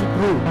time to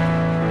grow.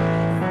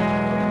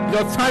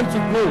 Your time to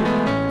grow,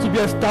 to be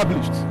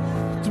established,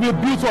 to be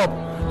built up,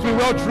 to be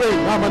well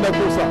trained.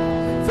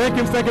 Thank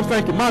him. Thank him.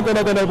 Thank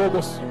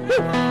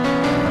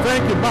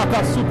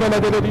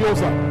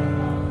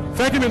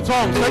him in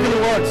tongues, thank him in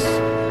words.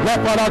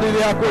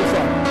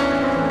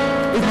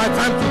 It's my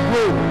time to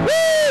grow.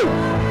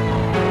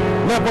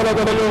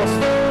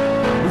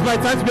 It's my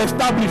time to be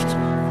established,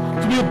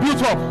 to be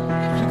built up.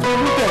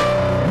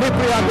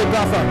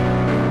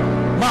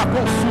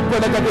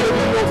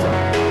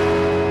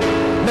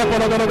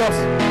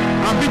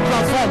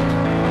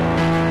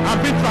 I'm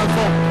being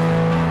transformed.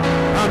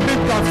 I'm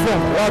being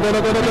transformed.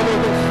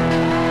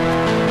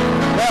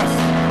 Yes.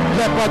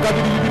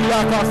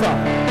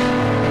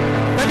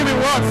 Take him in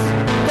words.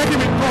 Take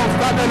him in tongues.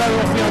 That the Lord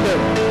was here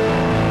there.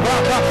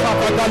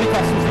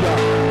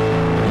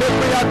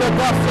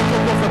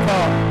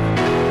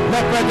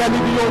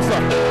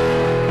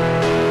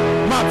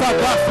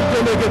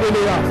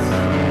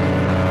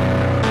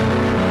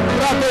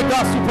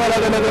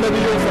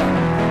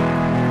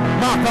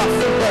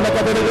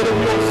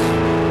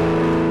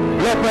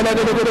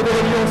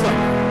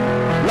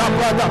 La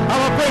brada,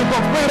 I'm praying,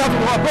 God, pray it out,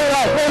 pray it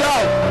out, pray it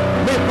out.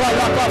 Le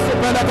brada, caso,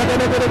 pela,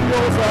 cadena,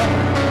 diosa.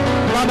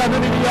 Manda,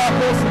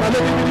 diosa, manda,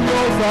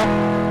 diosa.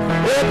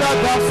 Eda,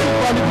 caso,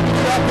 pela,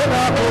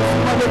 cadena,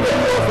 manda,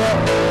 diosa.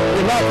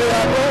 La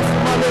vea, caso,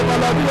 manda,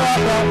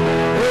 diosa.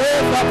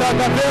 Eda,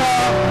 cadena,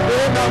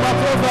 eda,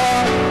 matrosa.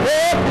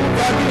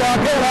 Eda,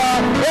 cadena,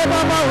 eda,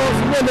 maros,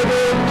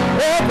 melede.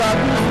 Eda,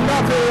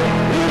 disnate.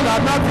 Ila,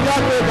 natia,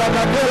 eda,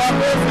 cadena,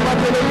 caso,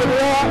 manda,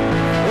 diosa.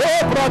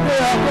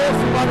 Pratea,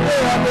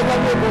 Matea,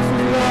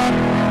 Bosuya,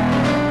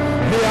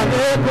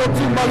 Leaneco,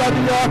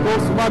 Timbaladia,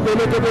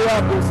 Cosmadele de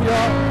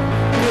Abusia,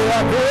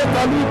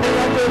 Leaneca,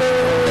 Libere,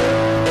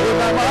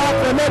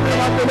 Enamate,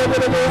 Lematele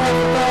de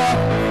Asta,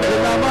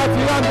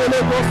 Enamatia, de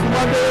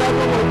Cosmadea,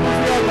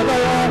 Bosuya,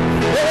 Cadaya,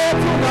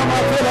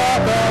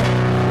 Etunamatelata,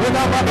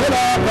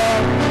 Enamatelata,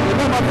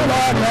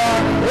 Enamatelata,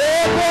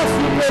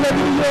 Ecosupele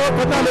Dio,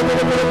 Catale de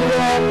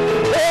Dio,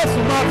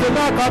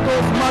 Esmatenaca,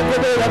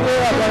 Cosmadele de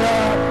Adaya.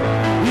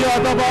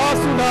 The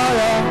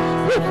Basunaya,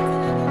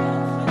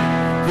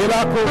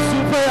 Ilako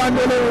Super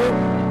Andele,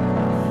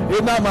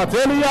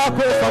 Inamatelia,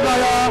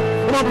 Kosamaya.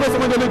 Come on, praise the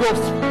Holy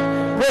Ghost.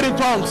 Pray in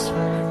tongues,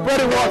 pray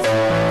in words,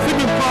 sing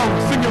in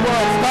tongues, sing in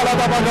words.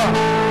 Kaladabaga,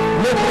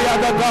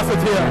 Lebriaga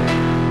Gasset here,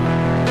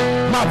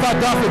 Mata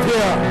Gasset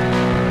here,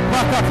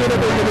 Mata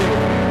Telebele.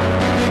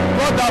 The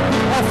God that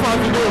put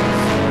orphans in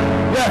homes,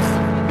 yes,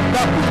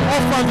 that put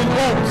orphans in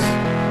homes.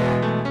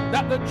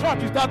 That the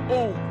church is that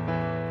home.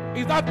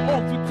 Is that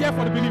home to care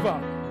for the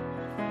believer?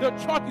 The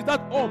church is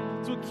that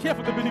home to care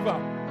for the believer,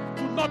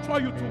 to nurture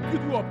you, to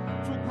build you up,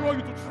 to grow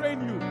you, to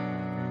train you.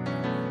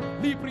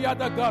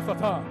 Libriada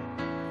gasata,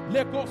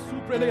 leko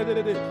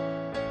suprelegede,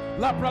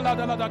 la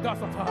pralada la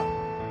gasata,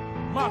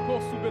 marco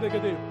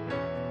suprelegede.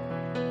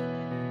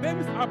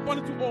 Babies are born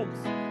into homes.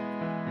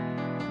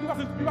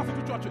 Believers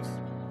into churches.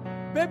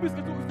 Babies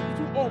into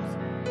homes.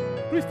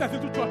 Christians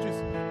into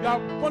churches. You are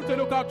born to a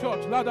local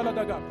church,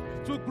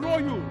 to grow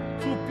you,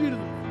 to build.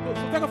 So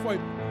thank God for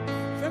it.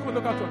 Thank for the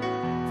local church.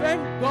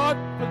 Thank God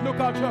for the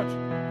local church.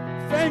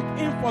 Thank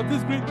Him for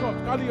this green church.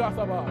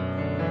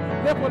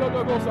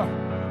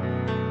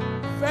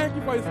 Thank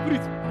you for His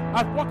Spirit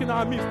at work in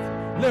our midst.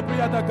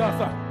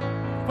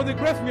 For the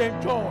grace we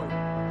enjoy.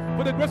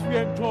 For the grace we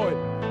enjoy.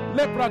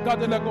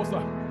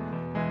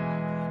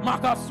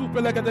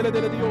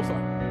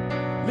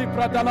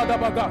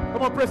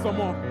 Come on, pray some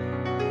more.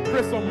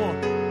 Pray some more.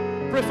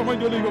 Pray some more in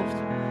the Holy Ghost.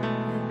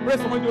 Pray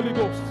some more in the Holy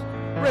Ghost.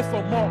 Pray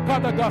some more.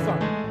 Kadagasa.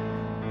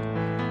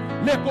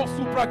 Leko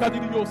supra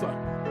gadidiosa.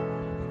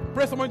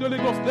 Pray some more in the Holy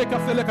Ghost. Leka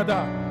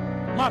selekada.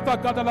 Mata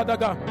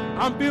gadaladaga.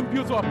 I'm being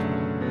built up.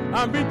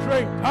 I'm being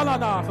trained.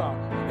 Halanasa.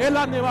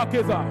 Elanema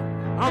keza.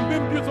 I'm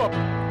being built up.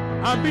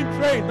 I'm being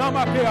trained.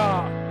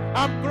 Namakea.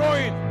 I'm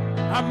growing.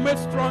 I'm made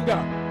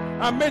stronger.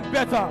 I'm made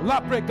better.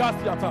 Lapre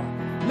gasiata.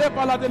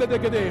 Lepala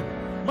delegede.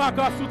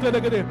 Maka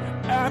sutelegede.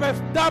 I'm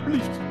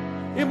established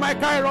in my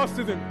Kairos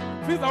season.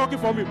 Things are working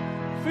for me.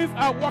 Things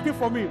are working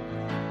for me.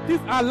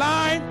 Things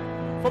align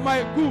for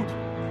my good.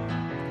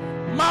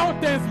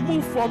 Mountains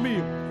move for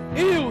me.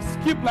 Hills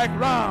skip like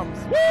rams.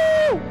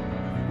 Woo!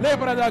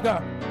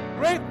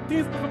 Great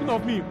things are spoken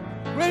of me.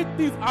 Great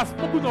things are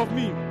spoken of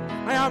me.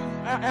 I am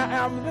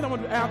named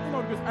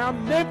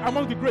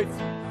among the greats.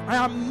 I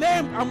am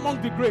named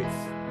among the greats.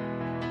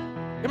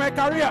 In my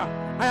career,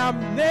 I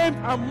am named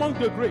among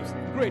the greats.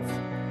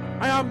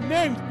 I am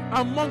named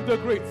among the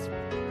greats.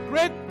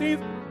 Great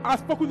things are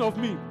spoken of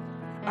me.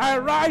 I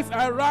rise.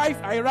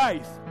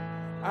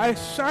 I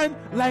shine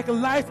like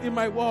light in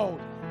my world.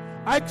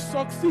 I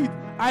succeed.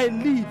 I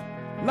live.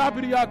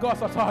 Labiria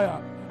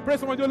Gosataya. Praise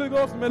the Holy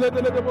Ghost.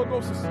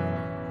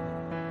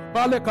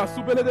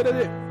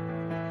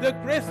 The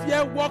grace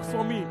here works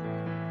for me.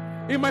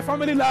 In my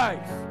family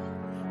life.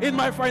 In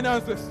my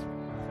finances.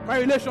 My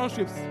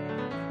relationships.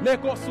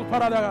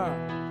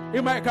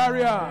 In my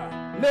career.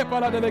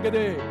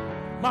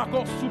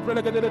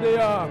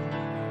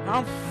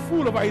 I'm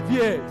full of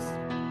ideas.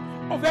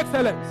 Of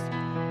excellence,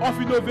 of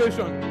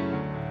innovation.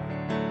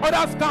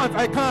 Others can't,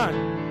 I can.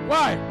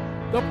 Why?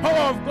 The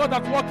power of God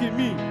that works in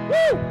me.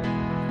 Woo!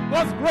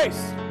 God's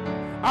grace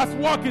has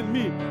worked in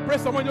me.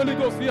 Praise someone, Holy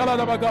Ghost.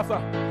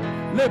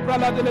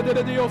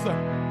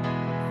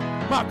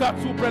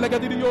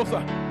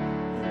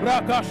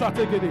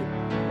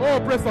 Oh,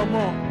 praise some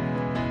more.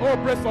 Oh,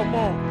 praise some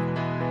more.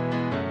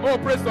 Oh,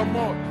 praise some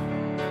more.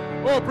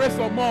 Oh, praise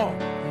some more.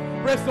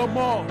 Praise some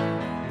more.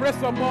 Praise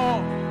some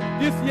more.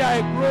 This year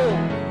I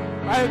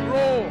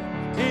grow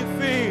in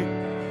seeing,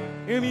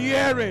 in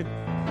hearing,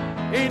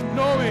 in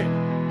knowing.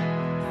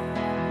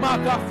 My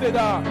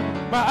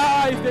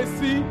eyes, they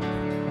see.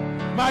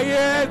 My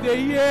ears, they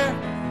hear.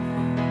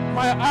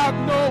 My heart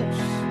knows.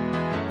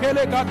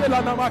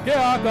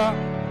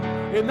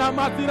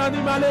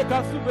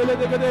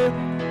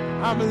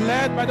 I'm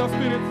led by the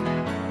Spirit.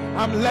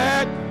 I'm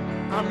led.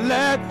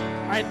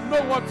 I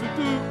know what to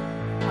do.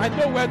 I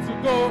know where to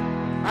go.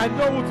 I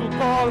know who to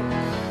call.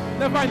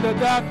 Never in the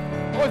dark,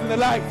 always in the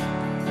light.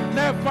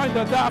 Never in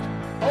the dark,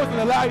 always in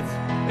the light.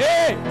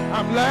 Hey,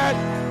 I'm led.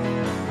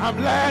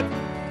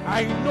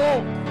 I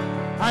know.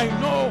 I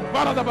know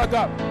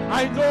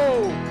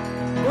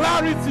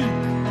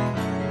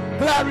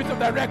clarity of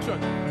direction.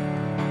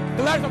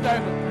 Clarity of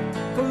direction.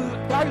 Clarity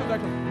of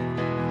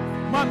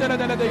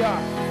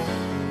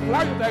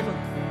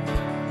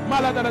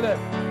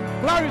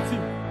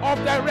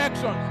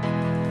direction.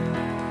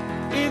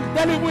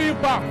 Indelible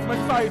impact on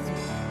society.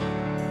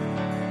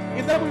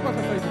 Indelible impact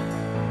on society.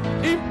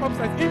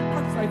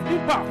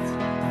 Impact.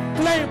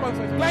 Clear impact.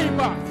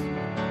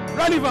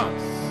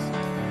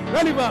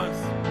 Relevance.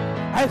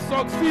 I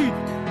succeed.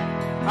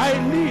 I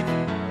lead.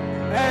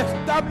 I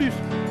establish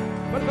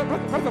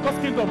God's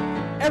kingdom.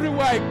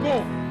 Everywhere I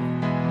go,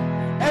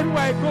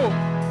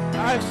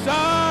 I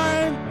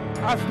shine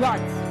as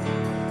light.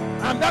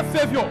 I'm that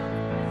Savior,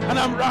 and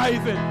I'm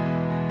rising.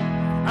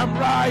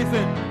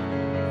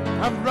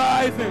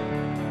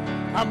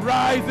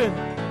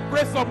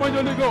 Pray some more,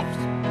 Holy Ghost.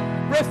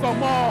 Pray some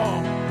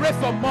more. Pray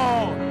some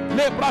more.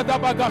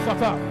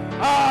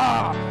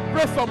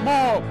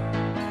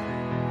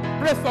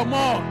 Pray some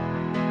more.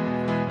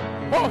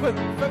 Verse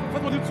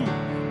 22.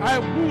 I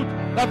would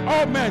that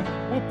all men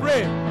will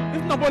pray.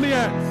 If nobody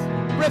else,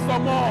 pray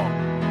some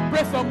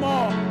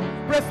more.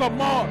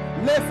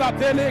 Lesa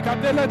tele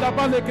katele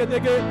dabale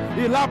kedege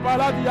ila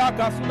paladia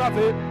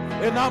kasunate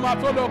enama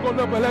tolo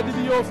kolo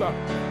peladiosa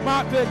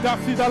mate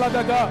gasida la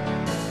daga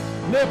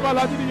le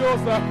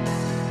paladiosa.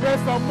 Pray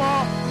some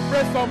more.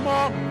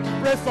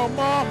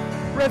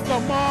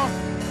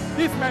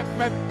 This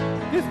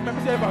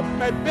message ever,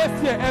 my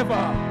best year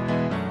ever.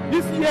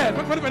 This year,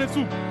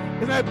 2022,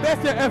 is my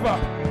best year ever.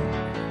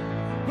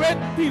 Great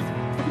things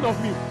spoken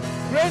of me.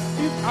 Great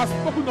things are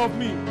spoken of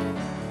me.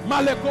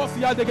 Malekos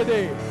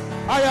yadegede.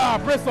 Aya,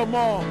 pray some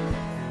more.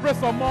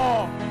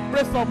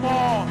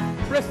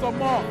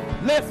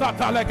 Let's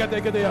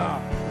atalekadegedea.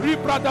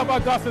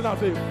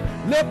 Ripradabagasenate.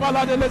 Le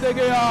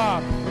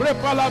paladeledegea.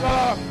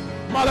 Repalada.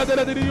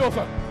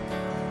 Maladelediosa.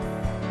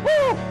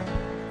 Woo!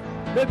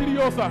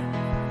 Lediosa.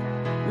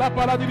 La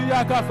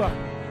paladilia casa.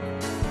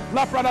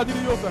 La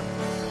paladiosa.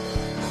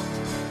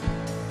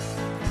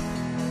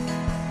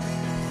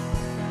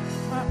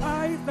 My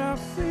eyes have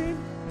seen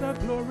the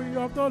glory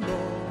of the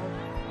Lord.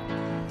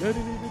 Who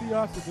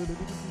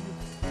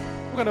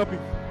can help me?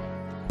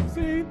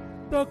 See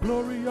the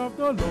glory of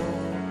the Lord.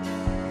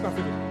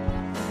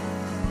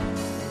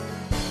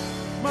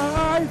 My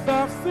eyes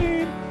have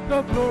seen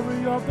the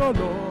glory of the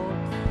Lord.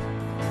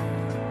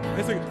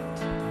 Let's sing it.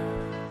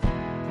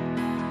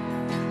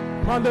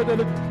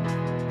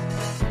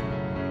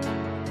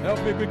 Help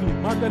me quickly.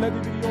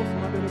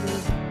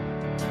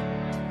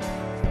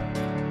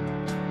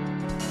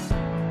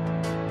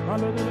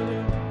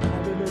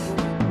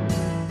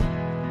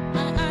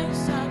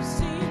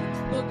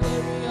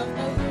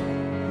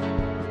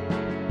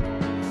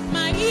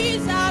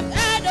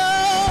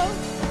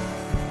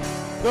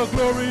 The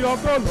glory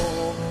of the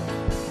Lord.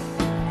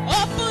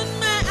 Open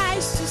my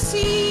eyes to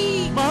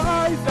see. My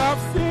eyes have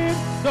seen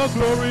the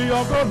glory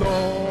of the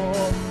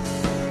Lord.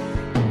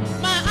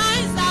 My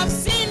eyes have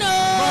seen,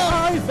 My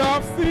eyes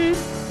have seen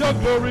the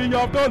glory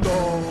of the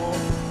Lord.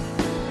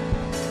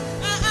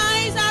 My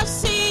eyes have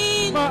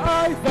seen. My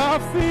eyes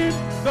have seen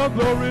the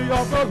glory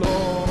of the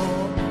Lord.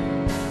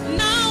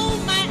 Now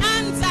my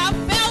hands have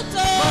felt,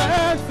 My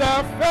hands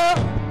have felt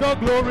the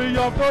glory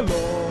of the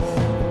Lord.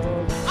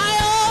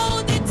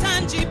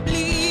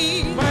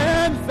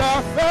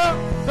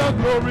 The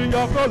glory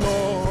of the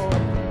Lord.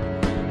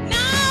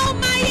 Now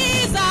my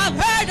ears have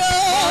heard,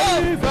 My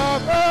ears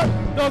have heard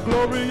the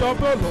glory of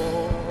the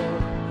Lord.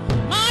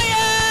 My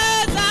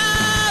ears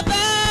have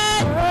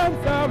heard. My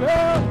hands have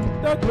heard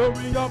the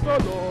glory of the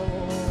Lord.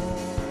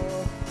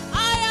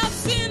 I have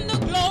seen the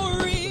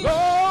glory.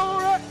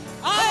 Glory.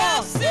 I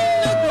have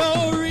seen the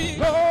glory.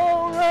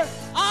 Glory.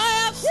 I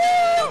have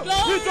seen the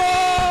glory.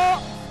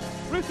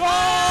 Rejoice. I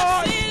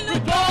have seen the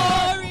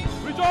glory.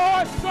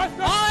 Rejoice.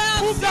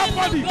 Move that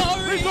body.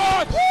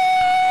 Rejoice.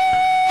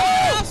 I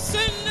have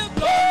seen the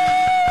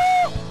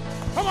glory.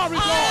 Come on,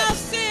 rejoice. I have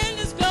seen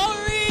His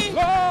glory.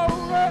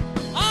 Glory.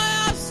 I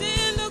have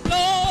seen the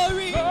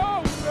glory.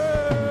 Glory.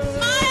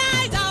 My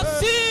eyes have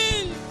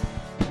seen.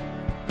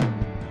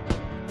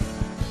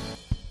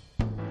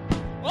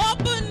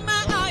 Open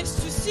my eyes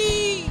to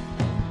see.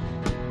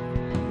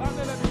 My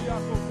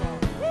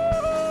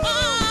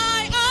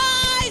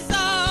eyes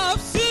have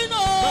seen.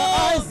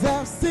 My eyes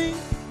have seen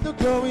the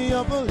glory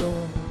of the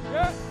Lord.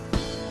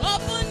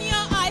 Open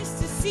your eyes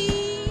to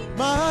see.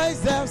 My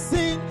eyes have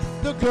seen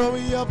the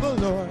glory of the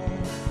Lord.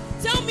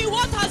 Tell me,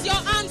 what has your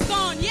hands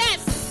done?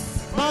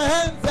 Yes. My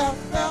hands have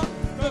felt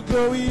the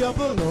glory of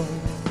the Lord.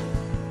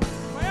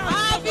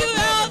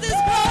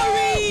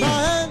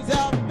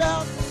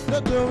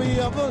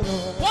 of the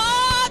Lord.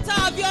 What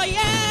have your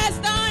ears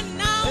done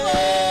now?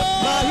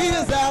 My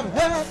ears have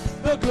heard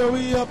the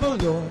glory of the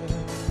Lord.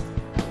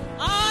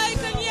 I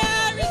can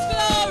hear His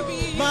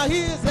glory. My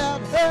ears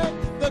have heard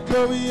the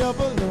glory of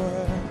the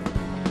Lord.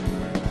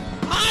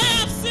 I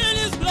have seen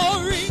His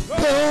glory.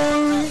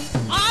 Glory,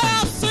 I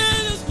have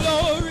seen His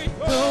glory.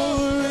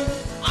 glory,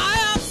 I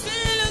have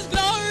seen His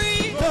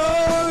glory.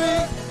 glory,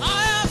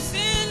 I have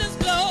seen His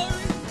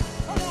glory.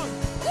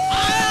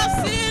 I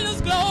have seen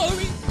His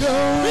glory.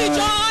 glory,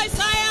 Rejoice,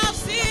 I have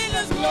seen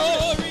His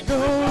glory.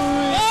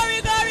 glory, Glory,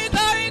 glory,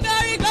 glory,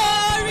 glory,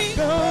 glory.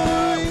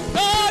 glory,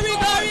 Glory,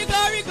 glory,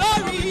 glory,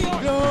 glory.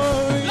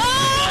 glory,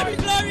 Glory,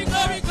 glory,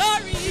 glory,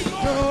 glory.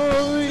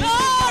 glory,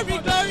 Glory,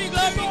 glory,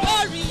 glory,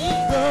 glory.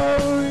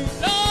 glory,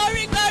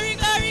 Glory, glory,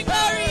 glory,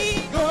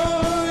 glory.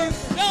 glory,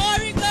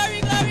 Glory,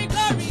 glory, glory,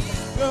 glory.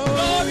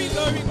 Glory,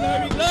 glory,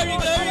 glory, glory,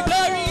 glory,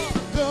 glory.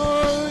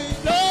 glory,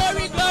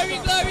 Glory, glory,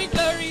 glory,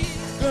 glory.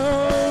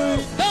 glory,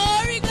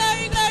 Glory,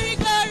 glory, glory,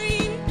 glory.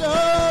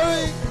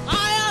 glory,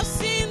 I have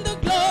seen the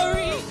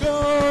glory.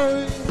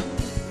 glory,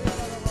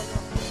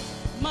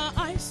 My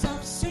eyes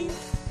have seen.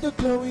 the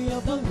glory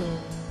of the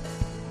Lord.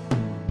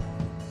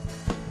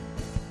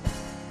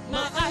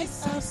 My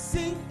eyes have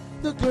Sing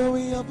the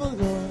glory of the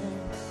Lord.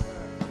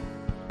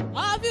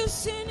 Have you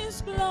seen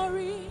His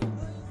glory?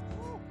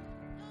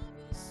 Have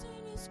you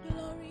seen His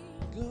glory?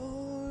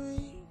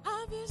 Glory,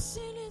 Have you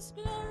seen His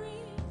glory?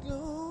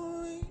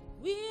 glory,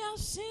 We have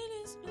seen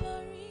His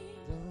glory.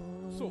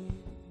 glory. So,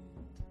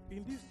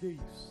 in these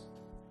days,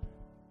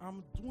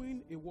 I'm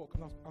doing a work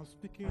and I'm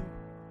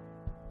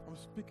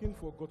speaking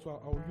for God,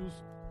 so I'll use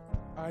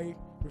I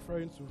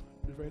referring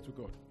to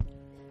God.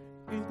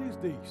 In these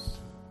days,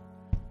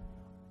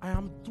 I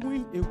am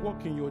doing a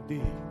work in your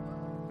day.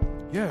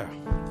 Yeah.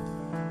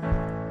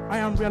 I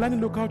am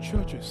realigning local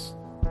churches.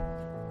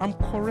 I'm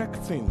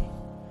correcting.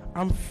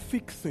 I'm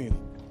fixing.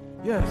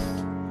 Yes.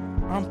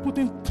 I'm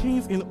putting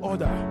things in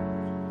order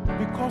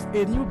because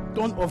a new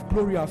dawn of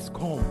glory has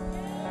come.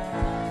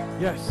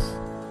 Yes.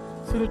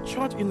 So the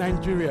church in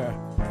Nigeria,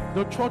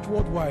 the church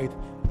worldwide,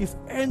 is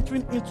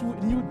entering into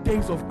new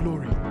days of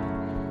glory.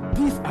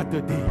 These are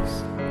the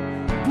days.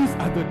 These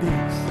are the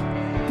days.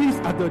 These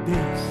are the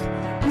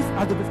days. These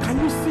are the days. Can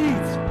you see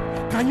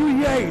it? Can you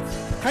hear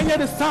it? Can you hear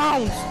the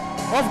sounds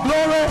of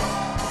glory?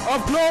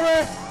 Of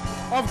glory?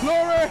 Of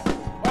glory?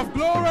 Of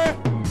glory?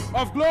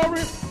 Of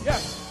glory?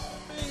 Yes.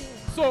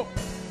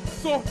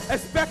 So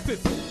expect it.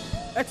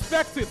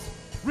 Expect it.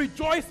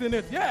 Rejoice in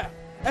it. Yeah.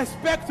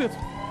 Expect it.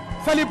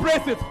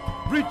 Celebrate it.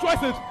 Rejoice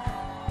in it.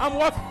 And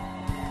what?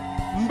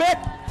 Make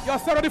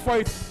yourself ready for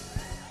it.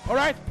 All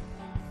right?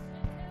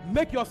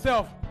 Make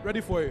yourself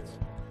ready for it.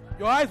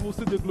 Your eyes will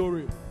see the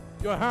glory.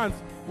 Your hands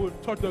will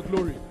touch the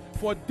glory.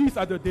 For these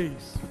are the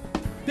days.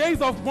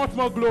 Days of much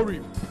more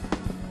glory.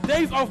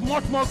 Days of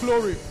much more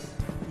glory.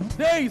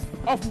 Days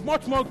of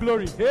much more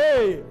glory.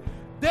 Hey!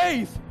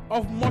 Days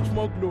of much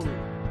more glory.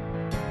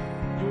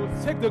 You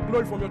will take the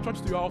glory from your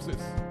church to your houses.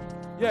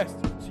 Yes,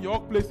 to your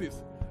workplaces.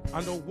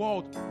 And the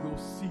world will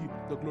see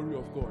the glory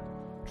of God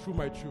through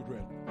my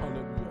children.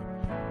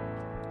 Hallelujah.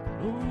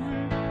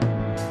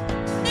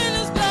 In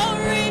His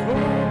glory,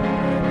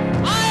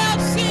 I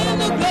have seen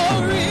the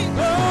glory.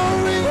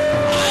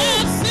 I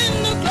have seen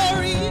the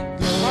glory.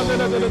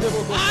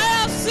 I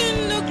have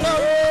seen the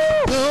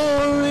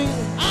glory.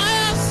 I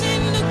have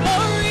seen the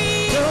glory.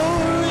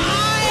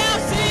 I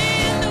have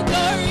seen the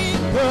glory.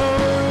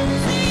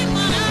 See,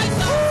 my eyes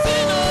have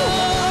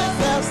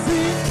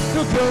seen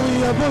The glory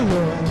of the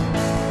Lord.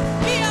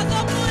 He has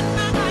opened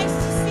my eyes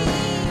to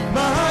see.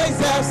 My eyes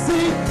have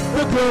seen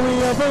the glory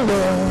of the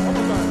Lord.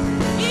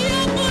 He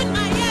opened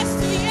my ears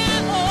to hear.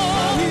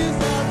 My ears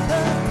have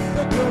heard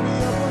the glory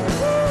of the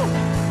Lord.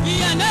 He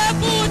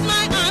enabled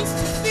my hands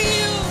to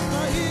feel.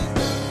 My ears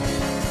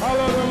have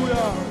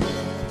Hallelujah.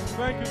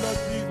 Thank you, Lord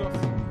Jesus.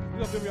 In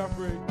Jesus' name we are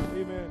praying.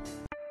 Amen.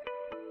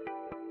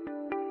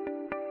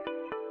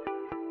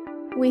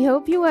 We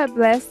hope you were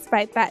blessed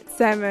by that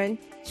sermon.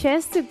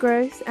 Cheers to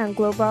growth and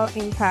global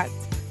impact.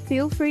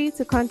 Feel free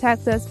to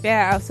contact us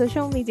via our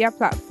social media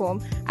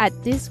platform at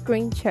This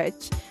Green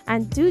Church,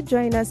 and do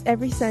join us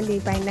every Sunday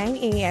by 9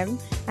 a.m.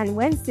 and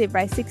Wednesday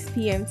by 6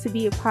 p.m. to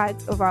be a part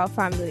of our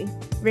family.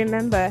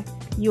 Remember,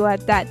 you are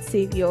that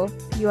Savior.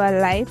 You are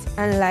light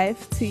and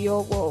life to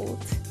your world.